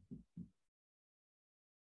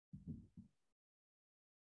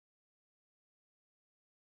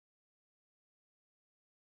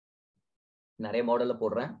 நிறைய மாடல்ல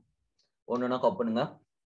போடுறேன். ஒண்ணுனா காப்பி பண்ணுங்க.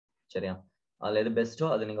 சரியா? அதுல எது பெஸ்டோ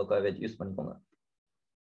அதை நீங்க யூஸ் பண்ணிக்கோங்க.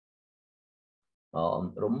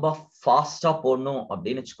 ரொம்ப ஃபாஸ்டா போடணும்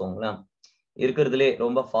அப்படின்னு வச்சுக்கோங்களேன். இருக்கிறதுலே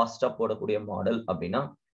ரொம்ப ஃபாஸ்டா போடக்கூடிய மாடல் அப்படின்னா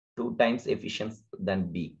 2 times efficient than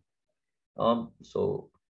B. So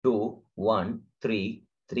 2 1 3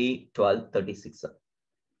 3 12 36.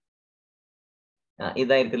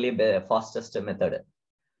 இதான் இருக்கிறதுலே ஃபாஸ்டஸ்ட் மெத்தட்.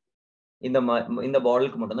 இந்த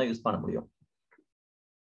மாடலுக்கு மட்டும் தான் யூஸ் பண்ண முடியும்.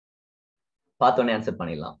 பார்த்தோன்னே ஆன்சர்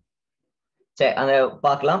பண்ணிடலாம். சரி, அத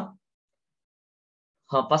பார்க்கலாம்.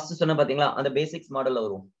 ஃபர்ஸ்ட் சொன்ன பாத்தீங்களா, அந்த பேசிக்ஸ் மாடல்ல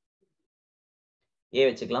வரும். A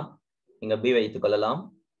வச்சுக்கலாம், இங்க B வைத்துக் கொள்ளலாம்.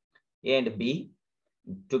 A and B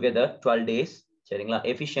together 12 days. சரிங்களா?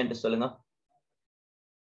 efficient சொல்லுங்க.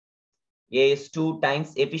 A is 2 times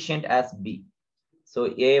efficient as B. So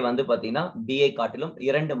A வந்து பாத்தீங்கன்னா B ஐ காட்டிலும்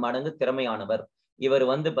 2 மடங்கு திறமையானவர். இவர்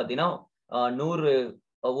வந்து பாத்தீங்கன்னா 100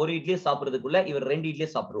 ஒரு இட்லி சாப்பிடுறதுக்குள்ள இவர் 2 இட்லி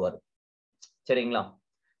சாப்பிடுவார். சரிங்களா?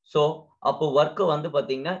 சோ அப்போ ஒர்க் வந்து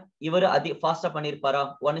பாத்தீங்கன்னா இவர் ஃபாஸ்டா பண்ணிருப்பாரா?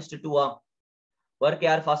 1:2 ஒர்க்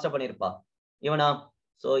யார் ஃபாஸ்டா பண்ணிருப்பா? இவனா?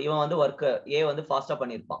 சோ இவன் வந்து ஒர்க் A வந்து ஃபாஸ்டா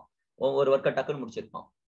பண்ணிருப்பான். ஒரு ஒர்க்க டக்குன்னு முடிச்சிருப்பான்.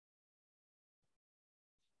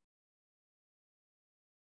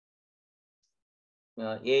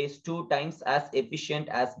 A is 2 times as efficient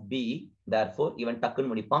as B. Therefore இவன்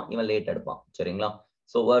டக்குன்னு முடிப்பான், இவன் லேட் எடுப்பான். சரிங்களா?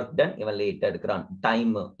 சோ ஒர்க் டன், இவன் லேட் எடுக்கிறான்.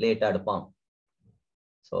 டைம் லேட் எடுப்பான்.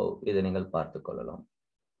 சோ இதை நீங்கள் பார்த்துக் கொள்ளலாம்.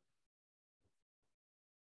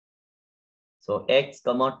 சோ x,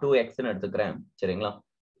 2x ன்னு எடுத்துக்கிறேன். சரிங்களா?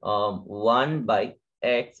 1 by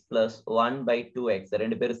x plus 1 by 2x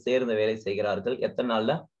ரெண்டு பேரும் சேர்ந்து வேலை செய்கிறார்கள். எத்தனை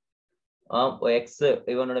நாள்ல? x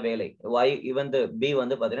இவனோட வேலை, y இவன் b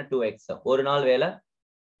வந்து பாத்தீங்கன்னா 2x. ஒரு நாள் வேலை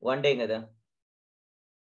 1 டேங்கது.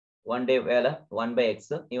 1 டே வேலை 1 by x.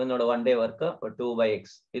 இவனோட 1 டே ஒர்க் 2 by x.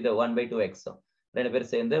 இது 1 by 2x. ரெண்டு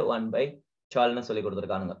பேரும் சேர்ந்து 1 by 12 சொல்லி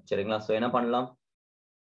கொடுத்துருக்கானுங்க. சரிங்களா? சோ என்ன பண்ணலாம்?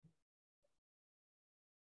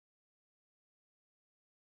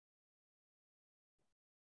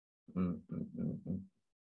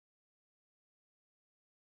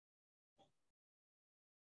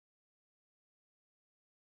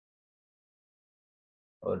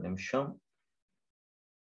 ஒரு நிமிஷம்.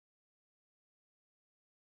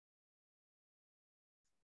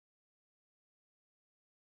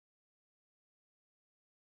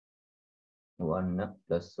 ஒன்னு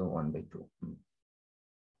பிளஸ் 1/2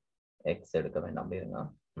 எக்ஸ் எடுக்க வேண்டாம் அப்படிங்க.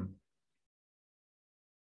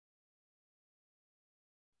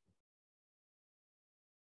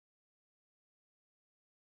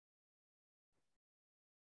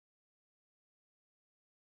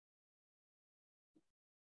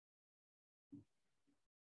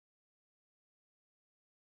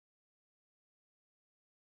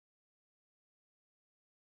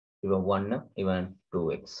 1 இவன்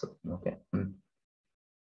 2x. ஓகே.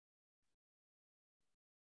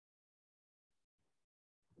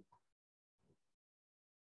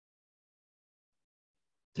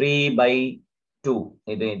 3/2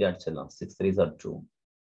 இது அடிச்சிடலாம். 6 3s are 2.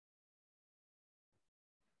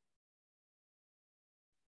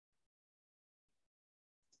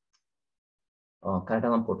 கரெக்டா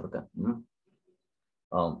தான் போட்டிருக்கேன்.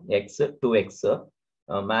 x 2x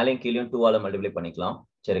மேலையும் கீழையும் 2 ஆல மல்டிப்ளை பண்ணிக்கலாம்.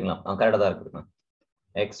 சரிங்களா? கரெக்டா தான் இருக்கு.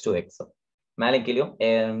 x 2x மேலையும் கீழையும்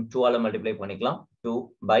 2 ஆல மல்டிப்ளை பண்ணிக்கலாம். 2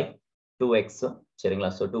 by 2x. சரிங்களா?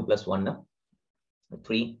 so 2 plus 1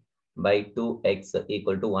 3 by 2x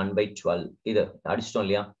equal to 1 by 12. இது அடிச்சிட்டோம்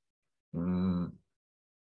இல்லையா?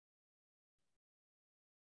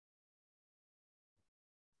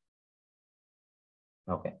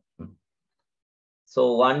 ஓகே. so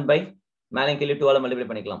 1 by மேலையும் கீழையும் 2 ஆல மல்டிப்ளை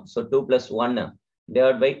பண்ணிக்கலாம். so 2 plus 1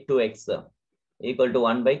 divided by 2x equal to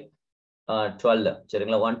 1 by 12.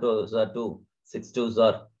 சரிங்களா? 1 2s are 2, 6 2s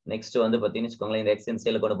are. Next வந்து பாத்தீங்கன்னு வச்சுக்கோங்களேன், இந்த x இந்த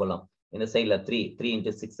சைடுல கொண்டு போகலாம். இந்த சைடுல 3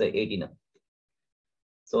 into 6 18.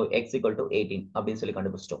 so x equal to 18 அப்படின்னு சொல்லி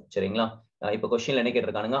கண்டுபிடிச்சிட்டோம். சரிங்களா? இப்போ क्वेश्चनல என்ன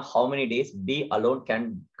கேட்டிருக்கானுங்க, how many days B alone can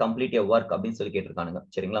complete a work அப்படின்னு சொல்லி கேட்டிருக்கானுங்க.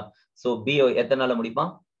 சரிங்களா? so B எத்தனை நாள்ல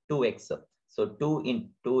முடிப்பான்? 2x. so 2 into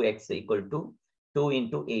 2x equal to 2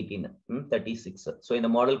 into 18 36. so இந்த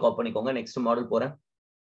மாடல் காப்பி பண்ணிக்கோங்க. நெக்ஸ்ட் மாடல் போறேன்.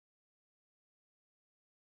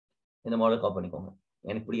 இந்த மாடல் காப்பி பண்ணிக்கோங்க.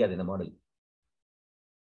 எனக்கு பிடிக்காது இந்த மாடல்.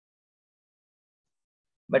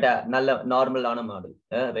 பட் நல்ல நார்மலான மாடல்.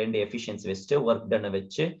 ரெண்டு எஃபிஷியன்சி வச்சுட்டு ஒர்க் டன்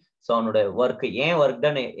வச்சு, ஸோ அவனோட ஒர்க்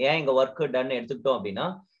ஏன் இங்க ஒர்க் டன் எடுத்துக்கிட்டோம் அப்படின்னா,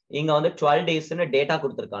 இங்க வந்து 12 டேஸ்ன்னு டேட்டா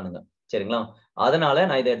கொடுத்துருக்கானுங்க. சரிங்களா? அதனால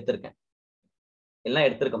நான் இதை எடுத்திருக்கேன். எல்லாம்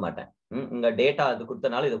எடுத்திருக்க மாட்டேன். இங்க டேட்டா இது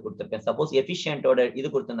கொடுத்தனால இதை கொடுத்துருக்கேன். சப்போஸ் எஃபிஷியன்ட்டோட இது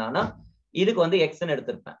கொடுத்திருந்தாங்கன்னா இதுக்கு வந்து எக்ஸ்ன்னு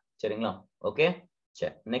எடுத்திருப்பேன். சரிங்களா? ஓகே.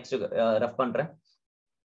 சரி, நெக்ஸ்ட் ரெஃப் பண்றேன்.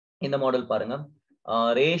 இந்த மாடல் பாருங்க.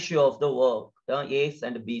 Ratio of the work ace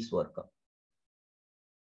and பிஸ் work.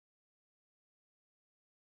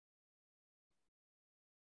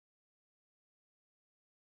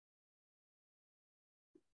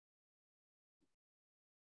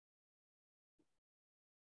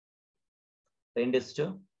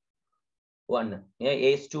 2:1. A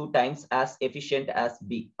is 2 times as efficient as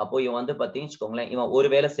B. அப்போ இவன் வந்து பாத்தீங்கன்னு இவன் ஒரு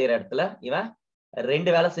வேலை செய்யற இடத்துல இவன்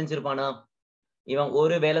 2 வேலை செஞ்சிருப்பானா? இவன்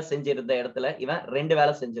ஒரு வேலை செஞ்சிருந்த இடத்துல இவன் 2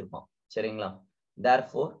 வேலை செஞ்சிருப்பான். சரிங்களா?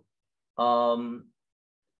 therefore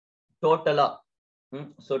டோட்டலா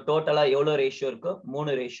டோட்டலா எவ்வளவு ரேஷியோ இருக்கு?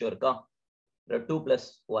 3 ரேஷியோ இருக்கா? 2 +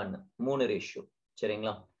 1 3 ரேஷியோ.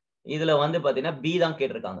 சரிங்களா? இதுல வந்து பாத்தீங்கன்னா B தான்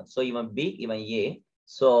கேட்டிருக்காங்க. சோ இவன் B, இவன் A.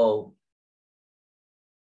 So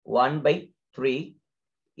 1/3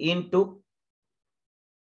 into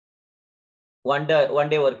 1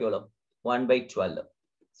 day work எவ்வளவு? 1/12.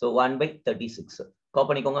 சோ 1/36. காப்பி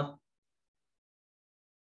பண்ணிக்கோங்க.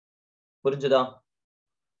 புரிஞ்சுதா?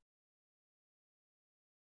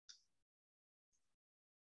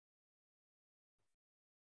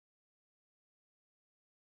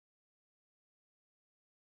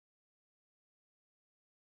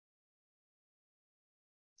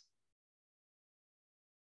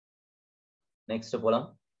 நெக்ஸ்ட் போலாம்.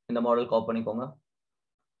 இந்த மாடல் காப்பி பண்ணிக்கோங்க.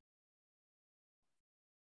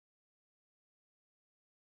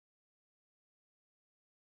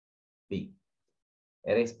 B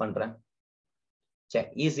எரேஸ் பண்றேன். சரி,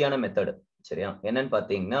 ஈஸியான மெத்தட். சரியா? என்னன்னு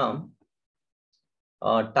பாத்தீங்கன்னா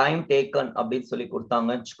டைம் டேக்கன் அப்படின்னு சொல்லி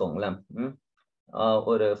கொடுத்தாங்கன்னு வச்சுக்கோங்களேன்.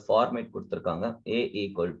 ஒரு ஃபார்மேட் கொடுத்துருக்காங்க. A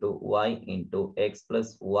 = y into x plus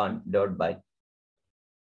 1 divided by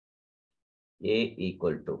A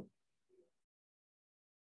 =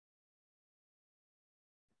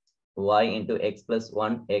 y into x plus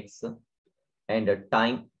 1x and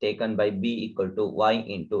time taken by B = y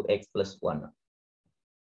into x plus 1.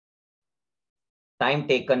 Time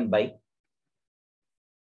taken by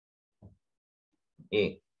A,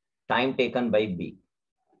 time taken by B.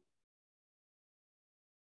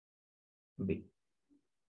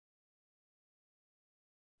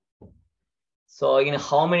 So in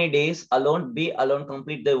how many days alone B alone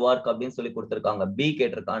complete the work அப்படின்னு சொல்லி கொடுத்திருக்காங்க. B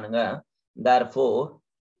கேட்டிருக்கானுங்க. therefore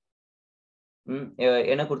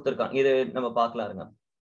என்ன கொடுத்திருக்காங்க இது நம்ம பார்க்கலாம் இருங்க.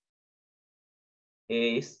 A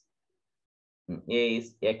is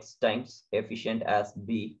x times efficient as B.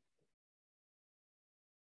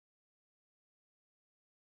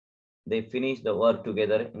 They finish the work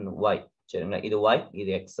together in y. சரிங்களா? இது y,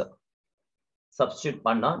 இது x. சப்ஸ்டிட்யூட்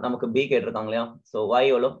பண்ணா நமக்கு B கேட்டிருக்காங்க இல்லையா? சோ y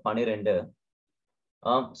எவ்வளோ? 12.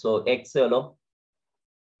 சோ x எவ்வளோ?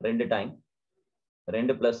 2 டைம்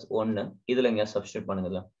 2 + 1. இதுல இங்க சப்ஸ்டிட்யூட்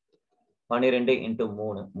பண்ணுங்கல்ல. 12 ×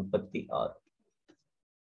 3 36.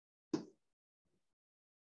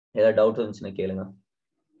 ஏதாவது டவுட் இருந்துச்சுன்னா கேளுங்க.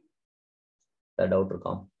 ஏதாவது டவுட்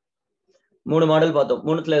இருக்கா? 3 மாடல் பார்த்தோம்.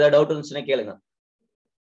 3த்துல ஏதாவது டவுட் இருந்துச்சுன்னா கேளுங்க.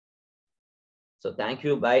 So thank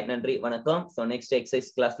you, bye, நன்றி, வணக்கம். So next exercise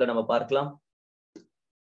classல நம்ம பார்க்கலாம்.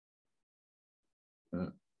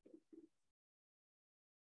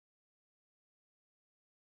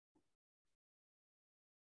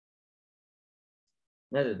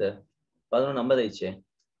 என்னது இது? 11:50 ஆயிடுச்சு.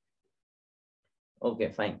 Okay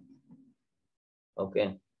fine. Okay.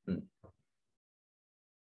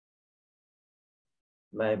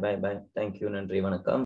 By by by. Thank you, நன்றி, வணக்கம்.